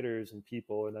same creators and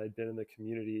people. And I'd been in the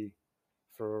community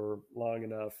for long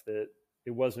enough that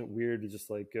it wasn't weird to just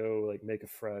like go like make a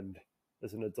friend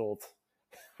as an adult,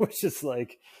 which is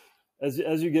like, as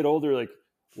you get older, like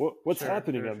what's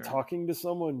happening? I'm talking to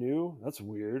someone new. That's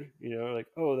weird. You know, like,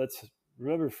 oh,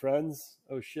 remember Friends?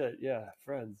 Oh shit. Yeah.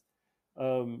 Friends.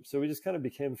 So we just kind of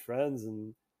became friends,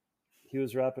 and he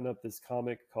was wrapping up this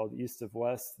comic called East of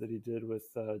West that he did with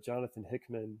Jonathan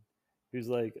Hickman, who's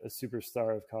like a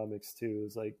superstar of comics too.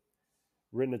 He's like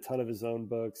written a ton of his own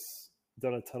books,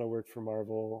 done a ton of work for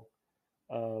Marvel.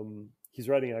 He's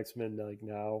writing X-Men like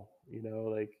now, you know,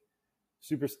 like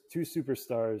two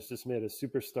superstars just made a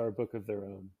superstar book of their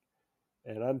own.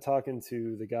 And I'm talking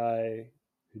to the guy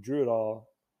who drew it all,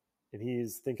 and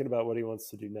he's thinking about what he wants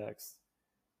to do next.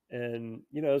 And,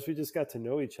 you know, as we just got to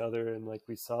know each other and like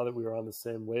we saw that we were on the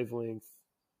same wavelength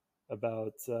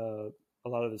about a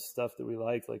lot of the stuff that we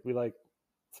liked. Like we liked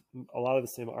a lot of the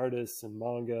same artists and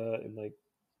manga and like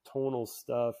tonal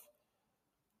stuff.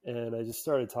 And I just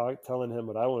started telling him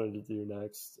what I wanted to do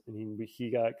next. And he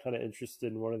got kind of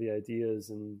interested in one of the ideas.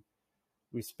 And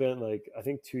we spent like, I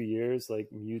think 2 years like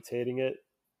mutating it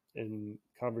in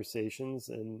conversations.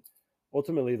 And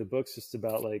ultimately the book's just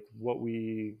about like what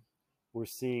we were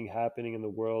seeing happening in the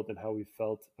world and how we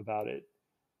felt about it.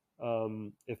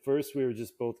 At first we were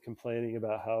just both complaining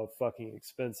about how fucking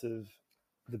expensive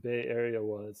the Bay Area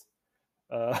was.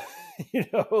 You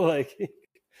know, like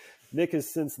Nick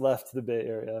has since left the Bay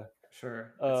Area.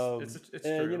 Sure. It's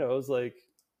and true. you know, it was like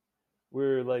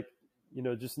we're like, you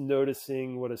know, just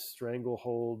noticing what a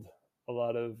stranglehold a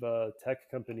lot of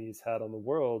tech companies had on the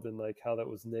world, and like how that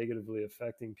was negatively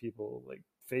affecting people, like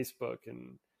Facebook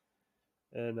and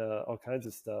all kinds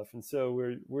of stuff. And so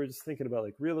we're just thinking about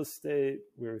like real estate.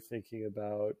 We're thinking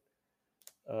about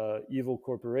evil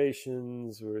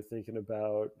corporations. We're thinking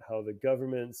about how the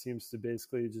government seems to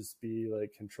basically just be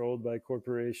like controlled by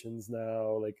corporations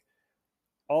now, like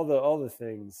all the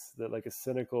things that like a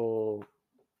cynical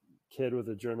kid with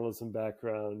a journalism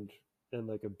background and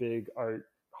like a big art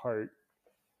heart.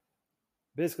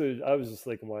 Basically, I was just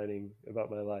like whining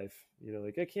about my life, you know,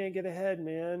 like I can't get ahead,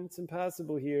 man. It's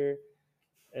impossible here.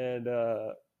 And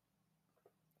that,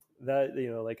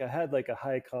 you know, like I had like a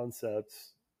high concept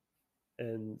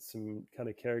and some kind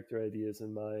of character ideas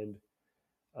in mind.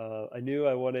 I knew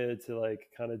I wanted to like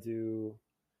kind of do,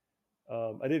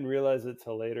 I didn't realize it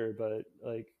till later, but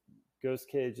like Ghost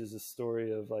Cage is a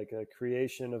story of like a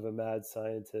creation of a mad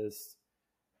scientist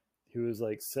who was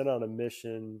like sent on a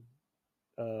mission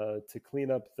to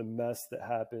clean up the mess that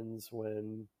happens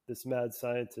when this mad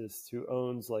scientist who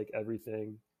owns like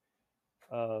everything,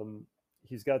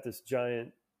 he's got this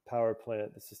giant power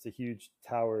plant that's just a huge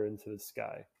tower into the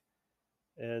sky.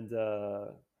 And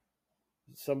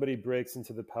somebody breaks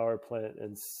into the power plant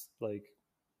and like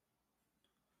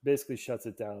basically shuts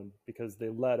it down because they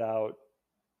let out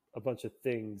a bunch of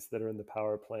things that are in the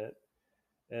power plant.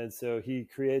 And so he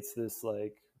creates this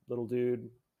like little dude,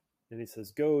 and he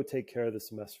says, go take care of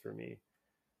this mess for me.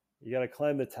 You got to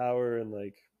climb the tower and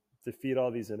like defeat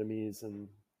all these enemies, and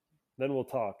then we'll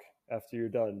talk after you're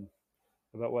done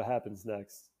about what happens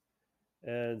next.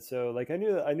 And so like I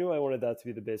knew I wanted that to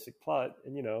be the basic plot.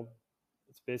 And you know,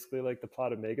 it's basically like the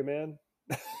plot of Mega Man.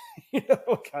 You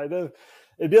know, kind of.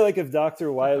 It'd be like if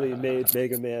Dr. Wily made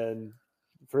Mega Man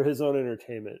for his own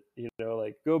entertainment, you know,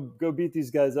 like go beat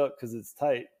these guys up because it's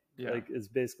tight. Yeah. Like it's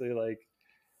basically like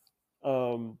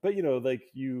but you know, like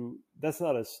that's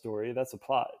not a story, that's a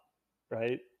plot,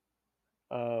 right?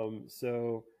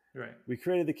 So Right. we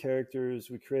created the characters,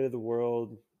 we created the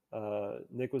world.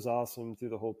 Nick was awesome through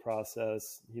the whole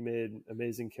process. He made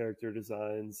amazing character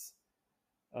designs.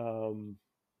 And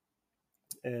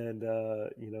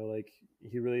you know, like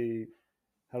he really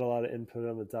had a lot of input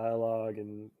on the dialogue,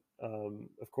 and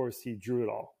of course he drew it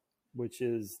all, which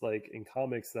is like in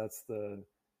comics, that's that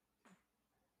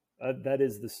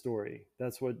is the story.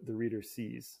 That's what the reader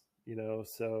sees, you know.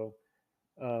 So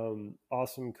Awesome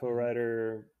Mhm.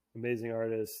 co-writer, amazing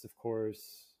artist, of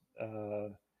course.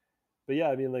 But yeah,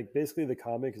 I mean, like basically the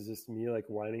comic is just me like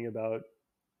whining about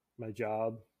my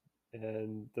job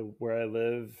and the where I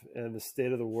live and the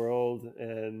state of the world,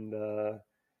 and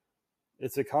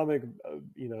it's a comic.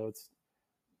 It's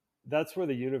that's where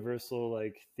the universal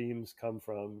like themes come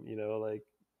from. Like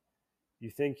you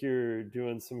think you're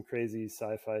doing some crazy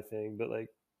sci-fi thing, but like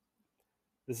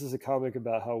this is a comic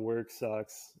about how work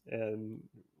sucks, and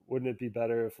wouldn't it be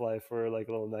better if life were like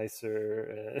a little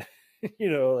nicer? And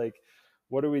like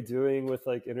what are we doing with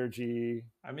like energy?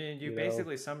 I mean, You know, you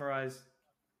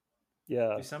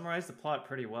yeah, summarize the plot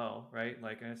pretty well, right?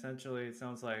 Like, essentially, it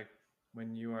sounds like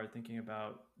when you are thinking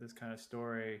about this kind of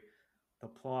story, the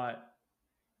plot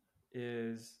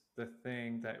is the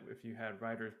thing that if you had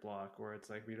writer's block, where it's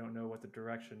like we don't know what the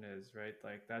direction is, right?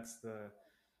 Like that's the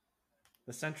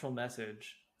central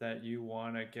message that you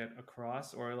want to get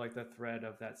across, or like the thread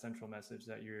of that central message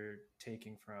that you're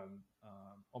taking from,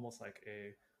 almost like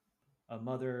a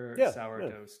mother yeah, yeah.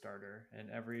 sourdough starter, and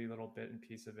every little bit and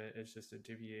piece of it is just a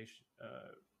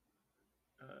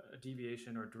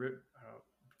deviation or drip. Oh,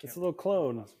 It's can't a little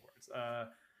clone, lots of words.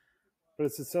 but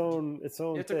it's its own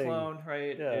It's a thing. clone,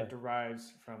 right? It Yeah,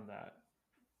 derives from that,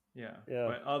 yeah, yeah.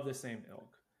 but of the same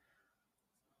ilk.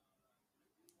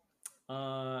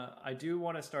 I do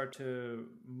want to start to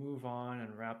move on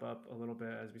and wrap up a little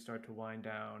bit as we start to wind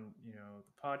down,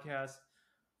 the podcast.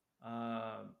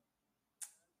 Um,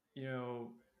 you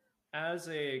know, as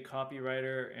a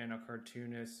copywriter and a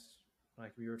cartoonist,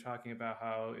 like we were talking about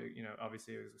how,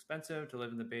 obviously it was expensive to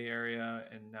live in the Bay Area,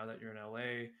 and now that you're in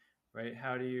LA, right?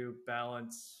 How do you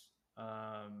balance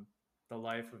the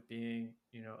life of being,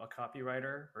 a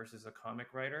copywriter versus a comic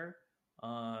writer,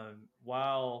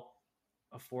 while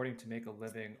affording to make a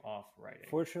living off writing?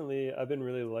 Fortunately, I've been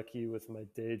really lucky with my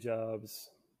day jobs,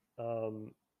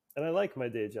 um, and I like my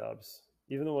day jobs,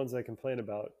 even the ones I complain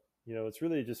about. It's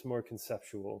really just more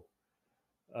conceptual.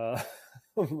 Uh,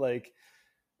 like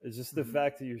it's just the Mm-hmm.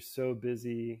 fact that you're so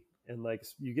busy, and like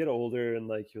you get older, and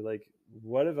like you're like,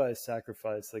 what have I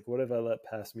sacrificed? Like what have I let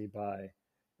pass me by?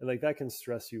 And like that can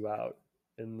stress you out.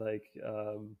 And like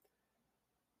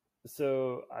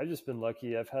so I've just been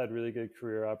lucky. I've had really good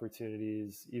career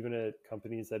opportunities, even at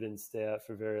companies I didn't stay at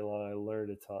for very long. I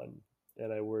learned a ton,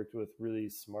 and I worked with really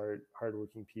smart,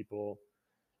 hardworking people.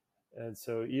 And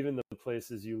so even the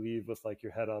places you leave with like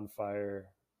your head on fire,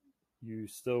 you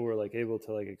still were like able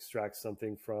to like extract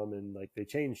something from, and like they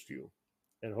changed you,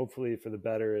 and hopefully for the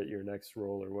better at your next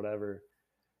role or whatever.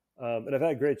 And I've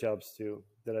had great jobs too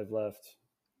that I've left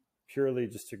purely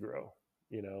just to grow.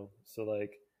 So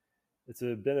like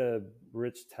been a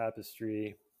rich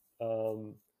tapestry.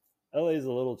 Um, LA is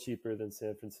a little cheaper than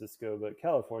San Francisco, but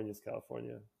California is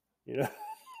California. You know,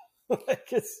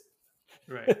 like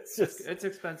Right. it's It's just it's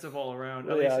expensive all around,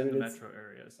 at well, yeah. least I in the mean, metro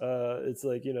areas. it's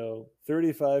like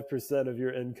 35% of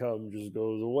your income just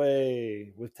goes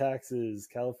away with taxes,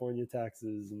 California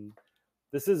taxes, and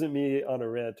this isn't me on a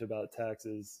rant about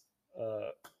taxes. Uh,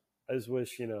 I just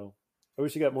wish I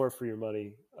wish you got more for your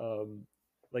money.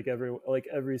 Like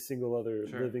every single other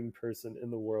Sure. living person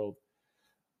in the world.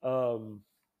 Um,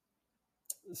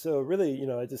 so really,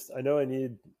 I know I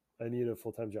need a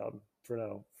full time job for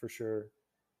now, for sure.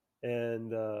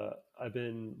 And I've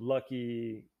been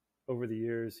lucky over the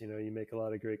years. You make a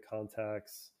lot of great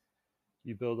contacts,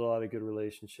 you build a lot of good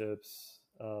relationships,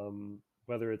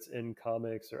 whether it's in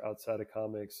comics or outside of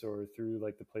comics or through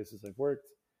like the places I've worked.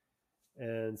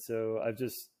 And so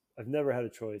I've never had a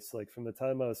choice. Like from the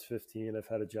time I was 15, I've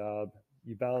had a job.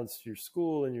 You balance your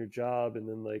school and your job, and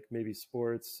then like maybe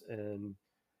sports, and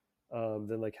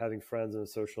then like having friends and a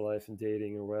social life and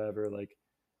dating or whatever. Like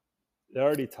it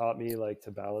already taught me like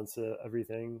to balance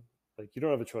everything. Like you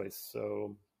don't have a choice.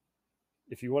 So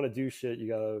if you want to do shit, you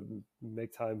gotta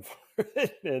make time for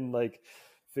it and like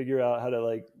figure out how to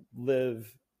like live.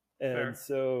 And Fair.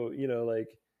 so like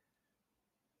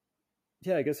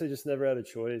yeah, I guess I just never had a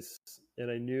choice. And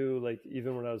I knew like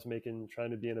even when I was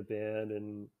trying to be in a band,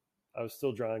 and I was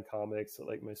still drawing comics at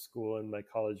like my school and my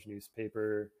college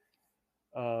newspaper.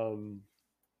 Um,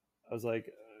 I was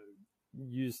like,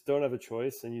 you just don't have a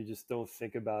choice, and you just don't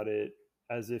think about it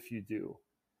as if you do.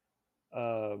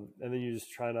 And then you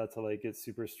just try not to like get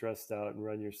super stressed out and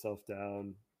run yourself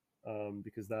down,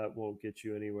 because that won't get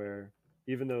you anywhere.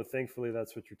 Even though thankfully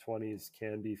that's what your 20s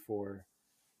can be for.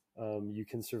 You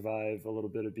can survive a little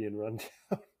bit of being run down.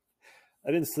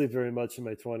 I didn't sleep very much in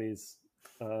my 20s.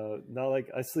 Not like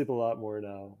I sleep a lot more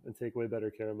now and take way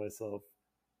better care of myself,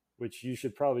 which you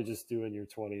should probably just do in your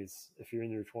 20s. If you're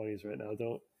in your 20s right now,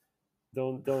 don't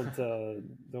don't don't uh,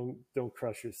 don't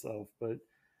crush yourself. But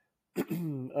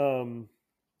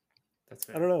That's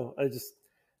I don't fair. know. I just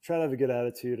try to have a good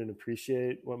attitude and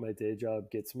appreciate what my day job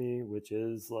gets me, which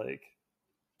is like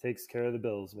takes care of the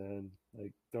bills, man.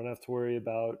 Like don't have to worry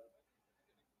about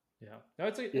Yeah. No,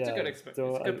 it's a yeah, good it's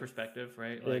a good perspective,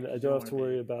 right? and Like I you don't don't have want to to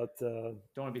worry be about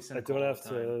don't want to be I cynical don't all the have time.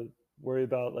 to worry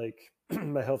about like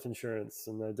my health insurance,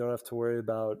 and I don't have to worry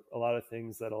about a lot of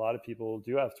things that a lot of people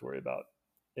do have to worry about.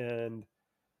 And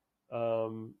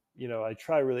you know, I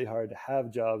try really hard to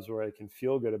have jobs where I can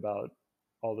feel good about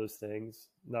all those things,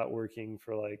 not working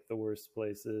for like the worst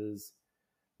places,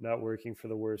 not working for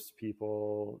the worst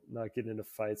people, not getting into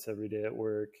fights every day at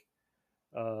work.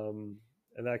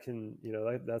 And that can, you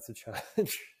know, that's a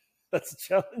challenge. That's a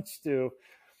challenge too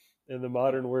in the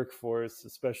Yeah. modern workforce,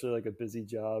 especially like a busy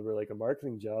job or like a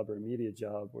marketing job or a media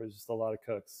job where there's just a lot of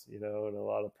cooks, you know, and a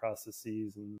lot of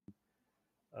processes, and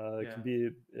it can Yeah. be,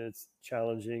 it's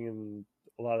challenging, and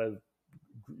a lot of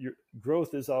your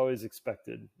growth is always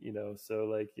expected, you know, so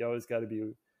like you always got to Of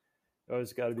be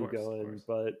course, of going. course.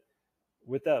 But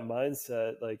with that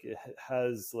mindset, like it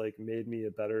has like made me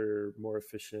a better, more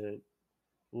efficient,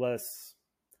 less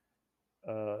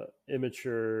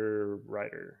immature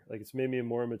writer. Like it's made me a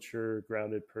more mature,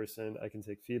 grounded person. I can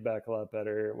take feedback a lot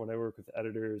better when I work with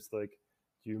editors. Like,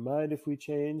 do you mind if we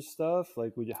change stuff?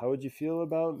 Like, how would you feel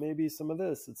about maybe some of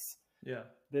this? It's, Yeah.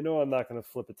 they know I'm not going to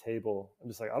flip a table. I'm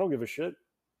just like, I don't give a shit.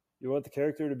 You want the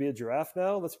character to be a giraffe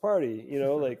now? Let's party. You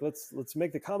know, like let's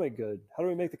make the comic good. How do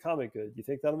we make the comic good? You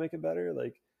think that'll make it better?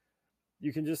 Like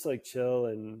you can just like chill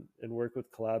and work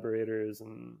with collaborators,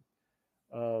 and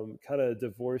kind of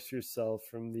divorce yourself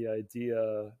from the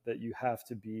idea that you have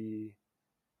to be,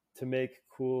 to make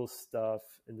cool stuff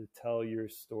and to tell your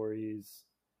stories.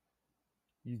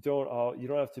 You don't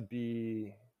have to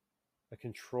be a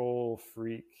control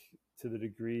freak to the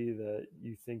degree that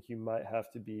you think you might have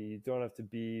to be. You don't have to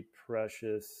be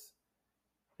precious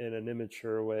in an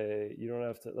immature way. You don't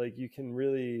have to, like, you can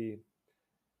really,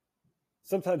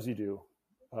 sometimes you do.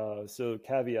 So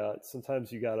caveat,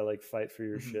 sometimes you got to like fight for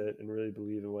your Hmm. shit and really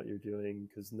believe in what you're doing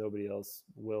because nobody else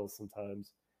will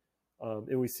sometimes.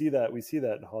 And we see that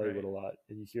in Hollywood a Right. lot,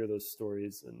 and you hear those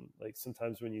stories. And like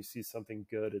sometimes when you see something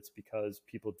good, it's because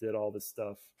people did all the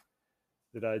stuff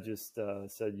that I just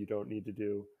said you don't need to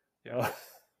do. Yeah. Uh,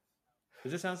 It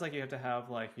just sounds like you have to have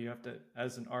like you have to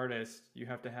as an artist, you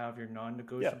have to have your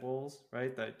yeah, non-negotiables,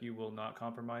 right? That you will not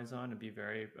compromise on and be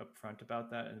very upfront about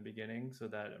that in the beginning so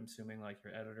that I'm assuming like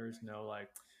your editors know like,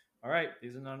 all right,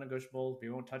 these are non-negotiables, we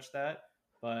won't touch that,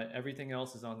 but everything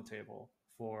else is on the table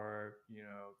for,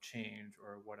 change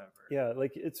or whatever. yeah,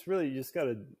 like it's really, you just got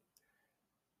to,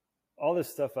 all this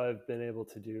stuff I've been able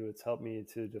to do, it's helped me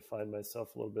to define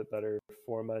myself a little bit better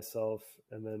for myself.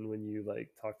 And then when you like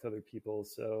talk to other people,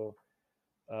 so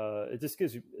it just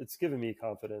it's given me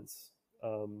confidence.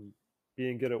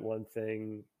 Being good at one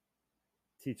thing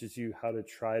teaches you how to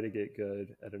try to get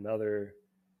good at another.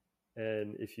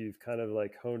 And if you've kind of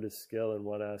like honed a skill in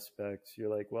one aspect, you're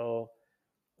like, well,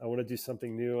 I want to do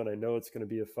something new, and I know it's going to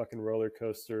be a fucking roller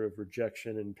coaster of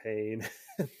rejection and pain,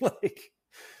 and like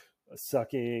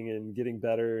sucking and getting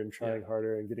better and Yeah. trying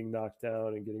harder and getting knocked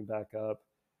down and getting back up.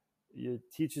 It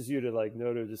teaches you to like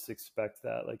know to just expect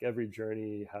that. Like every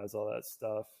journey has all that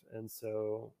stuff. And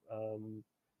so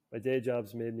my day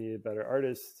job's made me a better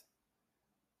artist.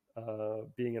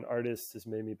 Being an artist has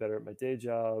made me better at my day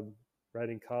job.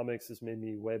 Writing comics has made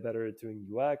me way better at doing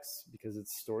UX because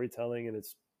it's storytelling and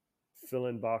it's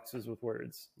filling boxes with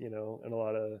words, you know, and a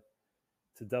lot of,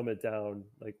 to dumb it down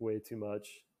like way too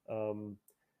much.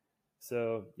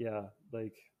 So yeah,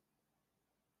 like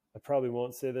I probably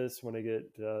won't say this when I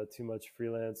get too much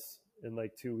freelance in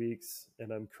like 2 weeks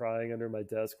and I'm crying under my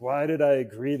desk. Why did I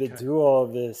agree to Okay. do all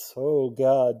of this? Oh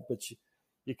God. But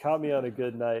you caught me on a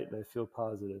good night and I feel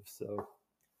positive. So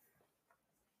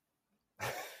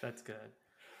That's good.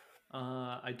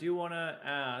 I do want to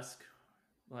ask,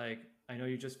 like, I know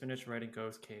you just finished writing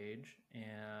Ghost Cage,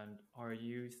 and are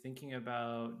you thinking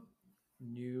about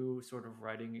new sort of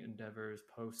writing endeavors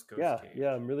post Ghost yeah, Cage?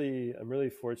 I'm really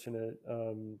fortunate.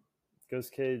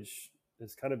 Ghost Cage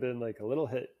has kind of been like a little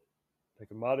hit, like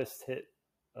a modest hit.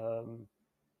 Um,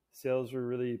 Sales were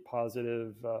really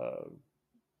positive.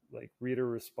 Like reader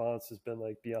response has been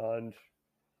like beyond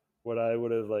what I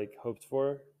would have like hoped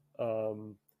for.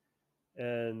 Um,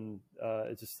 and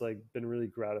it's just like been really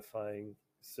gratifying.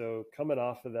 So coming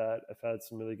off of that, I've had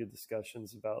some really good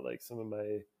discussions about like some of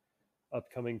my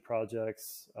upcoming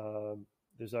projects.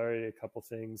 There's already a couple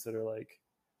things that are like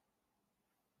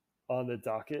on the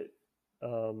docket,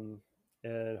 um,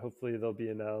 and hopefully they'll be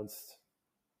announced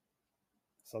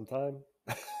sometime.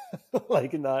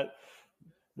 Like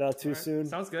Not All too right, soon.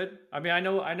 sounds good. I mean, I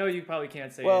know you probably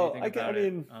can't say Well, anything I about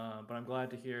it, mean, but I'm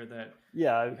glad to hear that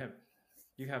yeah, you have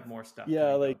you have more stuff yeah,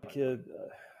 coming down like the pipeline.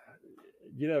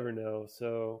 you never know.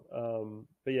 So,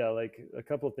 but yeah, like a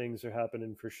couple things are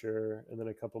happening for sure, and then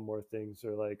a couple more things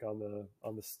are like on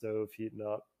the stove heating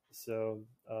up. So,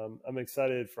 I'm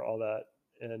excited for all that,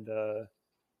 and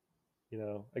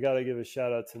I got to give a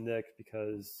shout out to Nick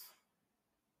because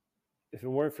if it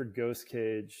weren't for Ghost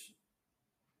Cage,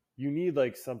 you need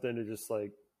like something to just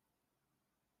like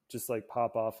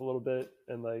pop off a little bit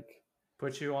and like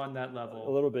Put you on that a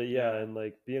level. little bit, yeah, Yeah. and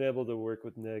like being able to work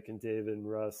with Nick and David and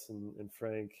Russ and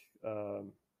Frank,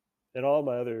 and all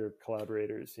my other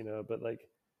collaborators, but like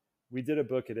we did a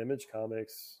book at Image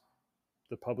Comics,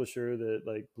 the publisher that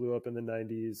like blew up in the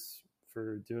 90s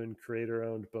for doing creator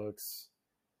owned books.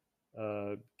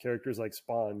 Characters like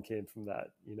Spawn came from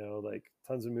that, like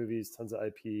tons of movies, tons of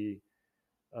IP.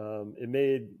 It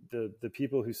made the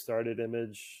people who started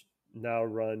Image now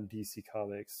run DC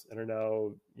Comics and are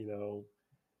now,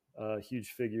 huge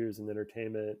figures in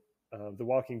entertainment. The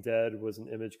Walking Dead was an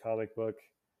Image comic book,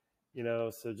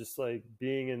 so just like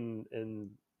being in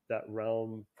that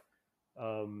realm.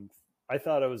 I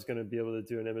thought I was going to be able to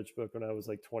do an Image book when I was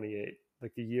like 28,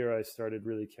 like the year I started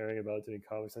really caring about doing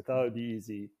comics. I thought it would be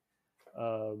easy,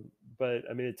 but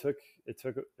I mean, it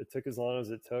took as long as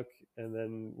it took, and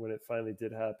then when it finally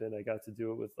did happen, I got to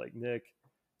do it with like Nick,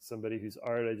 somebody whose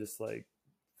art I just like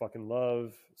fucking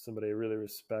love, somebody I really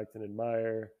respect and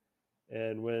admire.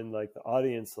 And when like the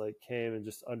audience like came and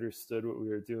just understood what we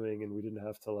were doing, and we didn't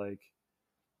have to like,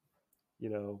 you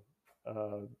know,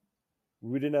 uh,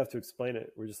 we didn't have to explain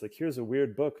it. We're just like, here's a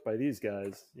weird book by these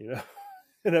guys,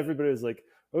 and everybody was like,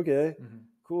 okay, Hmm.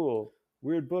 cool,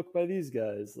 weird book by these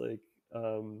guys. Like,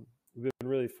 we've been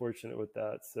really fortunate with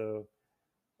that. So,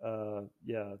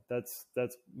 yeah, that's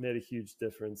made a huge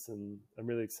difference, and I'm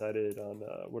really excited on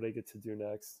what I get to do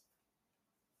next.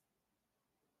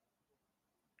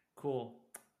 Cool.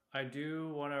 I do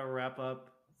want to wrap up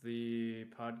the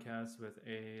podcast with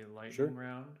a lightning Sure.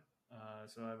 round.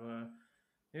 So I have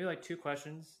maybe like two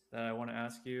questions that I want to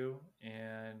ask you.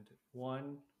 And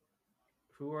one,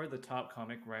 who are the top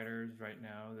comic writers right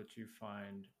now that you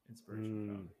find inspiration Mm,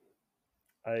 from?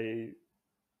 I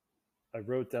I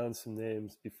wrote down some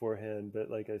names beforehand, but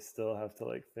like I still have to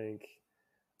like think.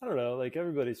 I don't know. Like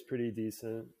everybody's pretty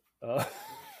decent, uh,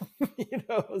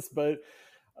 but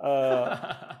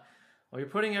uh, Well, you're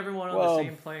putting everyone on the well,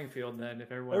 same playing field then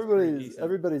if everyone's pretty everybody's decent.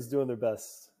 everybody's doing their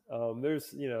best.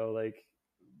 There's like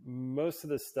most of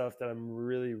the stuff that I'm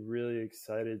really really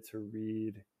excited to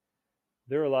read.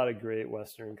 There are a lot of great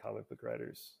Western comic book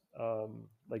writers,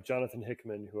 like Jonathan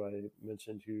Hickman, who I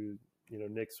mentioned, who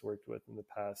Nick's worked with in the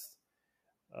past.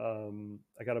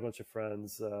 I got a bunch of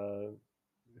friends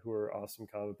who are awesome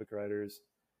comic book writers.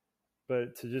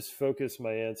 But to just focus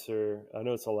my answer, I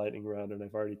know it's a lightning round and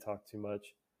I've already talked too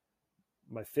much.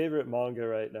 My favorite manga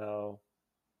right now,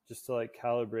 just to like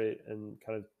calibrate and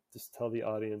kind of just tell the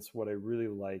audience what I really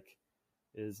like,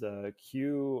 is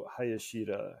Kyu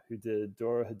Hayashida, who did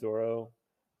Dora Hedoro.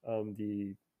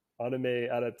 The anime Oh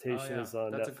adaptation yeah, is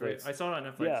on that's a great. I Netflix. saw it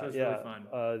on Netflix. It Yeah, was really yeah.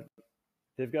 fun.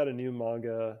 They've got a new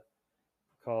manga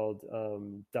called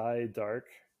Die Dark,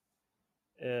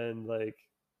 and like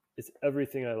it's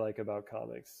everything I like about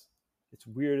comics. It's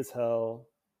weird as hell.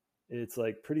 It's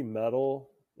like pretty metal,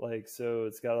 like, so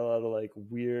it's got a lot of like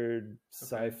weird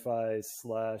Okay. sci-fi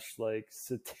slash like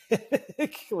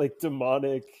satanic like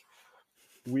demonic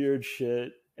weird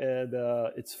shit, and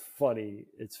it's funny.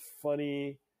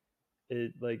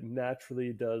 It like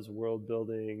naturally does world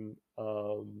building.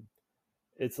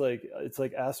 It's like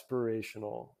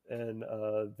aspirational, and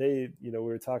they we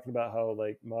were talking about how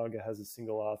like manga has a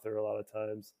single author a lot of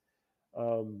times.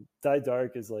 Die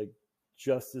Dark is like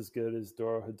just as good as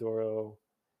Doro Hedoro.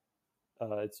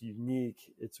 It's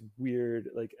unique, it's weird,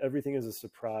 like everything is a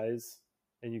surprise,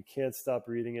 and you can't stop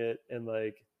reading it, and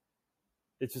like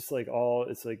it's just like all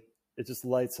it's like it just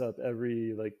lights up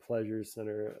every like pleasure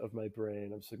center of my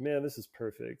brain. I'm just like, man, this is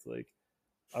perfect. Like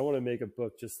I want to make a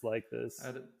book just like this.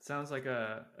 It sounds like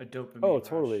a Oh, dopamine rush.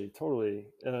 totally, totally.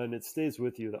 And it stays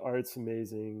with you. The art's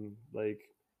amazing. Like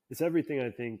it's everything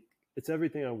I think. It's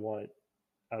everything I want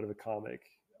out of a comic.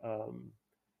 Um,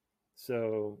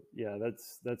 so yeah,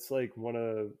 that's like one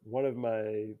of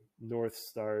my north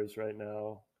stars right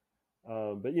now.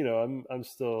 But I'm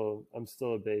still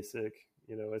a basic.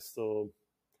 I still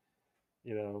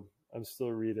I'm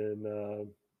still reading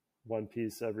One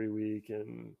Piece every week,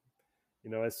 and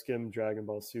I skim Dragon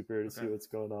Ball Super to see Okay. what's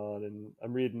going on, and I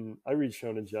read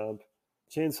Shonen Jump.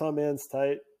 Chainsaw Man's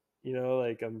tight.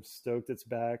 Like I'm stoked it's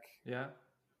back. Yeah.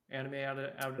 anime Yeah,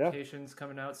 adaptations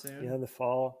coming out yeah, in soon. the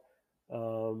fall.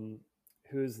 Um,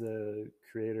 who's the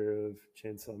creator of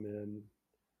Chainsaw Man?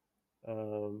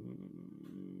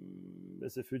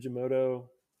 Is it Fujimoto?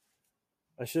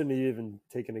 I shouldn't have even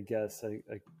taken a guess. I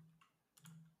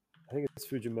think it's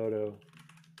Fujimoto.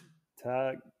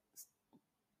 Tag.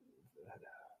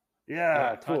 Yeah,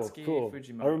 Yeah, cool, Tatsuki cool. I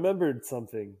Fujimoto. remembered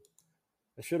something.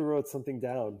 I should have wrote something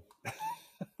down.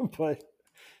 But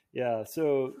yeah,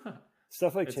 so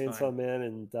stuff like It's Chainsaw fine. Man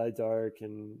and Die Dark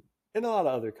and a lot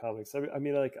of other comics. I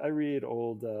mean, like I read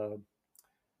old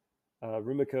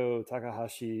Rumiko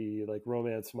Takahashi like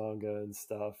romance manga and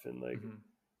stuff, and like Hmm.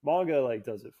 manga like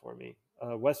does it for me.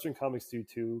 Western comics do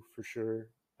too, for sure.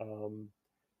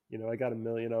 I got a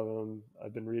million of them.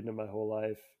 I've been reading them my whole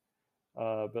life.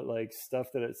 But like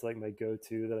stuff that it's like my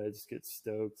go-to that I just get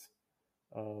stoked.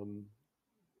 Um,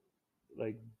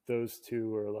 like those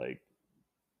two are like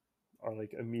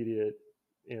immediate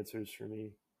answers for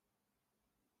me.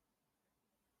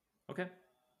 Okay.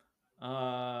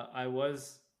 I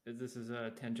was. This is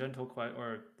a tangential question,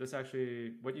 or this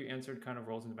actually, what you answered kind of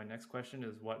rolls into my next question: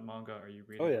 is what manga are you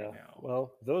Oh reading right yeah, now?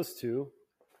 well those two.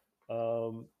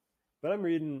 Um, but I'm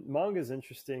reading manga is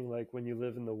interesting. Like when you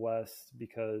live in the West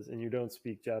because and you don't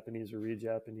speak Japanese or read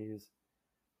Japanese,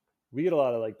 we get a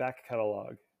lot of like back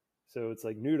catalog, so it's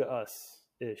like new to us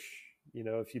ish.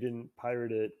 If you didn't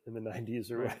pirate it in the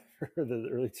 '90s or Right. whatever, the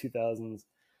early 2000s,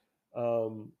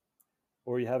 um,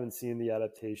 or you haven't seen the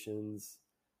adaptations.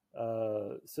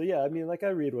 So yeah, I mean, like I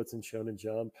read what's in Shonen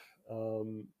Jump.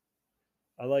 Um,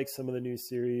 I like some of the new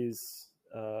series.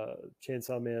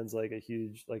 Chainsaw Man's like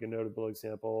like a notable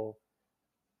example.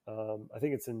 I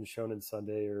think it's in Shonen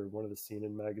Sunday or one of the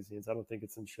Seinen magazines. I don't think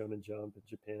it's in Shonen Jump in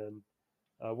Japan.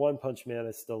 One Punch Man,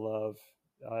 I still love.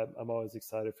 I'm always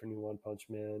excited for new One Punch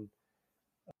Man.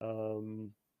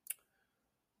 Um,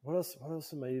 what else? What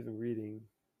else am I even reading?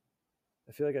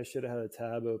 I feel like I should have had a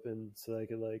tab open so that I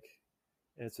could like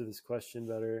answer this question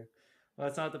better. Well,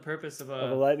 that's not the purpose of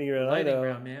Of a a lightning round, I lightning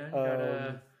round, know. man. You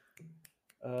gotta.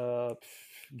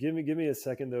 Give me a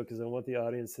second though, because I want the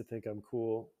audience to think I'm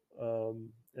cool,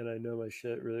 and I know my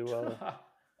shit really well.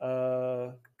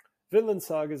 Uh, Vinland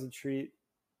Saga is a treat.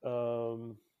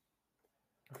 Um,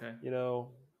 Okay. you know,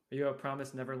 Are you a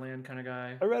Promise Neverland kind of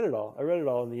guy? I read it all. I read it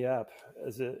all in the app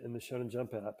in the Shonen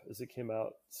Jump app as it came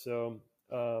out. So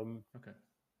Okay.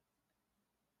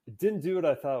 it didn't do what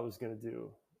I thought it was going to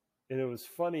do, and it was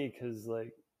funny because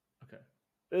like Okay.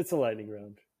 it's a lightning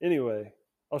round. Anyway,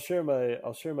 I'll share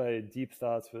my deep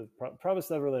thoughts with Promise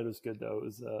Neverland was good though. It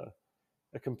was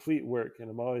a complete work, and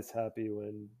I'm always happy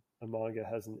when a manga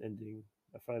has an ending.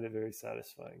 I find it very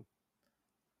satisfying.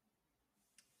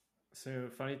 So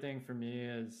funny thing for me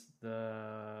is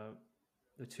the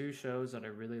two shows that I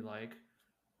really like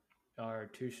are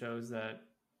two shows that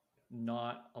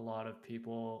not a lot of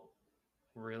people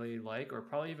really like or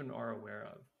probably even are aware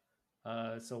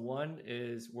of. So one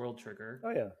is World Oh Trigger.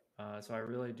 yeah, So I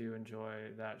really do enjoy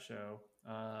that show.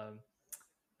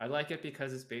 I like it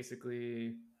because it's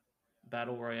basically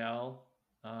battle royale.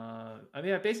 I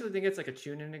mean, I basically think it's like a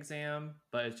tune-in exam,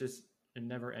 but it's just a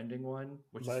never-ending one,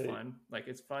 which is my fun. Like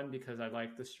it's fun because I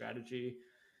like the strategy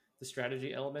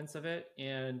elements of it,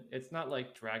 and it's not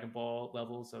like Dragon Ball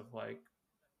levels of like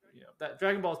that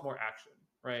Dragon Ball is more action,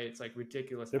 right? It's like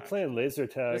ridiculous they're playing action. laser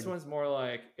This tag. one's more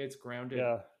like it's grounded.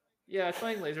 Yeah, Yeah, it's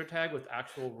playing laser tag with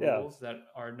actual yeah, rules that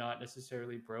are not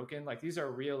necessarily broken. Like these are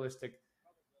realistic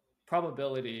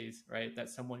probabilities, right? That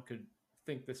someone could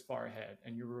think this far ahead,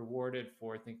 and you're rewarded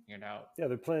for thinking it out. yeah.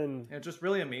 They're playing. And it's just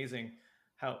really amazing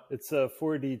how, It's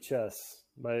 4D chess.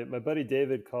 My buddy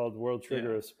David called World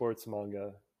Trigger yeah, a sports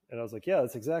manga, and I was like, yeah,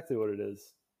 that's exactly what it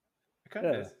is. it kind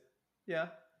of Yeah, is. Yeah.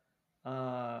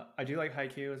 I do like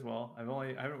Haikyuu as well. I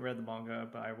haven't read the manga,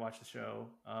 but I watched the show.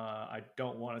 I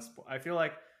don't want to. I feel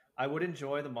like I would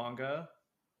enjoy the manga,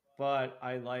 but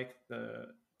I like the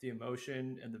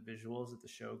emotion and the visuals that the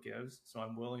show gives, so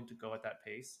I'm willing to go at that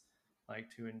pace, like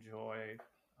to enjoy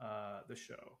the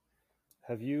show.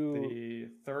 have you? The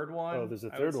third Oh, one there's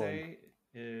a I would third one. say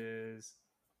is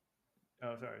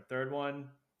oh sorry, third one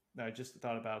that I just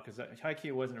thought about because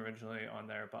Haikyuu wasn't originally on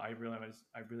there, but I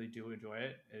really do enjoy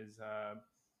it is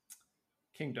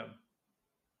Kingdom.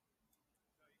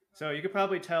 So you could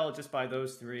probably tell just by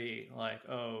those three, like,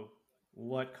 oh,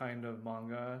 what kind of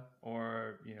manga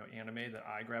or anime that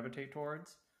I gravitate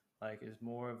towards. Like, is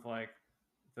more of like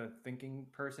the thinking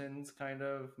person's kind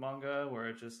of manga, where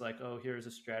it's just like, oh, here's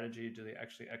a strategy. Do they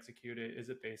actually execute it? Is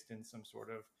it based in some sort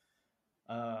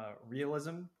of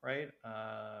realism, right?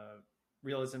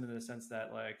 Realism in the sense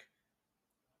that like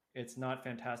it's not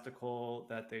fantastical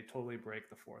that they totally break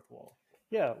the fourth wall.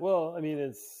 Yeah, well, I mean,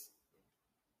 it's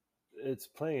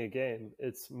playing a game.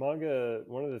 It's manga.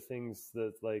 One of the things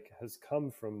that like has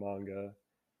come from manga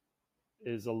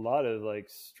is a lot of like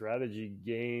strategy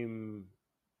game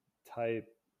type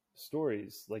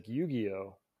stories, like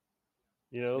Yu-Gi-Oh.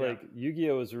 You know, Yeah. like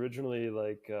Yu-Gi-Oh was originally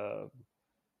like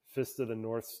Fist of the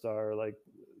North Star, like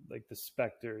the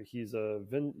Spectre.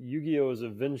 Yu-Gi-Oh is a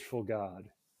vengeful god.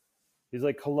 He's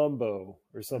like Columbo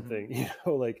or Hmm. something. You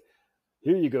know, like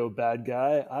here you go, bad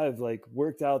guy. I've like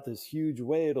worked out this huge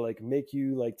way to like make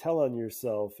you like tell on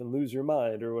yourself and lose your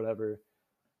mind or whatever.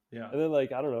 Yeah. And then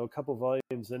like I don't know, a couple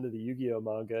volumes into the Yu-Gi-Oh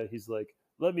manga, he's like,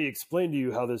 "Let me explain to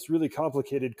you how this really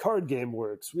complicated card game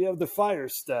works. We have the fire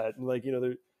stat." And like, you know,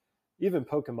 they're even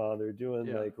Pokemon, they're doing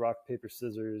Yeah. like rock paper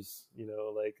scissors, you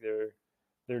know, like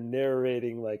they're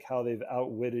narrating like how they've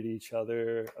outwitted each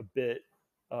other a bit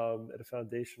at a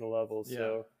foundational level. Yeah.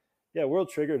 So yeah, World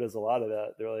Trigger does a lot of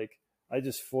that. They're like, I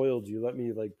just foiled you. Let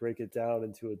me like break it down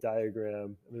into a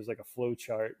diagram. And there's like a flow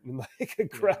chart and like a Yeah.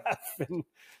 graph. And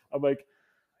I'm like,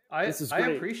 I this is I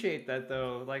great. appreciate that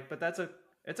though. Like, but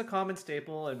it's a common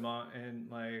staple in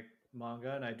like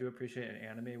manga, and I do appreciate an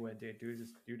anime when they do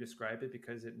describe it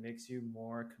because it makes you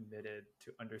more committed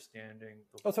to understanding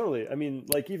the Oh, world. totally. I mean,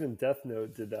 like even Death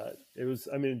Note did that. It was,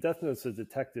 I mean, Death Note's a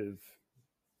detective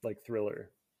like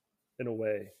thriller in a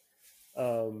way.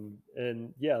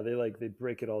 And yeah, they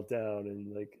break it all down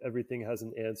and like everything has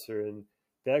an answer and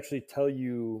they actually tell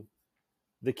you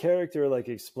the character like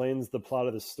explains the plot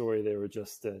of the story they were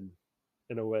just in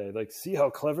a way. Like, see how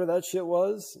clever that shit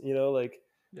was? You know, like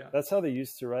Yeah. that's how they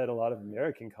used to write a lot of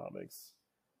American comics.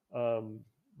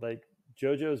 Like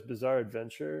JoJo's Bizarre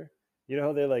Adventure. You know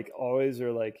how they like always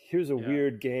are like, here's a Yeah.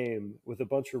 weird game with a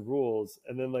bunch of rules,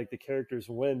 and then like the characters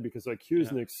win because like here's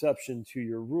Yeah. an exception to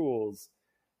your rules.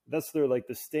 That's their like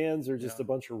the stands are just Yeah. a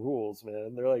bunch of rules,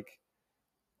 man. They're like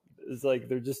it's like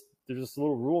they're just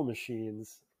little rule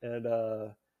machines, and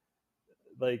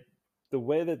like the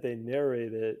way that they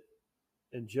narrate it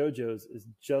in JoJo's is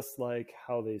just like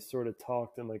how they sort of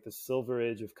talked in like the Silver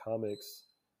Age of comics,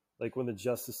 like when the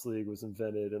Justice League was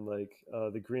invented and like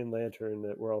the Green Lantern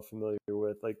that we're all familiar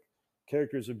with. Like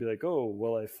characters would be like, "Oh,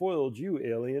 well, I foiled you,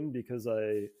 alien, because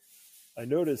I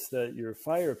noticed that your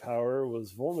firepower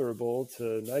was vulnerable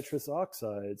to nitrous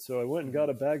oxide, so I went and got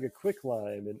Hmm. a bag of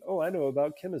quicklime, and oh, I know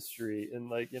about chemistry," and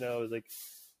like you know, like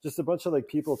just a bunch of like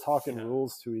people talking Yeah.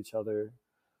 rules to each other.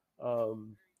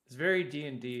 Um, It's very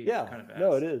D&D yeah, kind of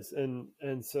no, it esque. is,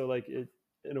 and so like it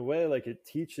in a way like it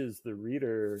teaches the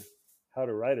reader how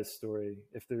to write a story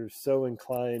if they're so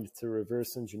inclined to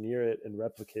reverse engineer it and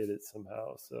replicate it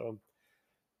somehow. So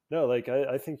no, like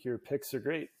I think your picks are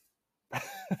great.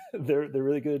 They're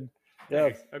really good. Yeah.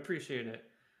 Thanks. I appreciate it.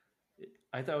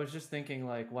 I was just thinking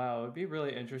like, wow, it'd be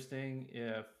really interesting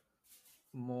if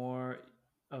more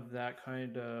of that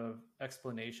kind of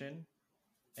explanation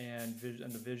and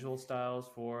the visual styles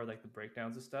for like the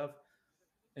breakdowns of stuff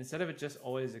instead of it just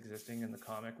always existing in the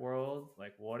comic world,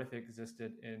 like what if it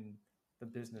existed in the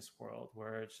business world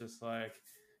where it's just like,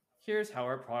 here's how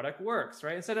our product works,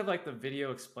 right? Instead of like the video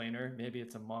explainer, maybe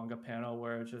it's a manga panel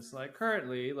where it's just like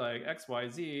currently like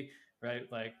XYZ, right?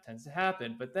 Like tends to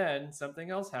happen, but then something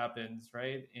else happens,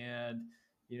 right? And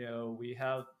we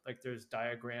have like there's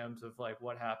diagrams of like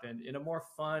what happened in a more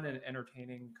fun and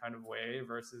entertaining kind of way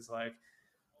versus like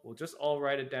we'll just all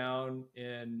write it down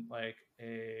in like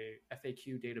a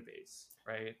FAQ database,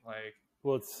 right? Like,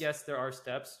 Well, it's yes, there are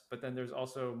steps, but then there's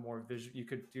also more visual. You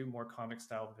could do more comic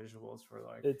style visuals for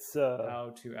like it's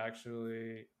how to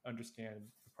actually understand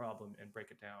the problem and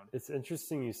break it down. it's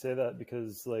interesting you say that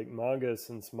because like manga,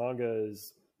 since manga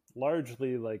is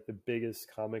largely like the biggest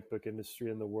comic book industry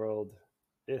in the world,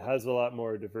 it has a lot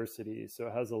more diversity. So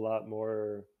it has a lot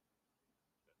more.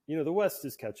 You know, the West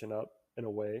is catching up in a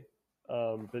way,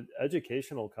 but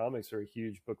educational comics are a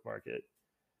huge book market.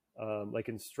 Like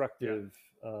Yeah. instructive.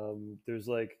 There's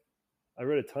like I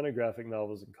read a ton of graphic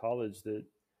novels in college that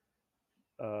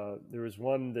there was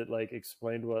one that like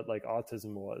explained what like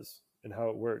autism was and how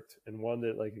it worked, and one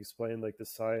that like explained like the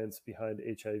science behind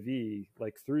HIV,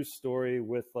 like through story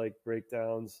with like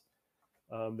breakdowns.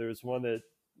 There's one that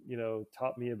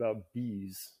taught me about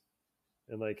bees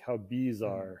and like how bees Mhm.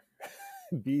 are,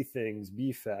 bee things,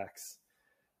 bee facts.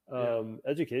 Yeah.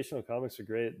 Educational comics are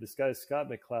great. This guy Scott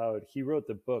McCloud, he wrote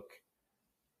the book,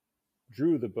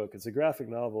 drew the book. It's a graphic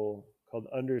novel called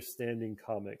Understanding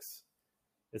Comics.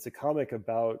 It's a comic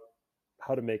about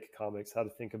how to make comics, how to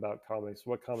think about comics,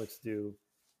 what comics do.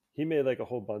 He made like a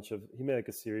whole bunch of. He made like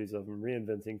a series of them,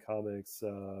 reinventing comics,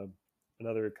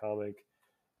 another comic,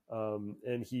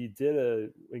 and he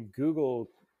did when Google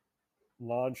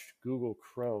launched Google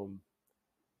Chrome.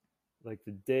 like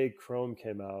the day Chrome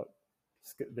came out,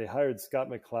 they hired Scott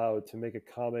McCloud to make a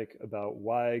comic about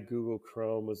why Google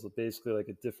Chrome was basically like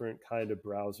a different kind of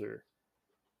browser.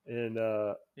 And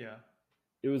Yeah.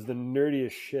 it was the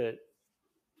nerdiest shit.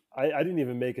 I didn't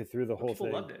even make it through the But whole people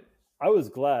thing. loved it. I was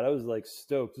glad. I was like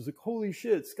stoked. I was like, holy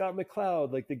shit, Scott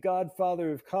McCloud, like the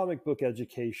godfather of comic book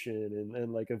education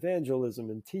and like evangelism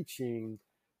and teaching.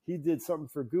 He did something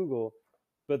for Google.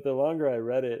 But the longer I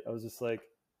read it, I was just like,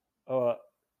 oh,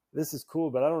 this is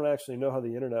cool, but I don't actually know how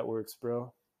the internet works,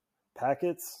 bro.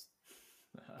 Packets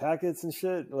and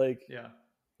shit. Like, Yeah.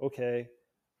 okay.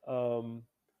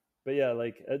 But yeah,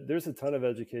 like there's a ton of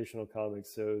educational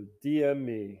comics. So DM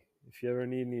me if you ever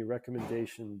need any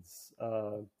recommendations.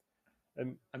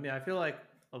 I mean, I feel like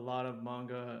a lot of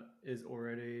manga is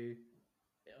already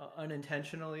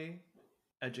unintentionally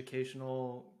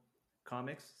educational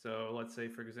comics. So let's say,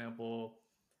 for example,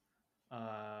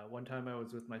 one time I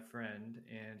was with my friend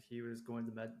and he was going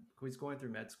through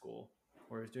med school,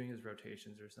 or he was doing his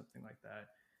rotations or something like that.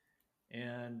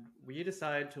 And we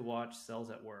decided to watch Cells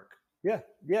at Work. Yeah.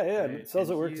 Right? Cells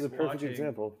And at Work is he's a perfect watching,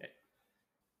 example.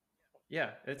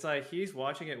 yeah, it's like he's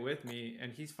watching it with me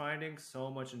and he's finding so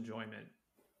much enjoyment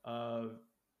of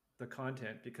the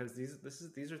content, because these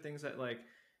are things that like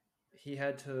he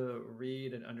had to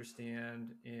read and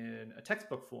understand in a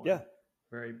textbook form. Yeah.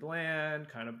 Very bland,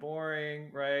 kind of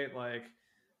boring, right? Like,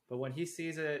 but when he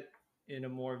sees it in a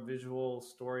more visual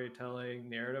storytelling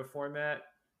narrative format,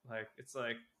 like it's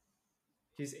like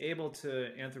he's able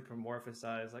to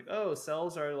anthropomorphize, like, oh,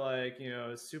 cells are like,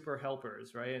 super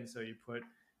helpers, right? And so you put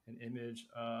an image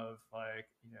of like,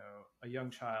 a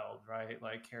young child, right?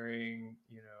 Like carrying,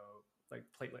 like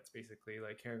platelets, basically,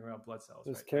 like carrying around blood cells,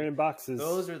 Just right? carrying Like, boxes.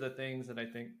 those are the things that I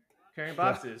think carrying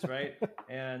boxes, right?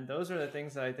 And those are the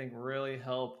things that I think really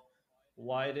help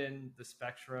widen the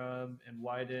spectrum and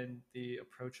widen the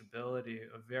approachability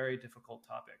of very difficult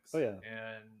topics. Oh yeah.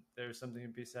 And there's something to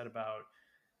be said about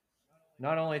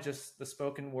not only just the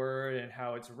spoken word and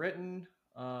how it's written,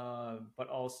 but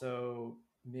also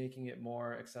making it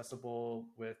more accessible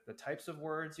with the types of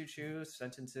words you choose,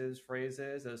 sentences,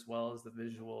 phrases, as well as the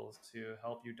visuals to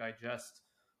help you digest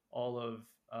all of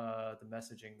the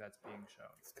messaging that's being shown.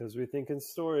 It's because we think in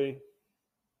story.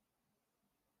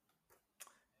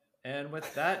 And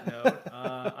with that note,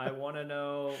 I want to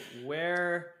know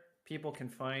where people can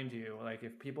find you. Like,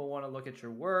 if people want to look at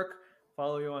your work,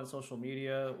 follow you on social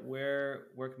media, where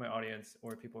can my audience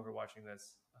or people who are watching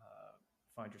this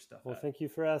find your stuff Well, at? thank you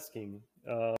for asking.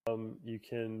 You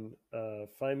can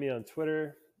find me on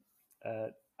Twitter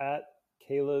at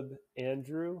Caleb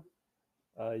Andrew.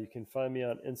 You can find me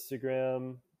on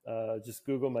Instagram. Just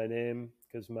Google my name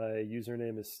because my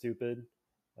username is stupid.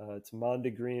 It's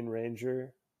Monda Green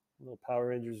Ranger, a little Power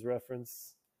Rangers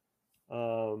reference.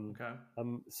 Okay.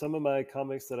 Some of my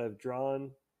comics that I've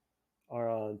drawn are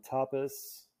on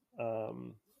Tapas,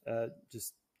 at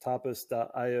just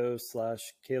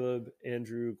tapas.io/Caleb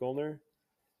Andrew Goellner.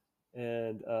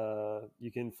 And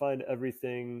you can find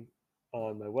everything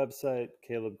on my website,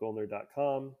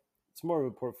 calebgoellner.com. It's more of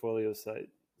a portfolio site.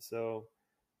 So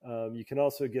you can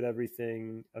also get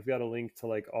everything. I've got a link to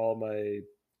like all my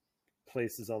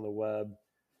places on the web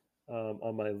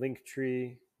on my link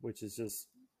tree, which is just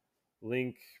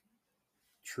link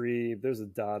tree. There's a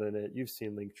dot in it. You've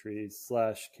seen Linktree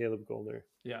 /Caleb Goellner.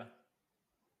 Yeah.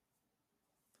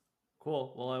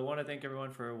 Cool. Well, I want to thank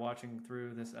everyone for watching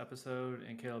through this episode.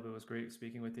 And Caleb, it was great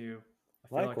speaking with you. I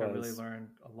feel like I really learned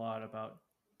a lot about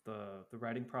the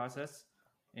writing process,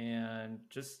 and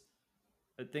just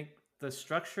I think the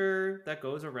structure that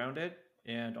goes around it,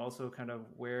 and also kind of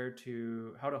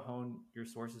how to hone your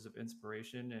sources of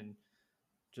inspiration, and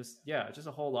just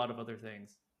a whole lot of other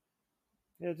things.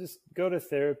 Yeah, just go to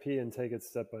therapy and take it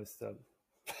step by step.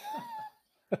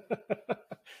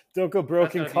 Don't go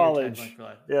broke in college.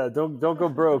 Yeah, don't go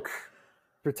broke.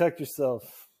 Protect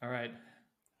yourself. All right.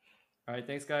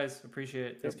 Thanks, guys. Appreciate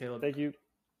it. Thanks, Caleb. Thank you.